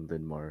 Vati and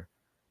Linmar,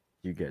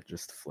 you get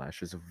just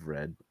flashes of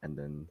red, and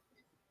then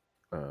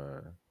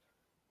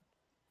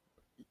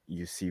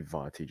you see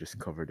Vati just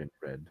covered in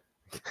red.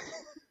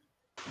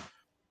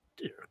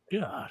 Dear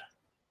God.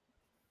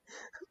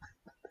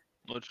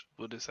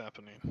 What is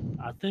happening?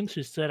 I think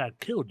she said I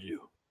killed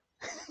you.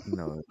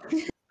 No,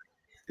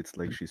 it's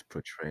like she's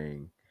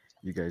portraying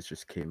you guys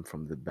just came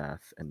from the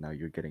bath and now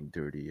you're getting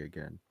dirty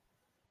again.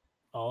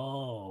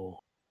 Oh.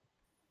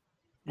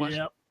 What?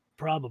 Yep,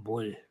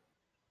 probably.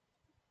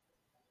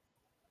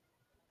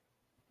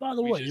 By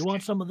the We way, just you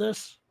want some of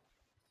this?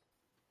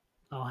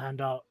 I'll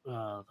hand out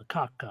the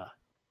caca.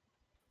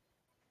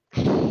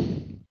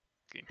 Who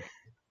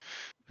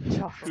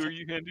are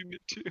you handing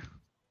it to?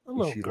 A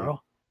little she like-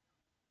 girl.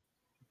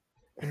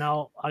 And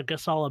I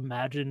guess I'll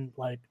imagine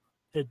like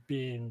it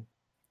being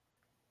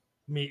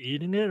me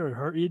eating it or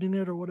her eating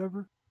it or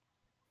whatever.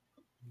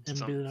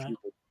 And be like,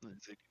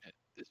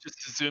 It's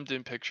just a zoomed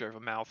in picture of a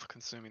mouth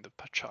consuming the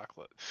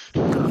chocolate.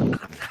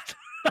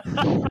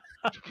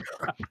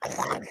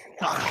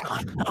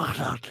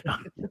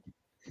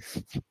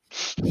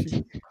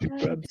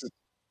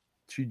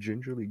 she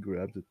gingerly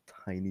grabs a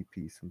tiny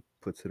piece and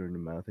puts it in her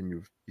mouth, and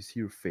you see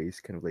your face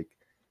kind of like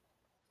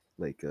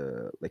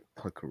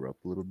pucker up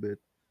a little bit,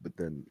 but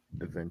then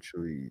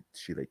eventually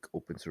she like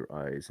opens her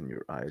eyes and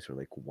your eyes are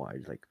like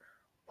wide, like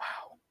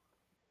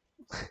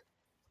wow.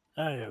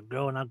 There you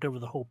go, and I'll give her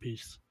the whole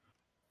piece.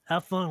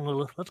 Have fun,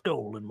 Lilith. Let's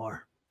go, Linmar.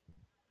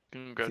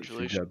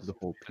 Congratulations. She grabs the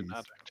whole an piece,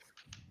 addict.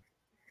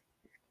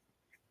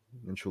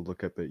 and she'll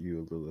look up at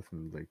you, Lilith,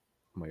 and like,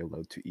 am I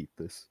allowed to eat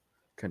this?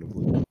 Kind of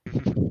look.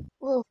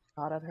 We'll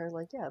nod at her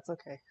like, yeah, it's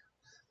okay.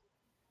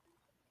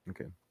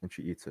 Okay, and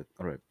she eats it.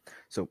 All right.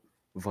 So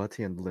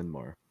Vati and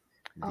Linmar,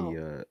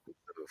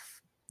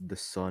 the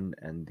son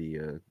and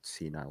the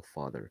senile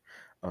father.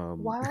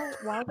 While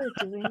they're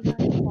doing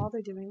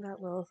that,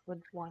 Lilith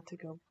would want to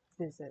go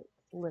visit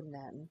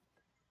Linen,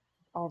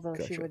 although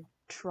she Gotcha. would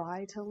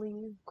try to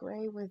leave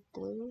Gray with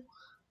Blue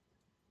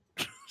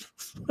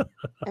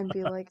and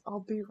be like, I'll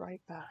be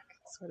right back,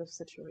 sort of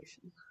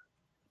situation.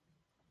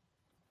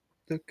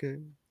 Okay,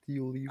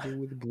 you leave her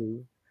with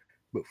Blue.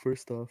 But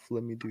first off,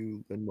 let me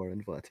do Lenmar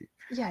and Vati.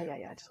 Yeah.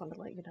 I just wanted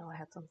to let you know I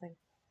had something.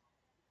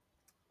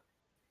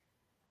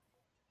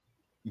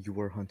 You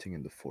are hunting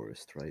in the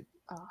forest, right?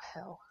 Oh,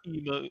 hell.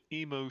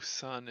 Emo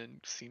son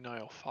and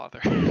senile father.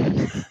 You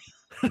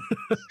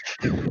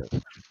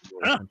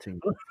are hunting in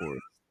the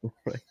forest,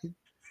 right?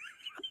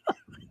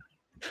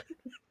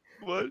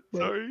 What? Right.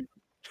 Sorry?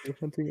 You're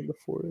hunting in the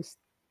forest.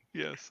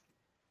 Yes.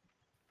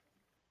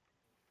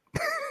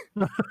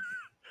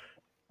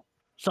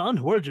 Son,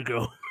 where'd you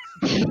go?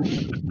 Have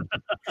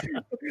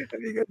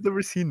you guys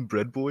ever seen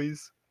Bread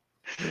Boys?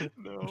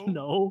 No.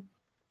 No.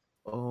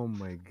 Oh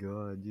my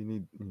god, you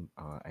need.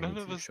 I None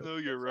need of to us show know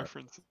you your guys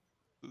that. references,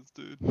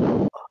 dude.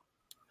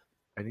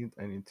 I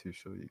need to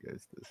show you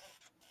guys this.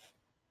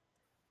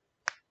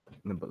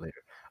 No, but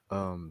later.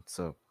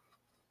 So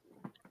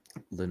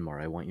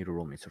Linmar, I want you to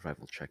roll me a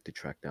survival check to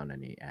track down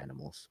any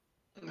animals.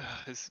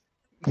 Is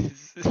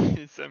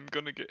I'm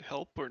gonna get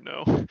help or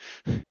no?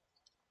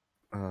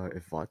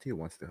 If Vati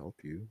wants to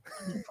help you.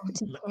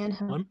 Vati can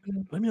help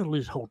you. Let me at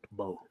least hold the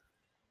bow.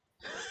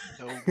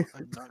 No,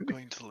 I'm not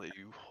going to let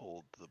you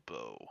hold the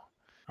bow.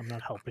 I'm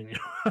not helping you.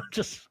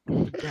 Just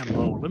hold the damn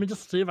bow. Let me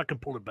just see if I can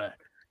pull it back.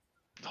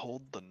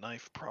 Hold the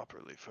knife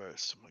properly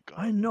first. Oh my god.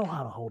 I know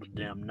how to hold a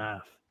damn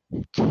knife.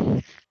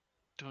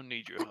 Don't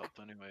need your help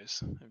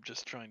anyways. I'm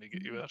just trying to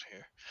get you out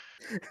here.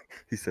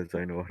 He says,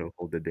 I know how to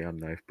hold the damn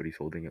knife, but he's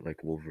holding it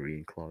like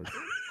Wolverine claws.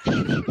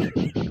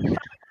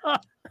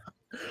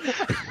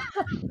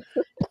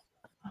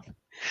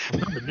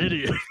 I'm an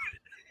idiot.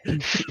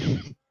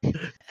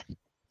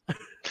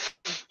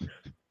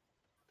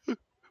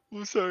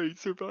 Oh, sorry,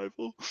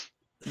 survival.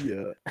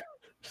 Yeah.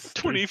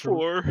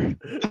 24.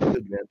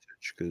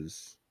 Advantage,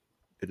 because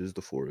it is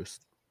the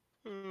forest.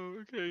 Oh,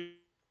 okay.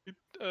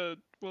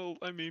 Well,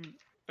 I mean,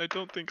 I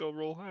don't think I'll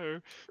roll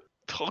higher.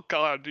 Oh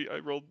god, I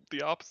rolled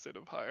the opposite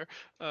of higher.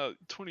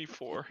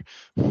 24.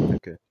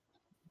 Okay.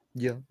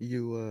 Yeah,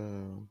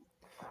 you,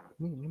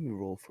 let me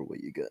roll for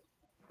what you get.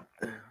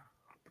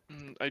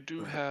 I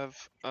do have,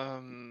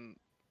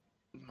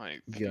 my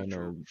Yeah, future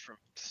no, from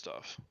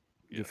stuff.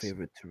 your Yes.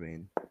 favorite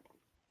terrain.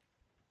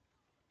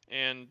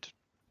 And,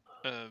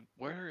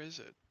 where is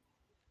it?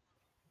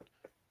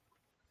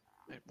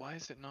 Why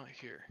is it not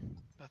here?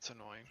 That's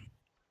annoying.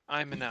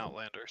 I'm an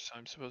outlander, so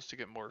I'm supposed to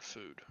get more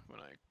food when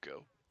I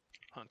go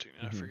hunting.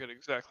 And I forget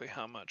exactly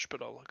how much,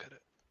 but I'll look at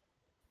it.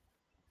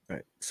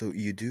 Alright, so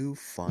you do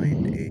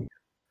find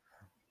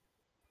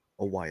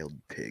a wild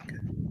pig.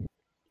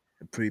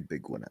 A pretty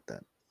big one at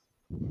that.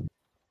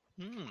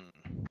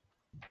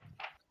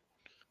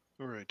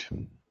 Alright,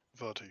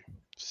 Vati,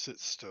 sit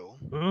still.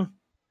 Huh?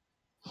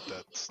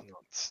 That's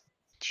not.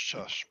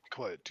 Shush, be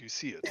quiet. Do you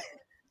see it?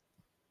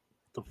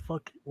 The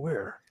fuck?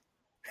 Where?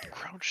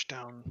 Crouch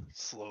down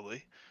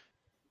slowly.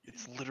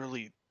 It's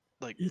literally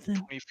like You think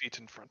 20 feet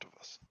in front of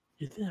us.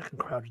 you think I can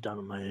crouch down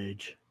at my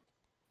age?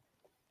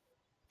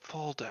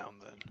 Fall down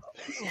then.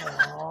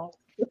 Oh,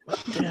 my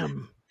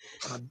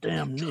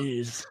damn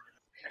knees.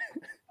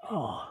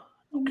 Oh,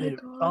 okay.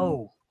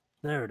 Oh,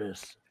 there it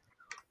is.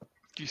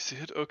 Do you see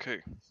it?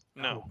 Okay.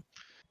 Now, Oh,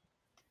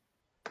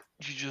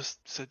 you just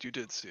said you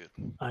did see it.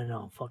 I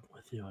know. I'm fucking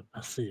with you.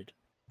 I see it.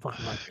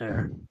 Fucking right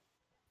there.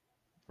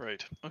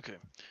 Right. Okay.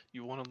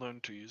 You want to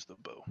learn to use the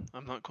bow.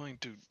 I'm not going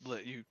to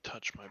let you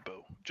touch my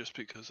bow just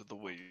because of the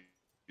way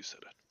you said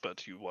it.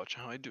 But you watch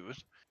how I do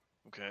it,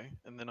 okay?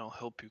 And then I'll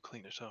help you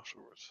clean it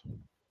afterwards.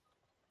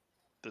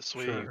 This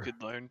way you Sure.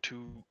 could learn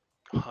to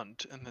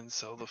hunt and then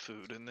sell the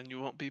food, and then you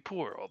won't be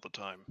poor all the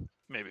time.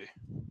 Maybe.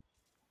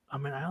 I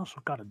mean, I also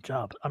got a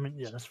job. I mean,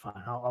 yeah, that's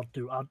fine. I'm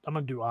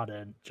gonna do odd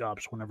end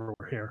jobs whenever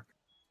we're here.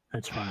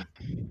 It's fine.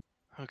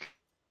 Okay.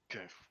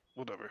 Okay.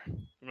 Whatever.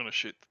 I'm gonna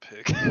shoot the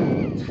pig.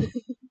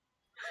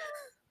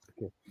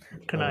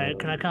 Can I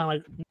kind of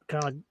like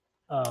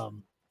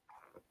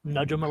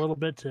nudge him a little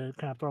bit to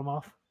kind of throw him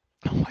off?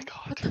 Oh my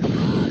god.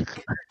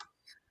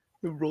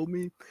 Roll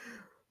me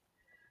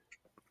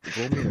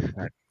an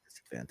attack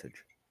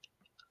disadvantage.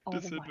 Oh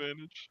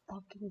Disadvantage. my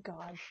fucking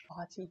god,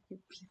 Vati, you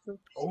piece of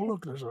Oh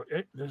look, there's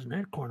an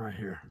acorn right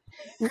here.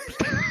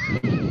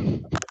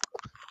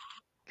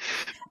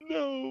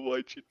 No,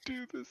 why'd you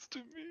do this to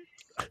me?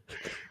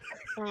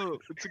 Oh,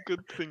 it's a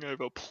good thing I have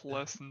a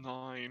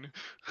 +9.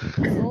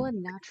 roll a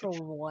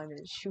natural 1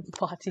 and shoot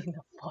Vati in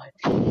the butt.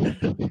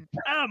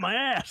 Ah, my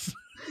ass!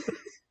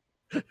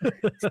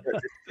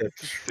 That's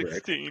Shrek.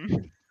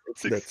 16.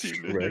 That's 16 to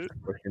Shrek hit.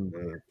 in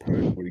the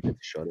part where he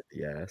gets shot at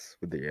the ass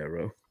with the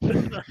arrow.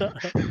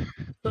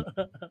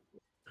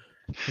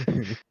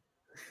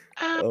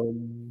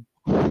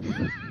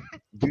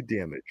 Do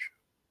damage.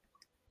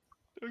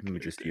 Okay, Let me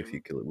just see if you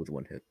damn. kill it with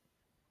one hit.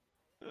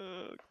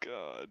 Oh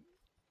god.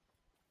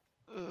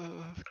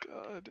 Oh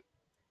god.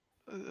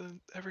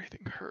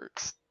 Everything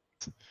hurts.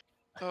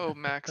 Oh,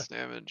 max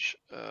damage.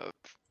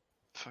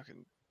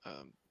 Fucking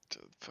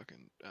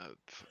fucking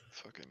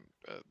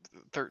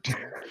 13.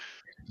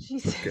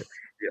 Jesus. Okay.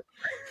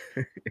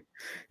 Yeah.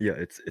 Yeah,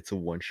 it's a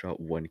one shot,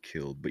 one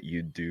kill, but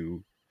you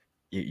did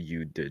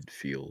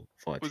feel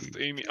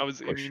Fati. I was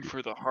push aiming you.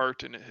 for the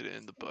heart and it hit it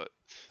in the butt.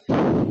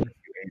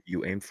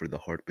 You aimed for the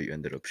heart, but you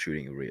ended up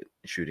shooting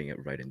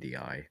it right in the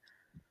eye.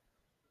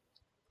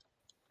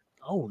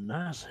 Oh,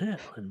 nice hit,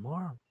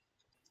 Linmar.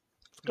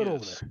 Let's go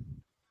over Yes. there.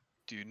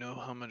 Do you know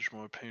how much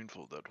more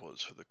painful that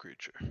was for the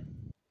creature?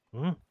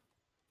 Hmm?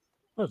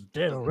 Well, it's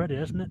dead already,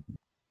 isn't it?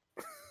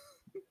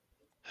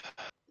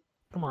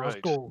 Come on, let's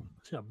Right. go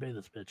see how big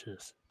this bitch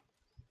is.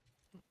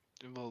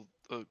 Well,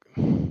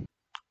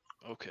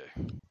 okay.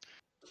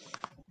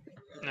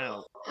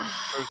 Now,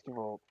 first of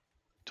all,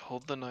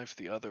 hold the knife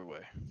the other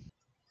way.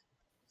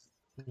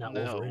 Not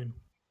No. Wolverine.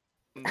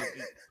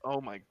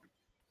 Oh my.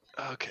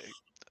 Okay.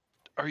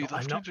 Are you No,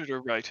 I know. left-handed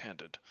or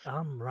right-handed?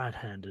 I'm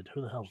right-handed.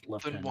 Who the hell's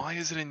left-handed? Then why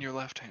is it in your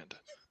left hand?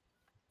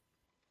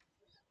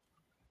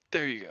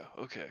 There you go.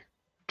 Okay.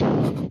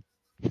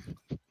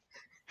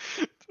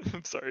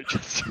 I'm sorry,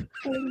 just.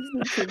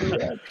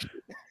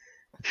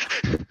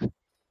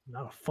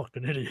 Not a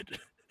fucking idiot.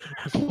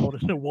 That's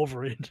holding the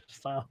Wolverine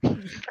style.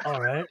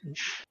 All right.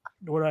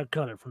 Where do I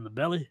cut it? From the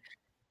belly?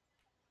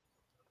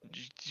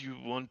 You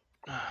want?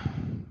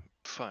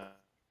 Fine.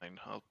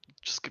 I'll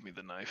just give me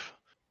the knife.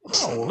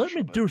 Oh, let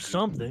me do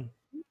something.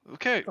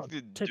 Okay. I'll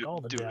take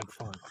all the do damn it.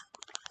 fun.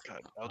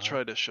 God, I'll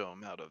try to show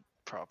him how to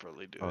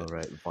properly do All it.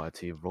 right,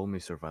 Vati, roll me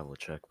survival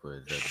check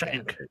with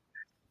Shank.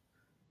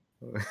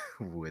 advantage.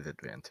 With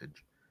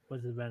advantage.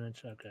 With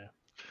advantage, okay.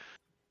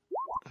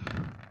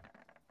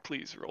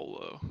 Please roll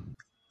low.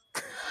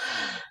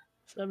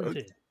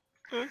 17.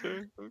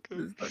 Okay.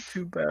 It's not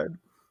too bad.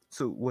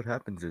 So what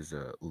happens is,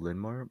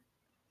 Linmar,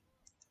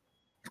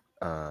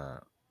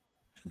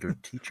 you're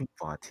teaching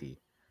Vati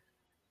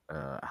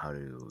how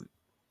to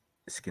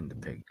skin the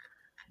pig,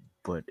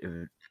 but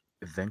it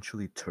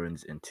eventually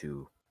turns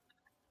into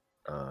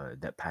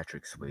that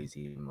Patrick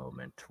Swayze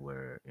moment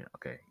where,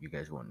 okay, you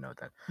guys won't know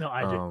that. No,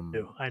 I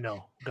do. I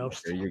know.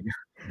 Ghost. There you go.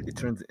 It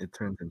turns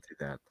into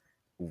that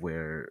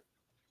where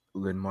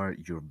Linmar,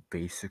 you're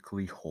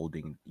basically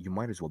holding. You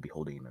might as well be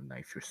holding a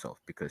knife yourself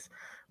because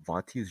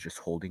Vati is just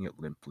holding it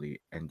limply,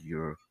 and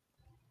you're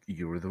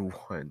the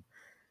one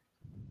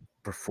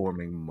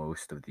performing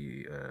most of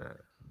the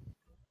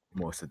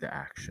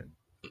action.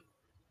 I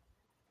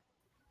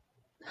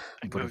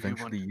But know you want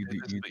eventually, to you do do.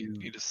 this, You but you do.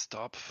 need to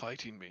stop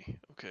fighting me,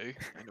 okay?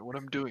 I know what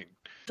I'm doing.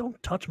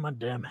 Don't touch my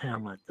damn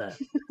hand like that.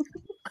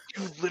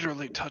 You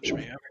literally touch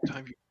me every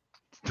time you.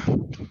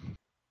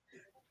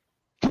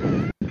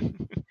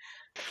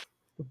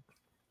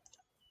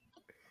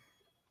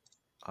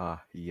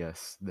 Ah,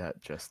 yes,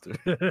 that Jester.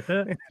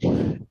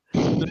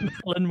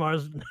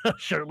 Linmar's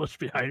shirtless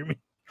behind me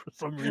for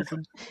some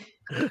reason.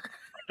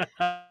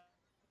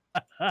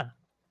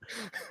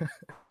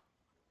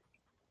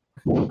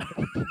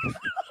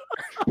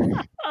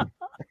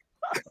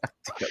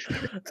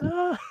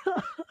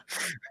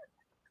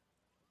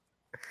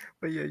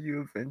 But yeah,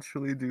 you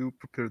eventually do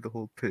prepare the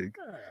whole pig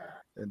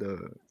and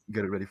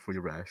get it ready for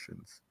your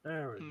rations.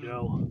 There we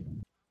go.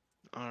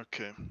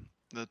 Okay,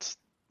 that's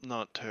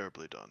not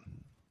terribly done.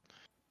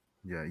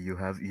 Yeah, you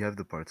have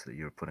the parts that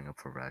you're putting up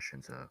for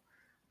rations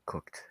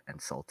cooked and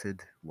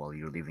salted, while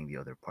you're leaving the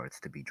other parts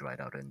to be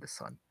dried out in the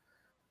sun.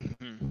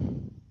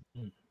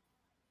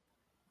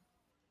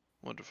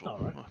 Wonderful. All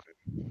right. Okay.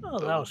 Oh,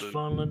 that That'll was do.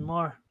 fun,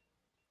 Linmar.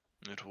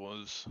 It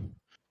was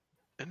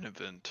an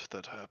event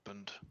that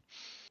happened.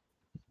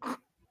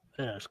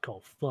 Yeah, it's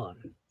called fun.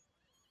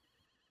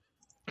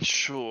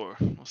 Sure,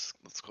 let's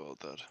call it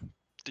that.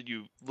 Did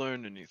you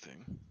learn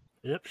anything?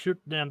 Yep, shoot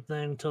the damn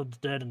thing until it's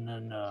dead and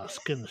then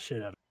skin the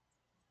shit out of it.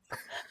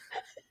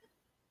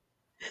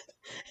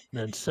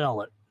 Then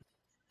sell it.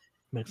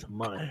 Make some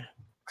money.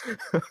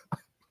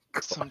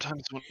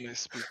 Sometimes when I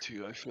speak to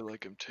you, I feel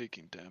like I'm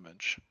taking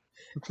damage.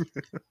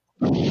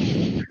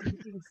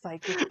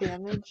 Psychic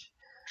damage.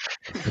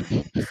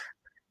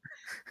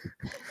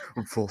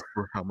 For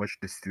how much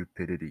the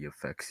stupidity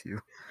affects you.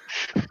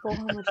 For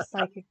how much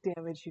psychic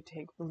damage you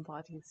take from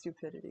Vati's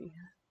stupidity.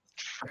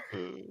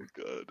 Oh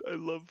god, I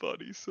love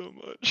Body so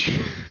much.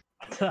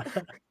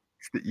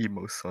 It's the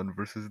emo son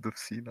versus the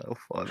senile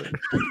father.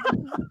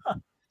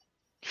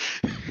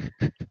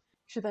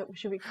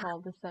 Should we call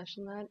the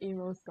session that?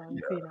 Emo son,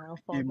 senile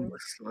father. Emo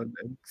son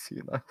and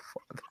senile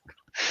father.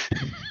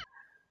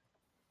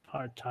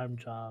 Part-time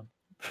job.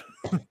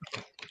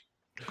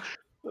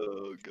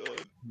 Oh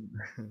god.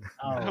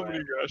 All How right.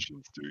 many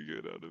rations do we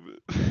get out of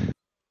it?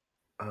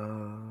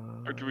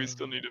 Or do we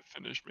still Uh, need to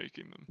finish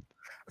making them?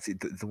 see,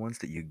 the ones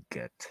that you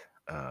get,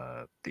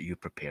 that you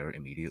prepare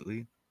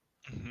immediately,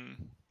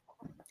 Mm-hmm.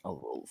 I'll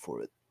roll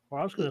for it. Well,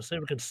 I was gonna say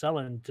we could sell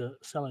and get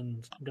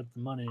the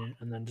money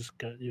and then just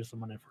use the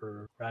money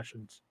for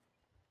rations.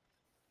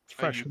 It's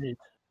fresh meat.